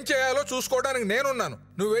ఉండాలో ఏం చేయాలో చూసుకోవడానికి నేనున్నాను.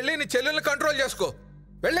 నువ్వు వెళ్ళి నీ చెల్లెల్ని కంట్రోల్ చేసుకో.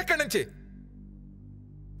 వెళ్ళెక్కడి నుంచి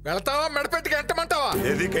వెళ్తావా? మెడపెట్టి గెంటమంటావా?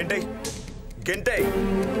 ఏది గెంటై గెంటై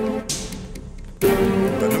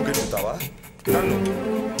నన్ను గెంటుతావా? నన్ను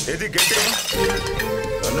ఏది గెంటై?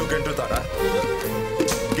 నన్ను గెంటుతారా?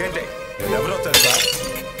 గెంటై ఎవరో తెలుసా?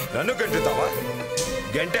 నన్ను గెంటుతావా?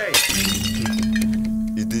 గెంటై.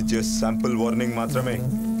 ఇది జస్ట్ శాంపుల్ వార్నింగ్ మాత్రమే.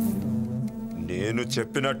 నేను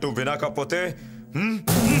చెప్పినట్టు వినకపోతే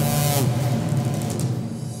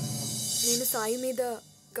నేను సాయి మీద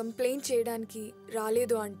కంప్లైంట్ చేయడానికి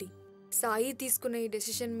రాలేదు ఆంటీ. సాయి తీసుకున్న ఈ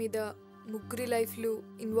డెసిషన్ మీద ముగ్గురి లైఫ్లు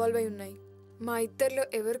ఇన్వాల్వ్ అయి ఉన్నాయి. మా ఇద్దరిలో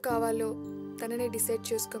ఎవరు కావాలో తననే డిసైడ్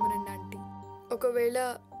చేసుకోమనండి ఆంటీ. ఒకవేళ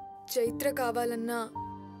చైత్ర కావాలన్నా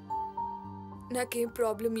నాకేం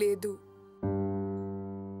ప్రాబ్లం లేదు.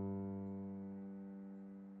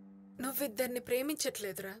 నువ్విద్దరిని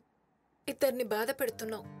ప్రేమించట్లేదురా, ఇద్దరిని బాధ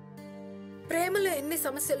పెడుతున్నావు. ప్రేమలో ఎన్ని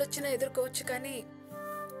సమస్యలు వచ్చినా ఎదుర్కోవచ్చు, కానీ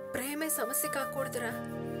ప్రేమే సమస్య కాకూడదురా.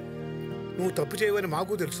 నువ్వు తప్పు చేయవని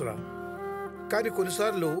మాకు తెలుసురా, కానీ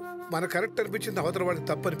కొన్నిసార్లు మన కరెక్ట్ అనిపించింది అవతల వాడికి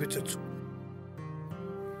తప్పు అనిపించవచ్చు.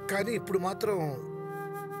 కానీ ఇప్పుడు మాత్రం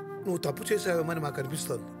నువ్వు తప్పు చేసావేమని మాకు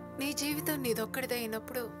అనిపిస్తుంది. నీ జీవితం నీదొక్కడిదే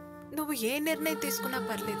అయినప్పుడు నువ్వు ఏ నిర్ణయం తీసుకున్నా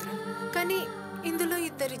పర్లేదురా, కానీ ఇందులో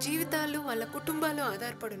ఇద్దరి జీవితాలు వాళ్ళ కుటుంబాలు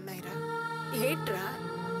ఆధారపడి ఉన్నాయిరా. ఏంట్రా,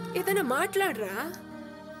 ఏదైనా మాట్లాడరా.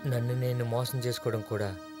 నన్ను నేను మోసం చేసుకోవడం కూడా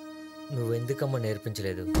నువ్వెందుకమ్మా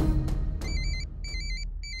నేర్పించలేదు?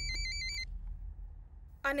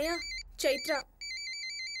 అనయ్య, చైత్ర.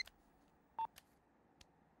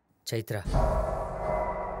 చైత్ర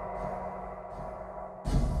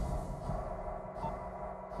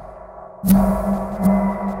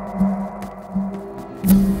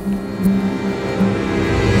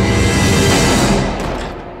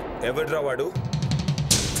ఎవడ్రా వాడు?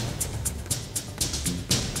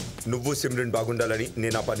 నువ్వు సిమ్రన్ బాగుండాలని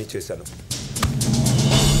నేను ఆ పని చేశాను.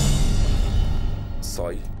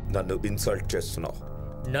 సాయి, నన్ను ఇన్సల్ట్ చేస్తున్నావు.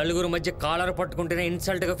 నలుగురు మధ్య కాలర్ పట్టుకుంటేనే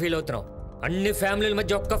ఇన్సల్ట్ గా ఫీల్ అవుతున్నావు. అన్ని ఫ్యామిలీల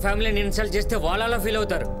మధ్య ఒక్క ఫ్యామిలీని ఇన్సల్ట్ చేస్తే వాళ్ళలా ఫీల్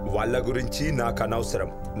అవుతారు. వాళ్ళ గురించి నాకు అనవసరం.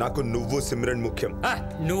 నాకు నువ్వు సిమ్రన్ ముఖ్యం.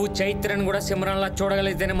 నువ్వు చైత్రను కూడా సిమ్రన్ లా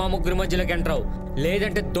చూడగలిగితేనే మా ముగ్గురు మధ్యలోకి ఎంటర్,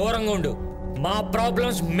 లేదంటే దూరంగా ఉండు. మా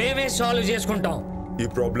ప్రాబ్లమ్స్ మేమే సాల్వ్ చేసుకుంటాం. ఈ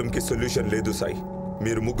ప్రాబ్లం కి సొల్యూషన్ లేదు సాయి.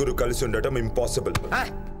 మీరు ముగ్గురు కలిసి ఉండటం ఇంపాసిబుల్.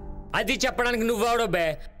 అది చెప్పడానికి నువ్వెవడో బే?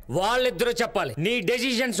 వాళ్ళిద్దరూ చెప్పాలి. నీ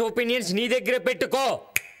డెసిషన్స్, ఒపీనియన్స్ నీ దగ్గరే పెట్టుకో.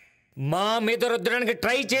 మా మీద రుద్దడానికి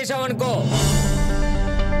ట్రై చేసావనుకో,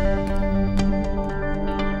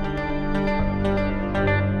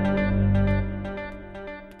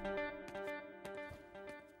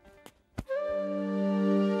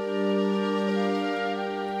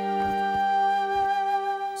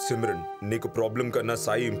 సిమ్రన్, నీకు ప్రాబ్లం కన్నా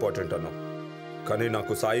సాయి ఇంపార్టెంట్ అన్నావు, కానీ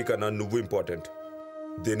నాకు సాయి కన్నా నువ్వు ఇంపార్టెంట్.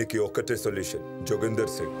 దీనికి ఒక్కటే సొల్యూషన్.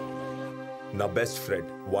 జోగిందర్ సింగ్ నా బెస్ట్ ఫ్రెండ్,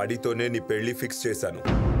 వాడితోనే నీ పెళ్లి ఫిక్స్ చేశాను.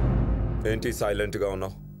 ఏంటి సైలెంట్గా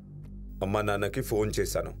ఉన్నావు? అమ్మా నాన్నకి ఫోన్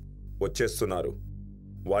చేశాను, వచ్చేస్తున్నారు.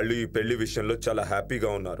 వాళ్ళు ఈ పెళ్లి విషయంలో చాలా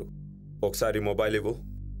హ్యాపీగా ఉన్నారు. ఒకసారి మొబైల్ ఇవ్వు.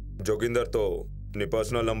 జోగిందర్తో నీ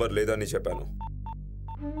పర్సనల్ నంబర్ లేదని చెప్పాను.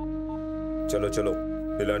 చలో చలో,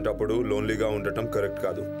 ఇలాంటప్పుడు లోన్లీగా ఉండటం కరెక్ట్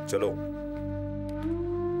కాదు. చలో.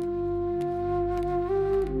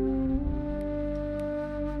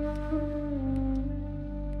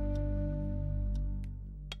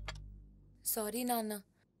 సారీ నాన్న,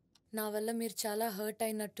 నా వల్ల మీరు చాలా హర్ట్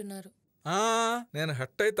అయినట్టున్నారు. నేను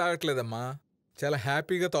హర్ట్ అయి తాగట్లేదమ్మా, చాలా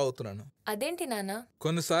హ్యాపీగా తాగుతున్నాను. అదేంటి నాన్న?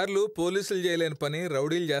 కొన్నిసార్లు పోలీసులు చేయలేని పని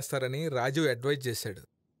రౌడీలు చేస్తారని రాజు అడ్వైజ్ చేశాడు.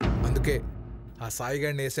 అందుకే ఆ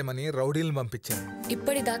సాయిగాడిని వేసేమని రౌడీలను పంపించాను.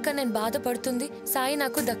 ఇప్పటిదాకా నేను బాధపడుతుంది సాయి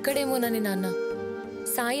నాకు దక్కడేమోనని నాన్న.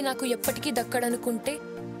 సాయి నాకు ఎప్పటికీ దక్కడనుకుంటే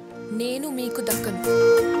నేను మీకు దక్కను.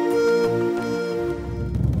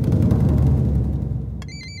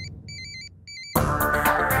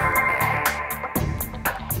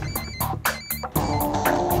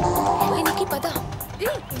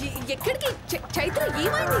 ఎక్కడికి? చైత్ర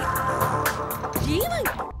ఏమైంది?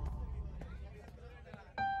 ఏమైంది?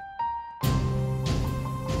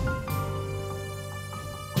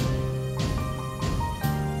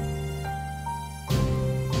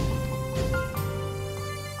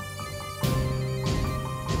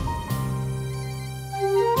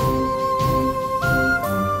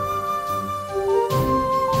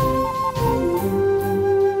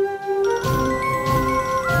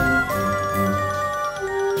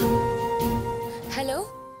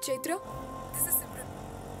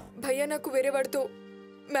 నాకు వేరే వాడితో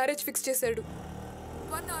మ్యారేజ్ ఫిక్స్ చేశాడు.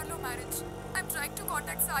 1 hourలో marriage. I'm trying to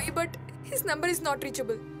contact Sai but his number is not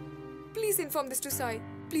reachable. Please inform this to Sai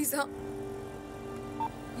please.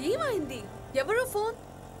 ఏమైంది? ఎవరో ఫోన్?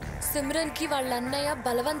 సిమ్రన్ కి వాళ్ళ అన్నయ్య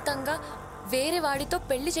బలవంతంగా వేరే వాడితో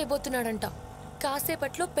పెళ్లి చేయబోతున్నాడంట.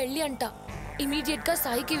 కాసేపట్లో పెళ్లి అంట. ఇమీడియట్ గా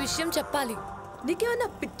సాయికి విషయం చెప్పాలి. నీకేమన్నా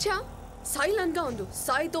పిచ్చా? సైలెంట్ గా ఉండు.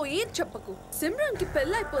 సాయితో ఏం చెప్పకు. సిమ్రన్ కి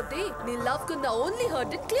పెళ్ళైపోతే నీ లవ్ కున్న ఓన్లీ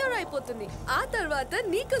హర్ట్ క్లియర్ అయిపోతుంది. ఆ తర్వాత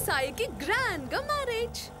నీకు సాయికి గ్రాండ్ గా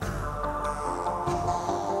మ్యారేజ్.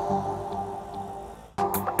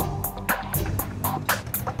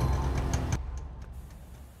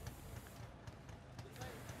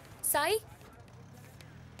 సాయి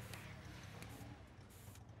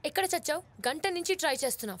ఎక్కడ చచ్చావు? గంట నుంచి ట్రై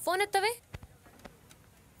చేస్తున్నా. ఫోన్ ఎత్తవే.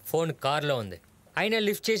 ఫోన్ కార్లో ఉంది. అయినా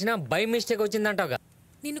లిఫ్ట్ చేసినా బై మిస్టేక్ వచ్చిందంటావుగా.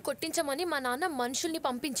 నిన్ను కొట్టించమని మా నాన్న మనుషుల్ని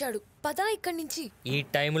పంపించాడు. పదా ఇక్కడి నుంచి. ఈ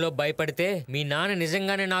టైంలో భయపడితే మీ నాన్న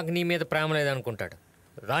నిజంగానే నాకు నీ మీద ప్రేమ లేదనుకుంటాడు.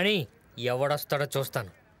 రాణి ఎవడొస్తాడో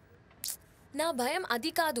చూస్తాను. నా భయం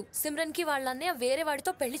అది కాదు. సిమ్రన్ కి వాళ్ళ అన్నయ్య వేరే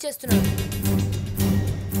వాడితో పెళ్లి చేస్తున్నాడు.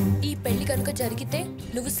 ఈ పెళ్లి కనుక జరిగితే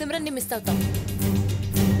నువ్వు సిమ్రన్ ని మిస్ అవుతావు.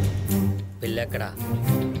 పెళ్ళెక్కడా?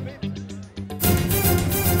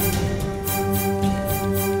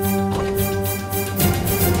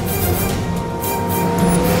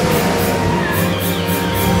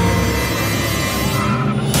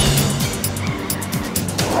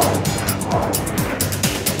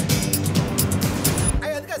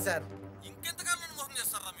 అది కాదు సార్.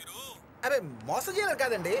 అరే మోసం చేయలేదు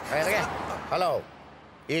కాదండి. హలో,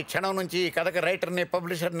 ఈ క్షణం నుంచి ఈ కథకి రైటర్ని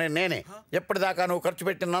పబ్లిషర్ని నేనే. ఎప్పటిదాకా నువ్వు ఖర్చు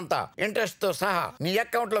పెట్టినంత ఇంట్రెస్ట్తో సహా నీ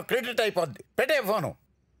అకౌంట్లో క్రెడిట్ అయిపోద్ది. పెట్టే ఫోను.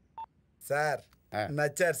 సార్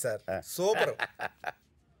నచ్చారు సార్. Super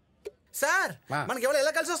sir. మనకి ఎవరు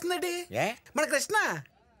ఎలా కలిసి వస్తుందండి? మన కృష్ణ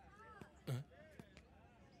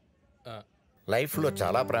లైఫ్లో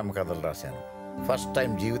చాలా ప్రేమ కథలు రాశాను. ఫస్ట్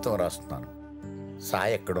టైం జీవితం రాస్తున్నాను.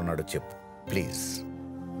 సాయి ఎక్కడున్నాడు చెప్పు ప్లీజ్.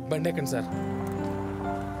 బండి ఎక్కండి సార్.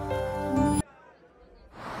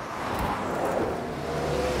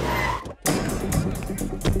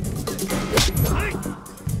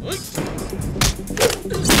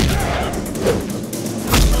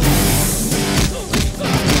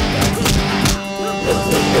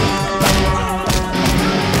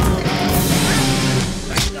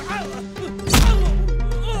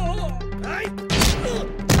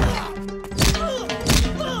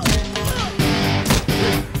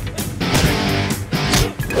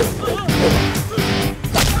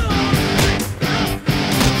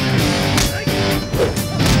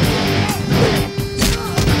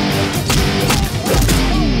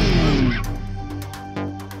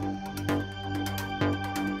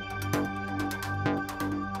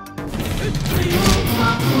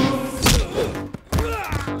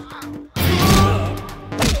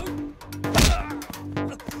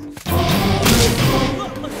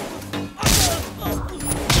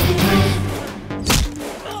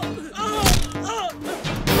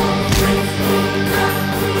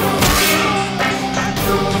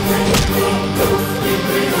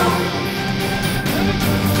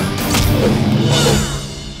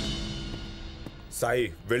 సాయి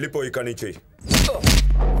వెళ్ళిపోయి కానీ చెయ్యి.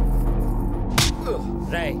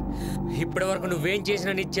 రాయ్, ఇప్పటి వరకు నువ్వేం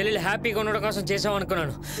చేసినా నీ చెల్లెలు హ్యాపీగా ఉండడం కోసం చేసావు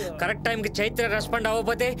అనుకున్నాను. కరెక్ట్ టైంకి చైత్ర రెస్పాండ్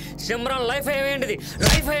అవ్వకపోతే సిమ్రాన్ లైఫ్ అయ్యేంటిది.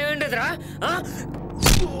 లైఫ్ అయ్యేంటిది రా.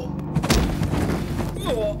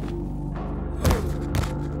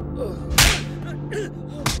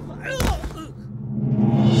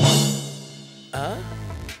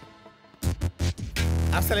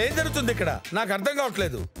 అసలు ఏం జరుగుతుంది ఇక్కడ? నాకు అర్థం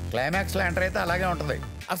కావట్లేదు. క్లైమాక్స్ లో ఎంటర్ అయితే అలాగే ఉంటది.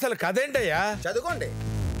 అసలు కథ ఏంటయ్యా? చదువుకోండి.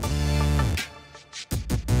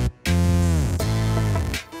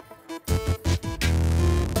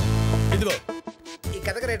 ఇదిగో ఈ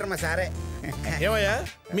కథకు రైటర్ మా సారే. ఏమయ్యా,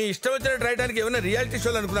 మీ ఇష్టం వచ్చినట్టు రాయడానికి ఏమైనా రియాలిటీ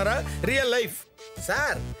షోలు అనుకున్నారా? Real life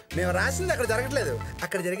sir. మేము రాసింది అక్కడ జరగట్లేదు,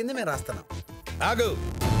 అక్కడ జరిగింది మేము రాస్తున్నాం. ఆగు.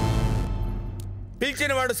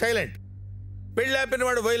 పిలిచిన వాడు సైలెంట్, పెళ్ళి ఆపిన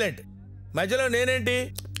వాడు వైలెంట్, మధ్యలో నేనేంటి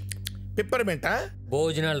పిప్పర్మెంటా?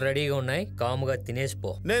 భోజనాలు రెడీగా ఉన్నాయి, కాముగా తినేసిపో.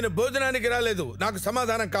 నేను భోజనానికి రాలేదు, నాకు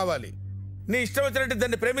సమాధానం కావాలి. నీ ఇష్టం వచ్చినట్టు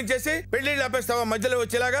దాన్ని ప్రేమించేసి పెళ్లిళ్ళు ఆపేస్తావా మధ్యలో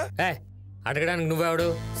వచ్చేలాగా? అడగడానికి నువ్వెవడు?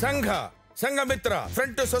 Sanghamitra,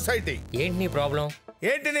 front to society. ఏంటి నీ ప్రాబ్లం?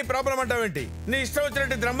 ఏంటి నీ ప్రాబ్లం అంటావేంటి? నీ ఇష్టం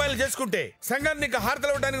వచ్చినట్టు ద్రమ్మాయిలు చేసుకుంటే సంఘాన్ని నీకు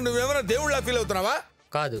హారతలు ఇవ్వడానికి నువ్వేమైనా దేవుళ్ళ ఫీల్ అవుతున్నావా?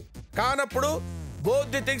 కాదు. కానప్పుడు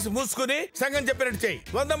బోత్ ది థింగ్స్ మూసుకుని సంఘం చెప్పినట్టు చెయ్యి.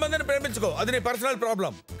 100 మందిని ప్రేమించుకో, అది నీ పర్సనల్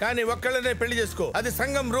ప్రాబ్లం. కానీ ఒక్కళ్ళనే పెళ్లి చేసుకో, అది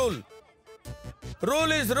సంఘం rule.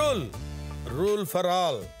 Rule is rule, rule for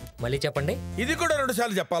all. మళ్ళీ చెప్పండి. ఇది కూడా 2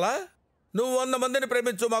 సార్లు చెప్పాలా? నువ్వు 100 మందిని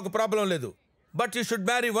ప్రేమించు, మాకు ప్రాబ్లం లేదు. But you should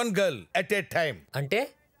marry one girl at a time. అంటే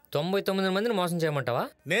 99 మందిని మోసం చేయమంటావా?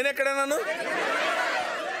 నేనెక్కడన్నాను?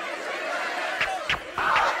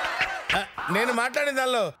 నేను మాట్లాడిన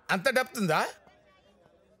దానిలో అంత డెప్త్ ఉందా?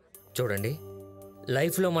 చూడండి,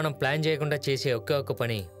 లైఫ్లో మనం ప్లాన్ చేయకుండా చేసే ఒకే ఒక్క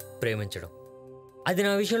పని ప్రేమించడం. అది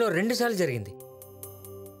నా విషయంలో 2 సార్లు జరిగింది.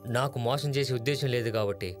 నాకు మోసం చేసే ఉద్దేశం లేదు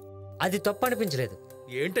కాబట్టి అది తప్పు అనిపించలేదు.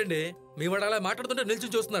 ఏంటండి మీ వాడు అలా మాట్లాడుతుంటే నిల్చి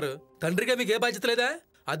చూస్తున్నారు? తండ్రిగా మీకు ఏ బాధ్యత లేదా?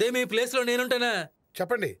 అదే మీ ప్లేస్ లో నేనుంటానా?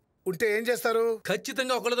 చెప్పండి, ఉంటే ఏం చేస్తారు?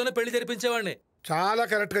 ఖచ్చితంగా ఒకళ్ళతోనే పెళ్లి జరిపించేవాడిని. చాలా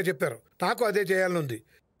కరెక్ట్ గా చెప్పారు. నాకు అదే చేయాలనుంది.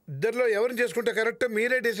 ఇద్దరిలో ఎవరిని చేసుకుంటే కరెక్ట్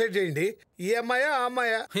మీరే డిసైడ్ చేయండి. ఈ అమ్మాయా ఆ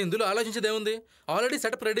అమ్మాయా? ఇందులో ఆలోచించేదేముంది? ఆల్రెడీ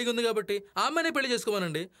సెటప్ రెడీగా ఉంది కాబట్టి ఆ అమ్మాయినే పెళ్లి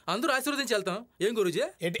చేసుకోమనండి. అందరూ ఆశీర్వదించి వెళ్తాం. ఏం గురూజీ?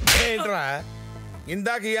 ఏంట్రా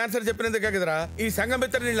ఇందాక ఈ ఆన్సర్ చెప్పినందుకే కదరా ఈ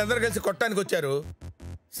సంఘమిత్రులు వీళ్ళందరూ కలిసి కొట్టడానికి వచ్చారు.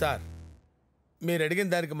 సార్, మీరు అడిగిన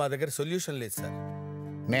దానికి మా దగ్గర సొల్యూషన్ లేదు సార్.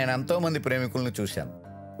 నేను ఎంతో మంది ప్రేమికులను చూశాను.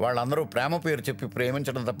 వాళ్ళందరూ ప్రేమ పేరు చెప్పి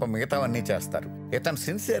ప్రేమించడం తప్ప మిగతావన్నీ చేస్తారు. ఇతను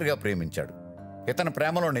సిన్సియర్గా ప్రేమించాడు. ఇతని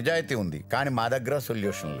ప్రేమలో నిజాయితీ ఉంది, కానీ మా దగ్గర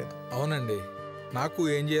సొల్యూషన్ లేదు. అవునండి, నాకు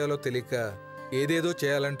ఏం చేయాలో తెలియక ఏదేదో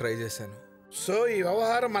చేయాలని ట్రై చేశాను. సో ఈ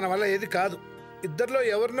వ్యవహారం మన వల్ల ఏది కాదు. ఇద్దరిలో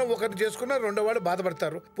ఎవరినో ఒకరు చేసుకున్నా రెండో వాళ్ళు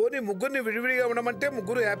బాధపడతారు. పోనీ ముగ్గురిని విడివిడిగా ఉండమంటే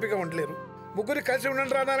ముగ్గురు హ్యాపీగా ఉండలేరు. ముగ్గురు కలిసి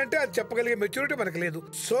ఉండండి రానాలంటే అది చెప్పగలిగే మెచ్యూరిటీ మనకు లేదు.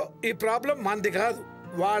 సో ఈ ప్రాబ్లం మనది కాదు,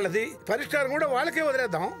 వాళ్ళది. పరిష్కారం కూడా వాళ్ళకే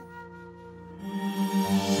వదిలేద్దాం.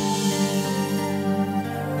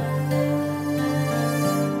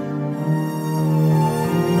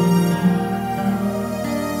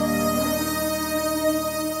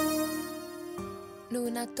 నువ్వు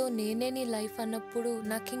నాతో నేనే నీ లైఫ్ అన్నప్పుడు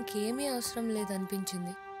నాకు ఇంకేమీ అవసరం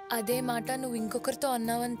లేదనిపించింది. అదే మాట నువ్వు ఇంకొకరితో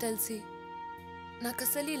అన్నావని తెలిసి నాకు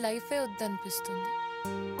అసలు ఈ లైఫే వద్దనిపిస్తుంది.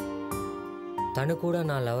 తను కూడా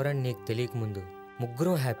నా లవర్ అని నీకు తెలియకముందు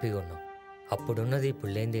ముగ్గురం హ్యాపీగా ఉన్నాం. అప్పుడున్నది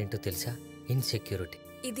ఇప్పుడు లేనిది ఏంటో తెలుసా? ఇన్సెక్యూరిటీ.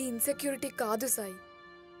 ఇది ఇన్సెక్యూరిటీ కాదు సాయి.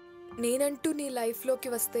 నేనంటూ నీ లైఫ్లోకి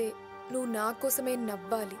వస్తే నువ్వు నా కోసమే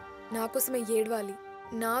నవ్వాలి, నా కోసమే ఏడవాలి,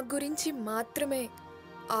 నా గురించి మాత్రమే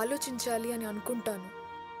ఆలోచించాలి అని అనుకుంటాను.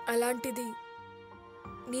 అలాంటిది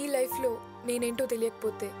నీ లైఫ్లో నేనేంటో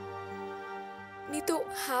తెలియకపోతే నీతో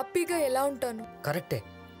హ్యాపీగా ఎలా ఉంటాను? కరెక్టే.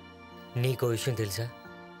 నీకో విషయం తెలుసా?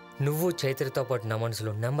 నువ్వు చైత్రతో పాటు నా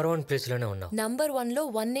మనసులో నెంబర్ 1 ప్లేస్లోనే ఉన్నావు. నంబర్ 1లో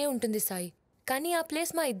 1 ఉంటుంది సాయి, కానీ ఆ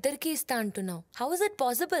ప్లేస్ మా ఇద్దరికి ఇస్తా అంటున్నావు. How is it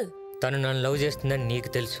possible? తను నన్ను లవ్ చేస్తుందని నీకు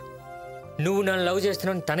తెలుసు, నువ్వు నన్ను లవ్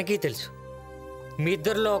చేస్తున్నావు తనకీ తెలుసు. మీ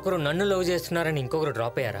ఇద్దరిలో ఒకరు నన్ను లవ్ చేస్తున్నారని ఇంకొకరు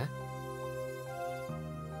డ్రాప్ అయ్యారా?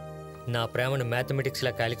 నా ప్రేమను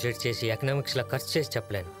మ్యాథమెటిక్స్లా క్యాలిక్యులేట్ చేసి ఎకనామిక్స్లా ఖర్చు చేసి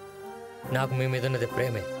చెప్పలేను. నాకు మీ మీద ఉన్నది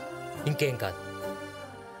ప్రేమే, ఇంకేం కాదు.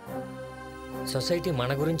 సొసైటీ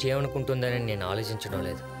మన గురించి ఏమనుకుంటుందని నేను ఆలోచించడం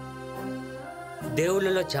లేదు.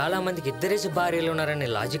 దేవుళ్ళలో చాలామందికి ఇద్దరేసి భార్యలు ఉన్నారనే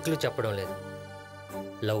లాజిక్లు చెప్పడం లేదు.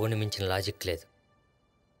 లవ్ని మించిన లాజిక్ లేదు.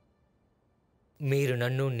 మీరు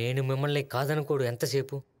నన్ను, నేను మిమ్మల్ని కాదనుకోడు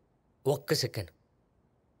ఎంతసేపు? 1 సెకండ్.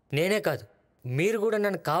 నేనే కాదు, మీరు కూడా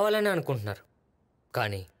నన్ను కావాలని అనుకుంటున్నారు,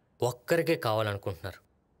 కానీ ఒక్కరికే కావాలనుకుంటున్నారు.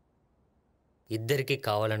 ఇద్దరికీ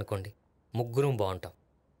కావాలనుకోండి, ముగ్గురం బాగుంటాం.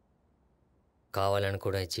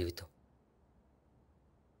 కావాలనుకోవడం జీవితం.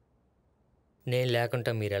 నేను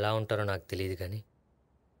లేకుండా మీరు ఎలా ఉంటారో నాకు తెలియదు, కానీ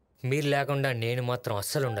మీరు లేకుండా నేను మాత్రం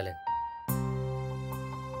అస్సలు ఉండలేను.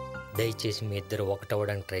 దయచేసి మీ ఇద్దరు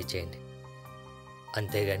ఒకటవ్వడానికి ట్రై చేయండి,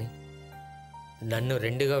 అంతేగాని నన్ను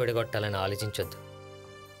 2గా విడగొట్టాలని ఆలోచించొద్దు.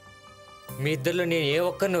 మీ ఇద్దరిలో నేను ఏ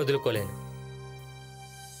ఒక్కరిని వదులుకోలేను.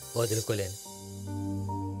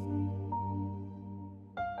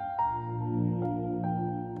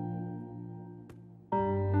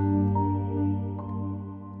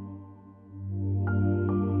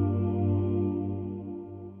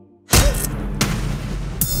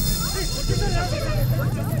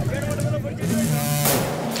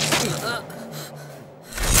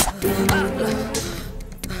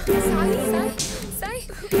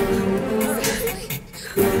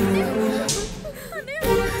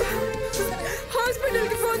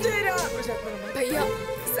 హాస్పిటల్కి ఫోన్ చేయరా భయ్యా.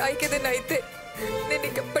 సాయికి ఏదైనా అయితే నేను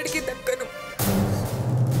ఇంకెప్పటికీ దక్కను.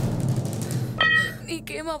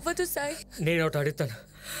 నీకేం అవ్వదు సాయి. నేను ఒకటి అడుగుతాను,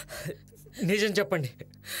 నిజం చెప్పండి.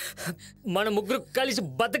 మన ముగ్గురు కలిసి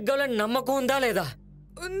బతకగలని నమ్మకం ఉందా లేదా?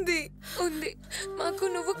 ఉంది. మాకు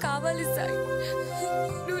నువ్వు కావాలి సాయి.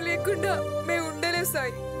 నువ్వు లేకుండా మేము ఉండలేవు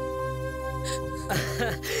సాయి.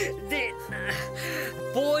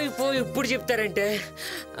 పోయి ఇప్పుడు చెప్తారంటే,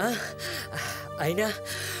 అయినా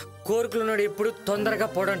కోరికలున్నాడు ఎప్పుడు తొందరగా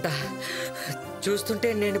పోడంట. చూస్తుంటే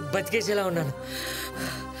నేను బతికేసేలా ఉన్నాను.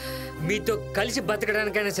 మీతో కలిసి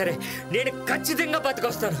బతకడానికైనా సరే నేను ఖచ్చితంగా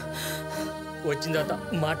బతికొస్తాను. వచ్చిన తర్వాత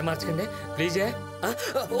మాట మార్చకండి ప్లీజే.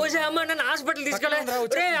 ఓసే అమ్మ నన్ను హాస్పిటల్ తీసుకెళ్ళే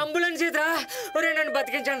అంబులెన్స్ ఇదిరా. ఒరే నన్ను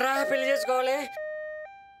బతికించండి రా, పెళ్లి చేసుకోవాలి.